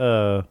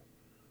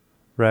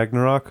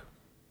Ragnarok,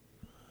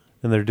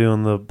 and they're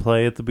doing the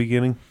play at the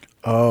beginning.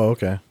 Oh,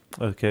 okay.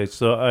 Okay,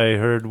 so I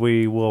heard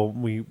I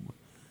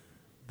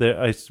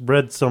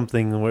read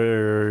something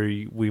where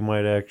we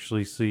might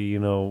actually see,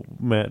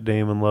 Matt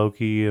Damon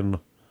Loki, and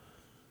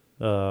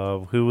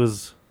who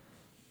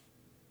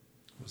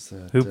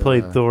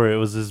played Thor? It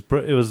was it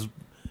was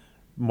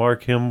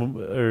Mark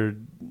his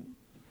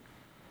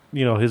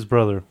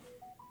brother,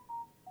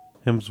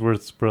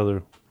 Hemsworth's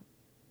brother.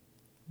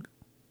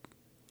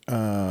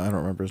 I don't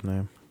remember his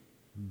name.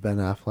 Ben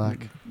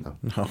Affleck? No.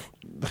 No.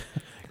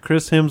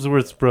 Chris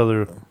Hemsworth's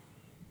brother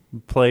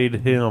played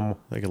him.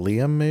 Like a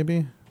Liam,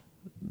 maybe?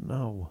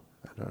 No.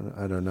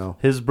 I don't know.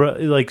 His brother,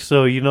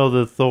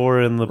 the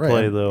Thor in the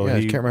play, though. Yeah,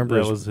 I can't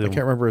remember. That was him. I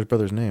can't remember his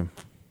brother's name.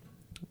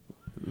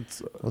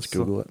 It's, Let's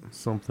Google it.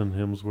 Something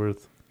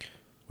Hemsworth.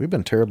 We've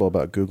been terrible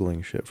about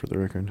Googling shit, for the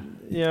record.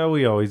 Yeah,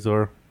 we always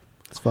are.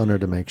 It's funner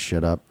to make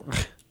shit up.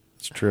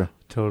 It's true.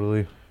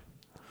 Totally.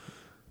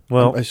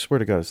 Well, I swear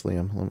to God, it's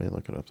Liam. Let me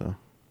look it up, though.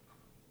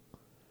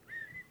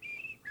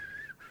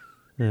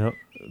 yeah,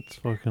 it's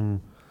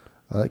fucking...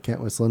 I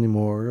can't whistle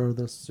anymore, or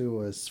they'll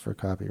sue us for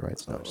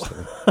copyrights. No, just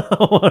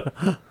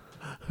kidding.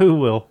 Who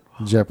will?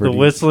 Jeopardy. The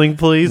whistling,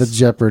 please? The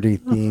Jeopardy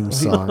theme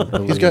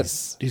song.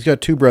 He's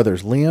got two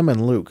brothers, Liam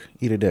and Luke.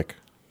 Eat a dick.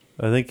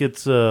 I think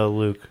it's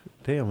Luke.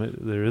 Damn,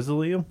 there is a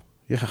Liam?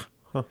 Yeah.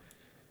 Huh.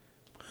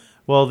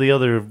 Well, the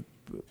other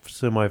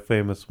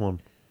semi-famous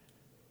one.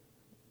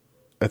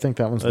 I think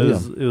that one's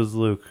Liam. It was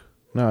Luke.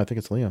 No, I think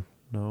it's Liam.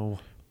 No.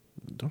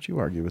 Don't you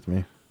argue with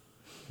me.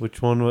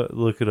 Which one?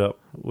 Look it up.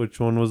 Which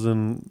one was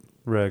in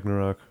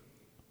Ragnarok?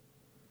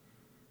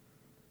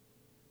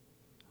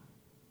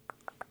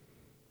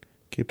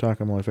 Keep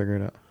talking while I figure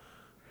it out.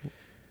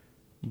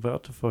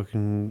 About to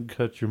fucking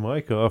cut your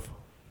mic off.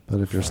 But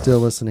if you're still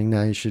listening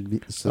now, you should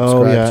be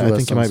subscribed to us I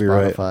think you on might be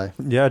right. Spotify.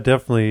 Yeah,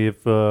 definitely.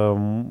 If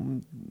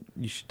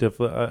you should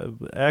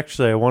definitely.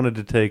 Actually, I wanted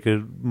to take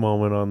a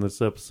moment on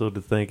this episode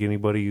to thank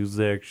anybody who's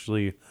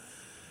actually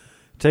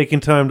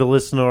taking time to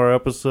listen to our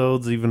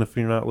episodes, even if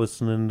you're not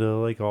listening to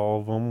like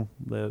all of them.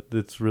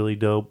 That's really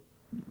dope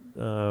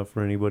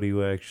for anybody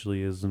who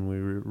actually is, and we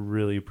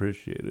really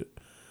appreciate it.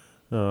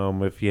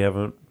 If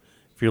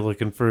you're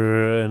looking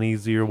for an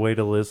easier way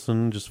to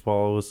listen, just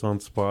follow us on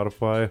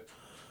Spotify.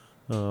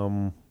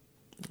 And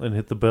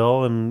hit the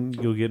bell, and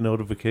you'll get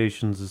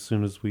notifications as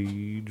soon as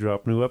we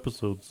drop new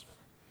episodes.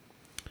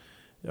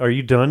 Are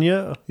you done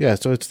yet? Yeah,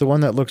 so it's the one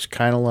that looks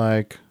kind of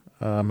like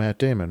Matt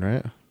Damon,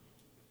 right?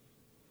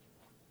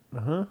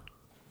 Uh-huh.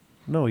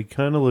 No, he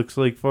kind of looks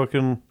like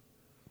fucking...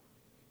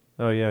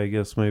 Oh, yeah, I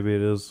guess maybe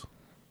it is.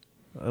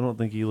 I don't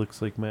think he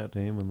looks like Matt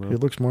Damon, though. He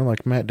looks more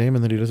like Matt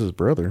Damon than he does his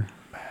brother.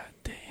 Matt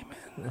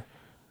Damon.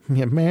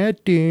 Yeah,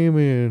 Matt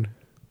Damon.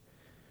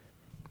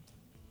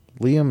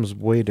 Liam's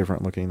way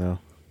different looking, though.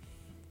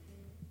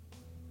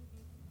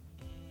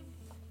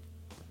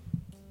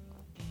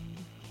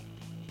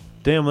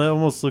 Damn, that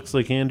almost looks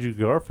like Andrew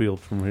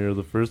Garfield from here,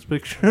 the first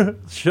picture.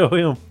 Show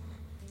him.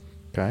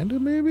 Kinda,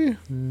 maybe?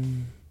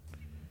 And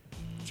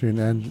yeah,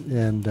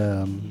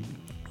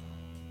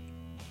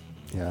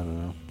 I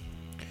don't know.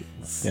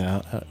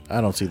 Yeah, I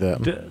don't see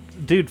that.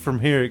 Dude, from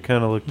here, it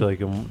kind of looked like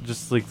him.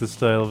 Just like the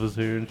style of his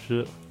hair and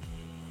shit.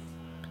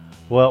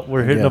 Well,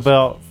 we're hitting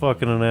about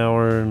fucking an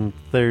hour and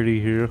 30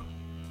 here.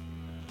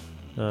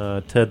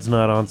 Ted's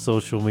not on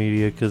social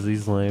media because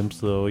he's lame,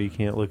 so you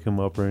can't look him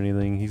up or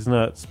anything. He's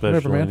not special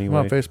Whatever, man. anyway.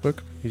 I'm on Facebook.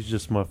 He's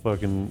just my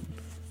fucking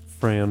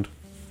friend.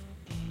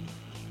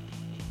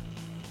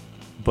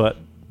 But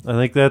I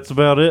think that's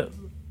about it.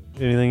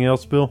 Anything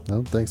else, Bill?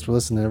 No, thanks for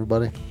listening,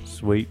 everybody.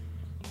 Sweet.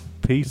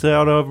 Peace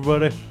out,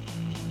 everybody.